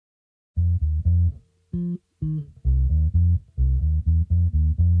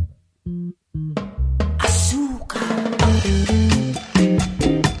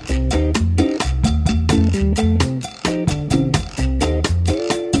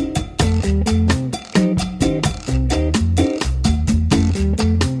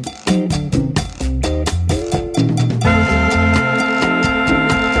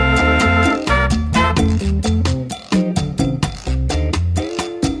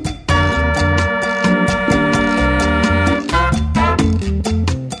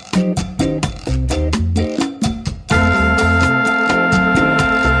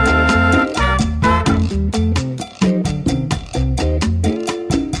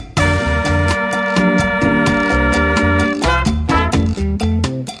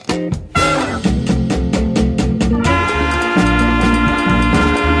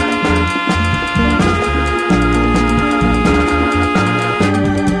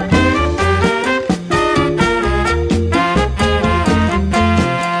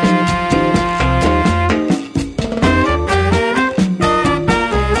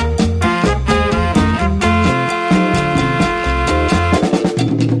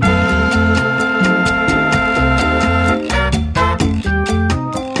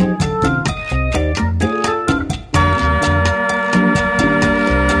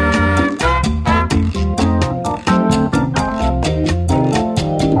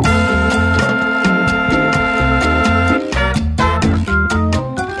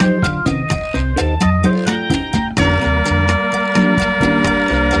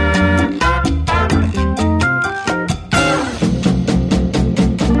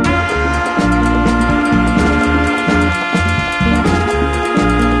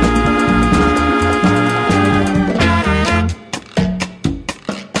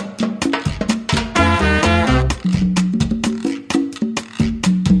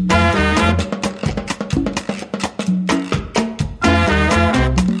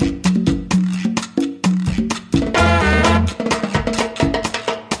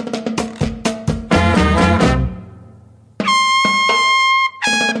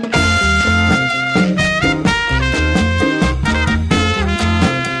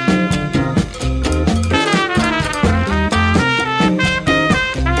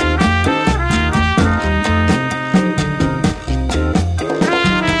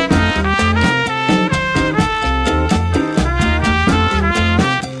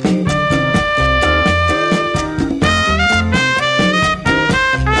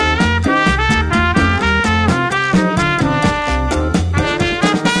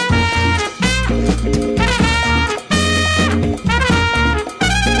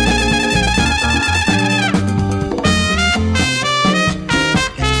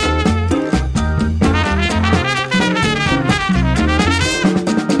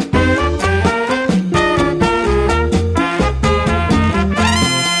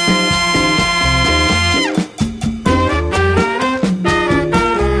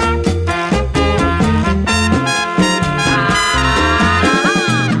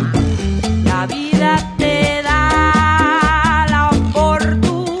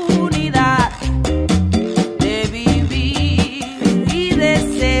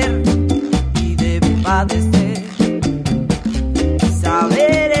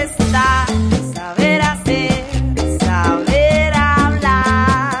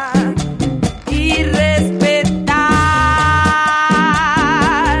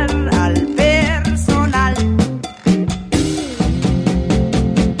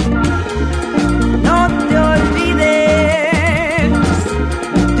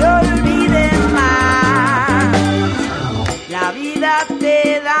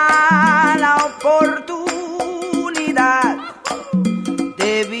 te da la oportunidad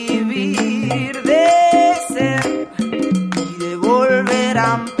de vivir, de ser y de volver a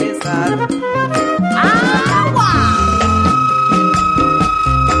empezar. ¡Agua!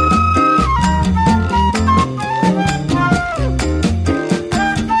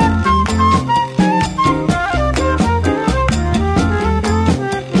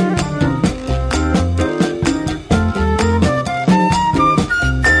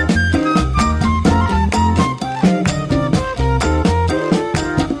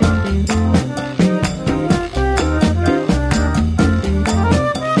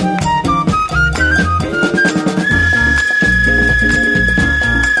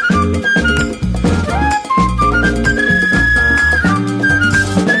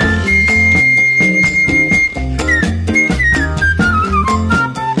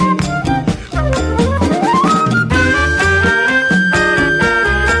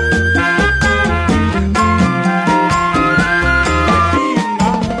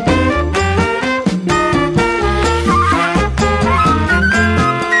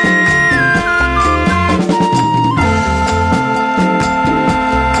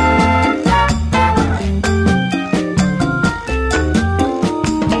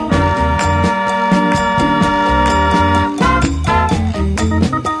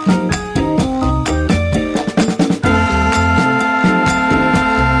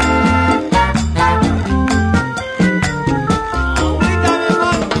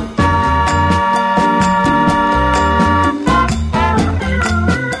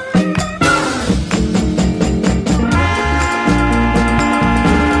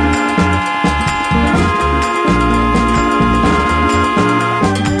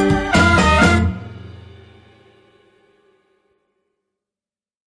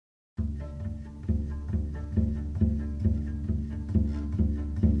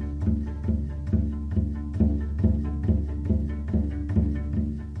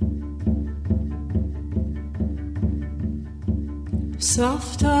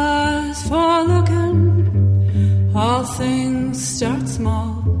 Soft eyes for looking, all things start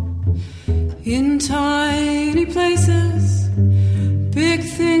small. In tiny places, big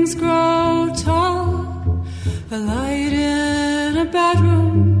things grow tall. A light in a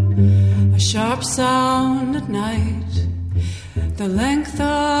bedroom, a sharp sound at night. The length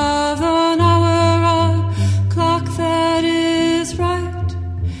of an hour, a clock that is right.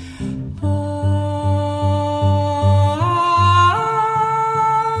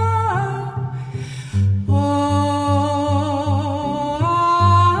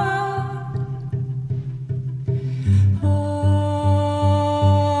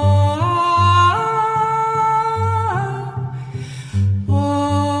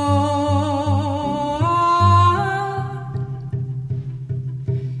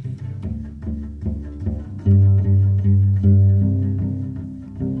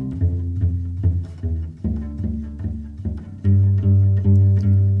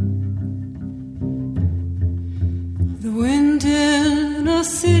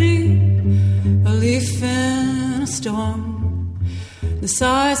 The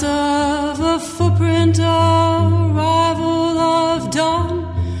size of a footprint, arrival of dawn.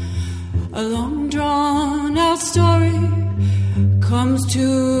 A long drawn out story comes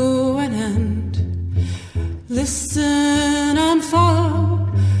to an end. Listen and follow,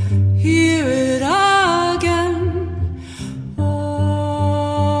 hear it again.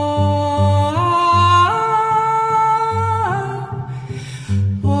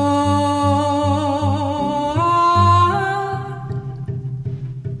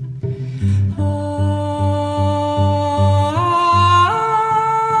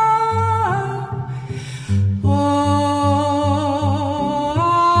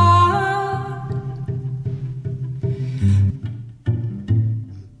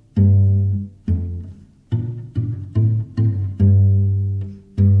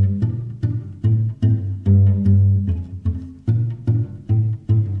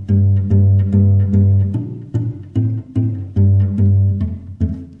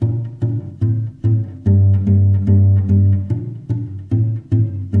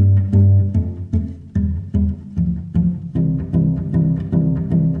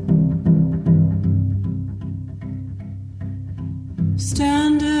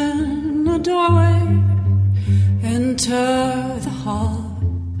 Stand in the doorway, enter the hall.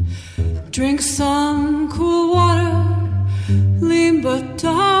 Drink some cool water, lean but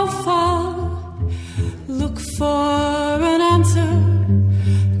don't fall. Look for an answer,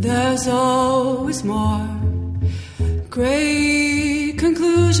 there's always more. Great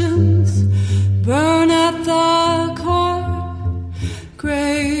conclusions burn at the core.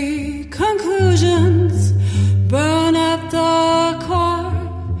 conclusions burn at the core.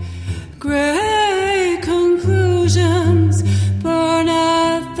 Gray conclusions burn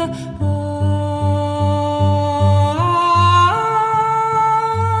at the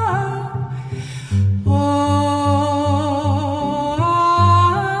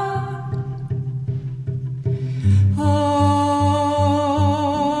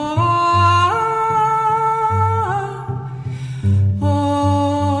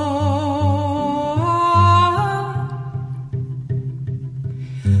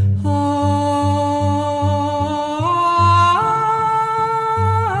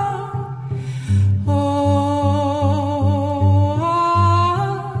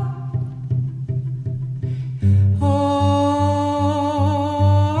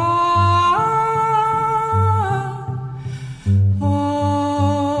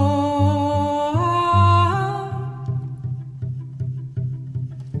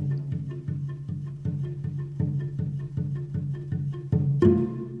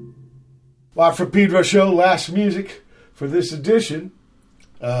For Pedro Show, last music for this edition.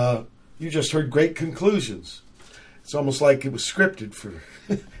 You just heard Great Conclusions. It's almost like it was scripted for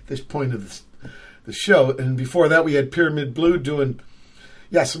this point of the show. And before that, we had Pyramid Blue doing,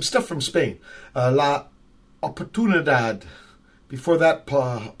 some stuff from Spain. La Oportunidad. Before that,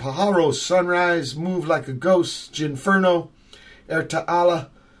 Pajaro, Sunrise, Move Like a Ghost, Ginferno, Erta,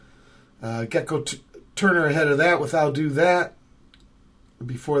 Gecko Turner ahead of that with I'll Do That.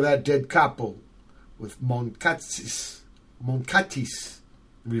 Before that, Dead Capo with monkatis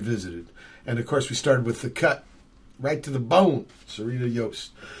revisited. And of course, we started with the cut right to the bone, Serena Jost.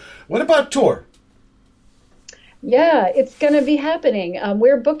 What about tour? Yeah, it's going to be happening.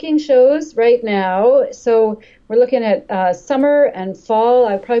 We're booking shows right now. So we're looking at summer and fall.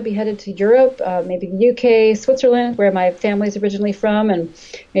 I'll probably be headed to Europe, maybe the UK, Switzerland, where my family's originally from, and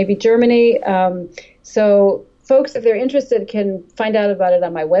maybe Germany. So folks, if they're interested, can find out about it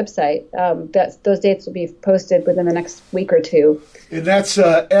on my website. Those dates will be posted within the next week or two. And that's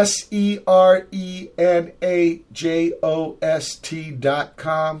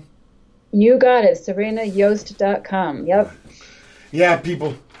SerenaJost.com. You got it, serenajost.com. Yep. Yeah,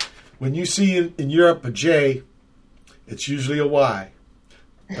 people, when you see in Europe a J, it's usually a Y.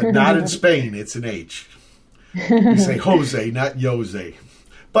 But not in Spain, it's an H. We say Jose, not Jose.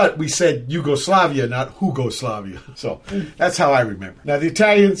 But we said Yugoslavia, not Jugoslavia. So that's how I remember. Now, the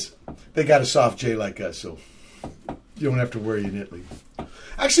Italians, they got a soft J like us, so you don't have to worry in Italy.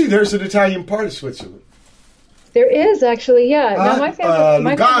 Actually, there's an Italian part of Switzerland. There is, actually, yeah. Now, my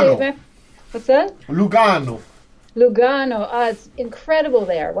favorite... Lugano. What's that? Lugano. It's incredible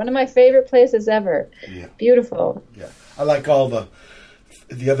there. One of my favorite places ever. Yeah. Beautiful. Yeah. I like all the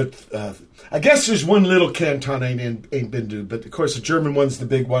other... I guess there's one little canton I ain't been to, but of course the German one's the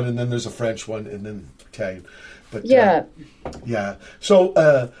big one, and then there's a French one, and then Italian. But yeah.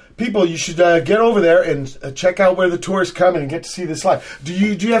 So people, you should get over there and check out where the tour is coming and get to see this live. Do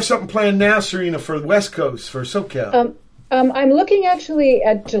you have something planned now, Serena, for the West Coast, for SoCal? I'm looking actually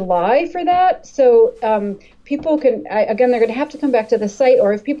at July for that. So people can, again, they're going to have to come back to the site,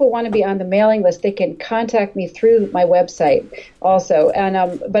 or if people want to be on the mailing list, they can contact me through my website also.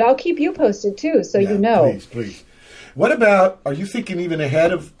 And but I'll keep you posted too, so you know. Please. What about, are you thinking even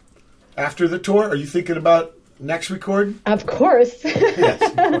ahead of, after the tour? Are you thinking about next recording? Of course.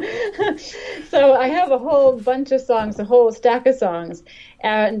 Yes. So I have a whole bunch of songs, a whole stack of songs.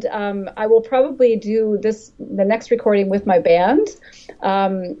 And I will probably do the next recording with my band.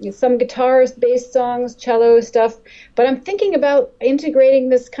 Some guitar-based songs, cello stuff. But I'm thinking about integrating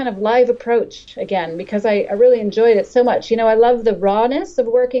this kind of live approach again, because I really enjoyed it so much. You know, I love the rawness of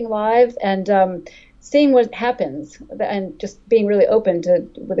working live and seeing what happens and just being really open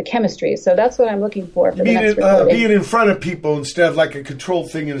with the chemistry. So that's what I'm looking for the next recording. Being in front of people instead of like a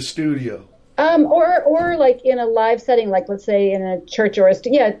controlled thing in a studio. Or like in a live setting, like let's say in a church or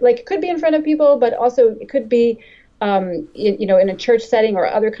like it could be in front of people, but also it could be, in a church setting or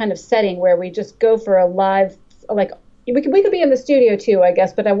other kind of setting where we just go for a live, like we could be in the studio too, I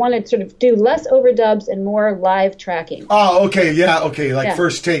guess, but I want to sort of do less overdubs and more live tracking. Oh, okay, like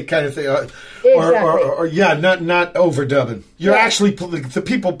first take kind of thing, exactly. or not overdubbing. You're actually the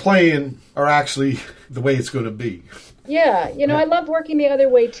people playing are actually the way it's going to be. Yeah, I love working the other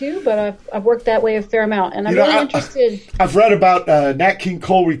way too, but I've worked that way a fair amount, and I'm really interested. I've read about Nat King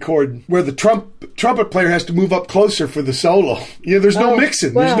Cole recording where the trumpet player has to move up closer for the solo. There's no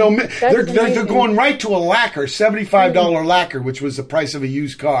mixing. Wow. They're going right to a lacquer, $75 lacquer, which was the price of a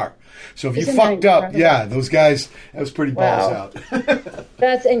used car. So if you Isn't fucked that up, yeah, those guys, that was pretty balls out.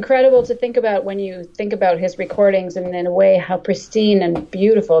 That's incredible to think about when you think about his recordings and in a way how pristine and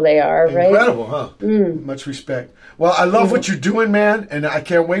beautiful they are, right? Incredible, huh? Much respect. Well, I love what you're doing, man, and I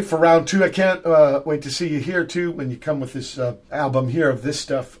can't wait for round 2. I can't wait to see you here, too, when you come with this album here of this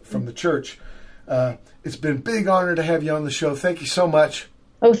stuff from the church. It's been a big honor to have you on the show. Thank you so much.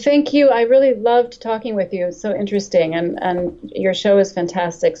 Oh, thank you. I really loved talking with you. It's so interesting, and your show is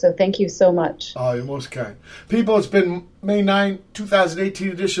fantastic, so thank you so much. Oh, you're most kind. People, it's been May 9, 2018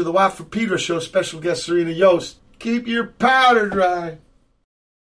 edition of the Watt for Pedro Show. Special guest Serena Jost. Keep your powder dry.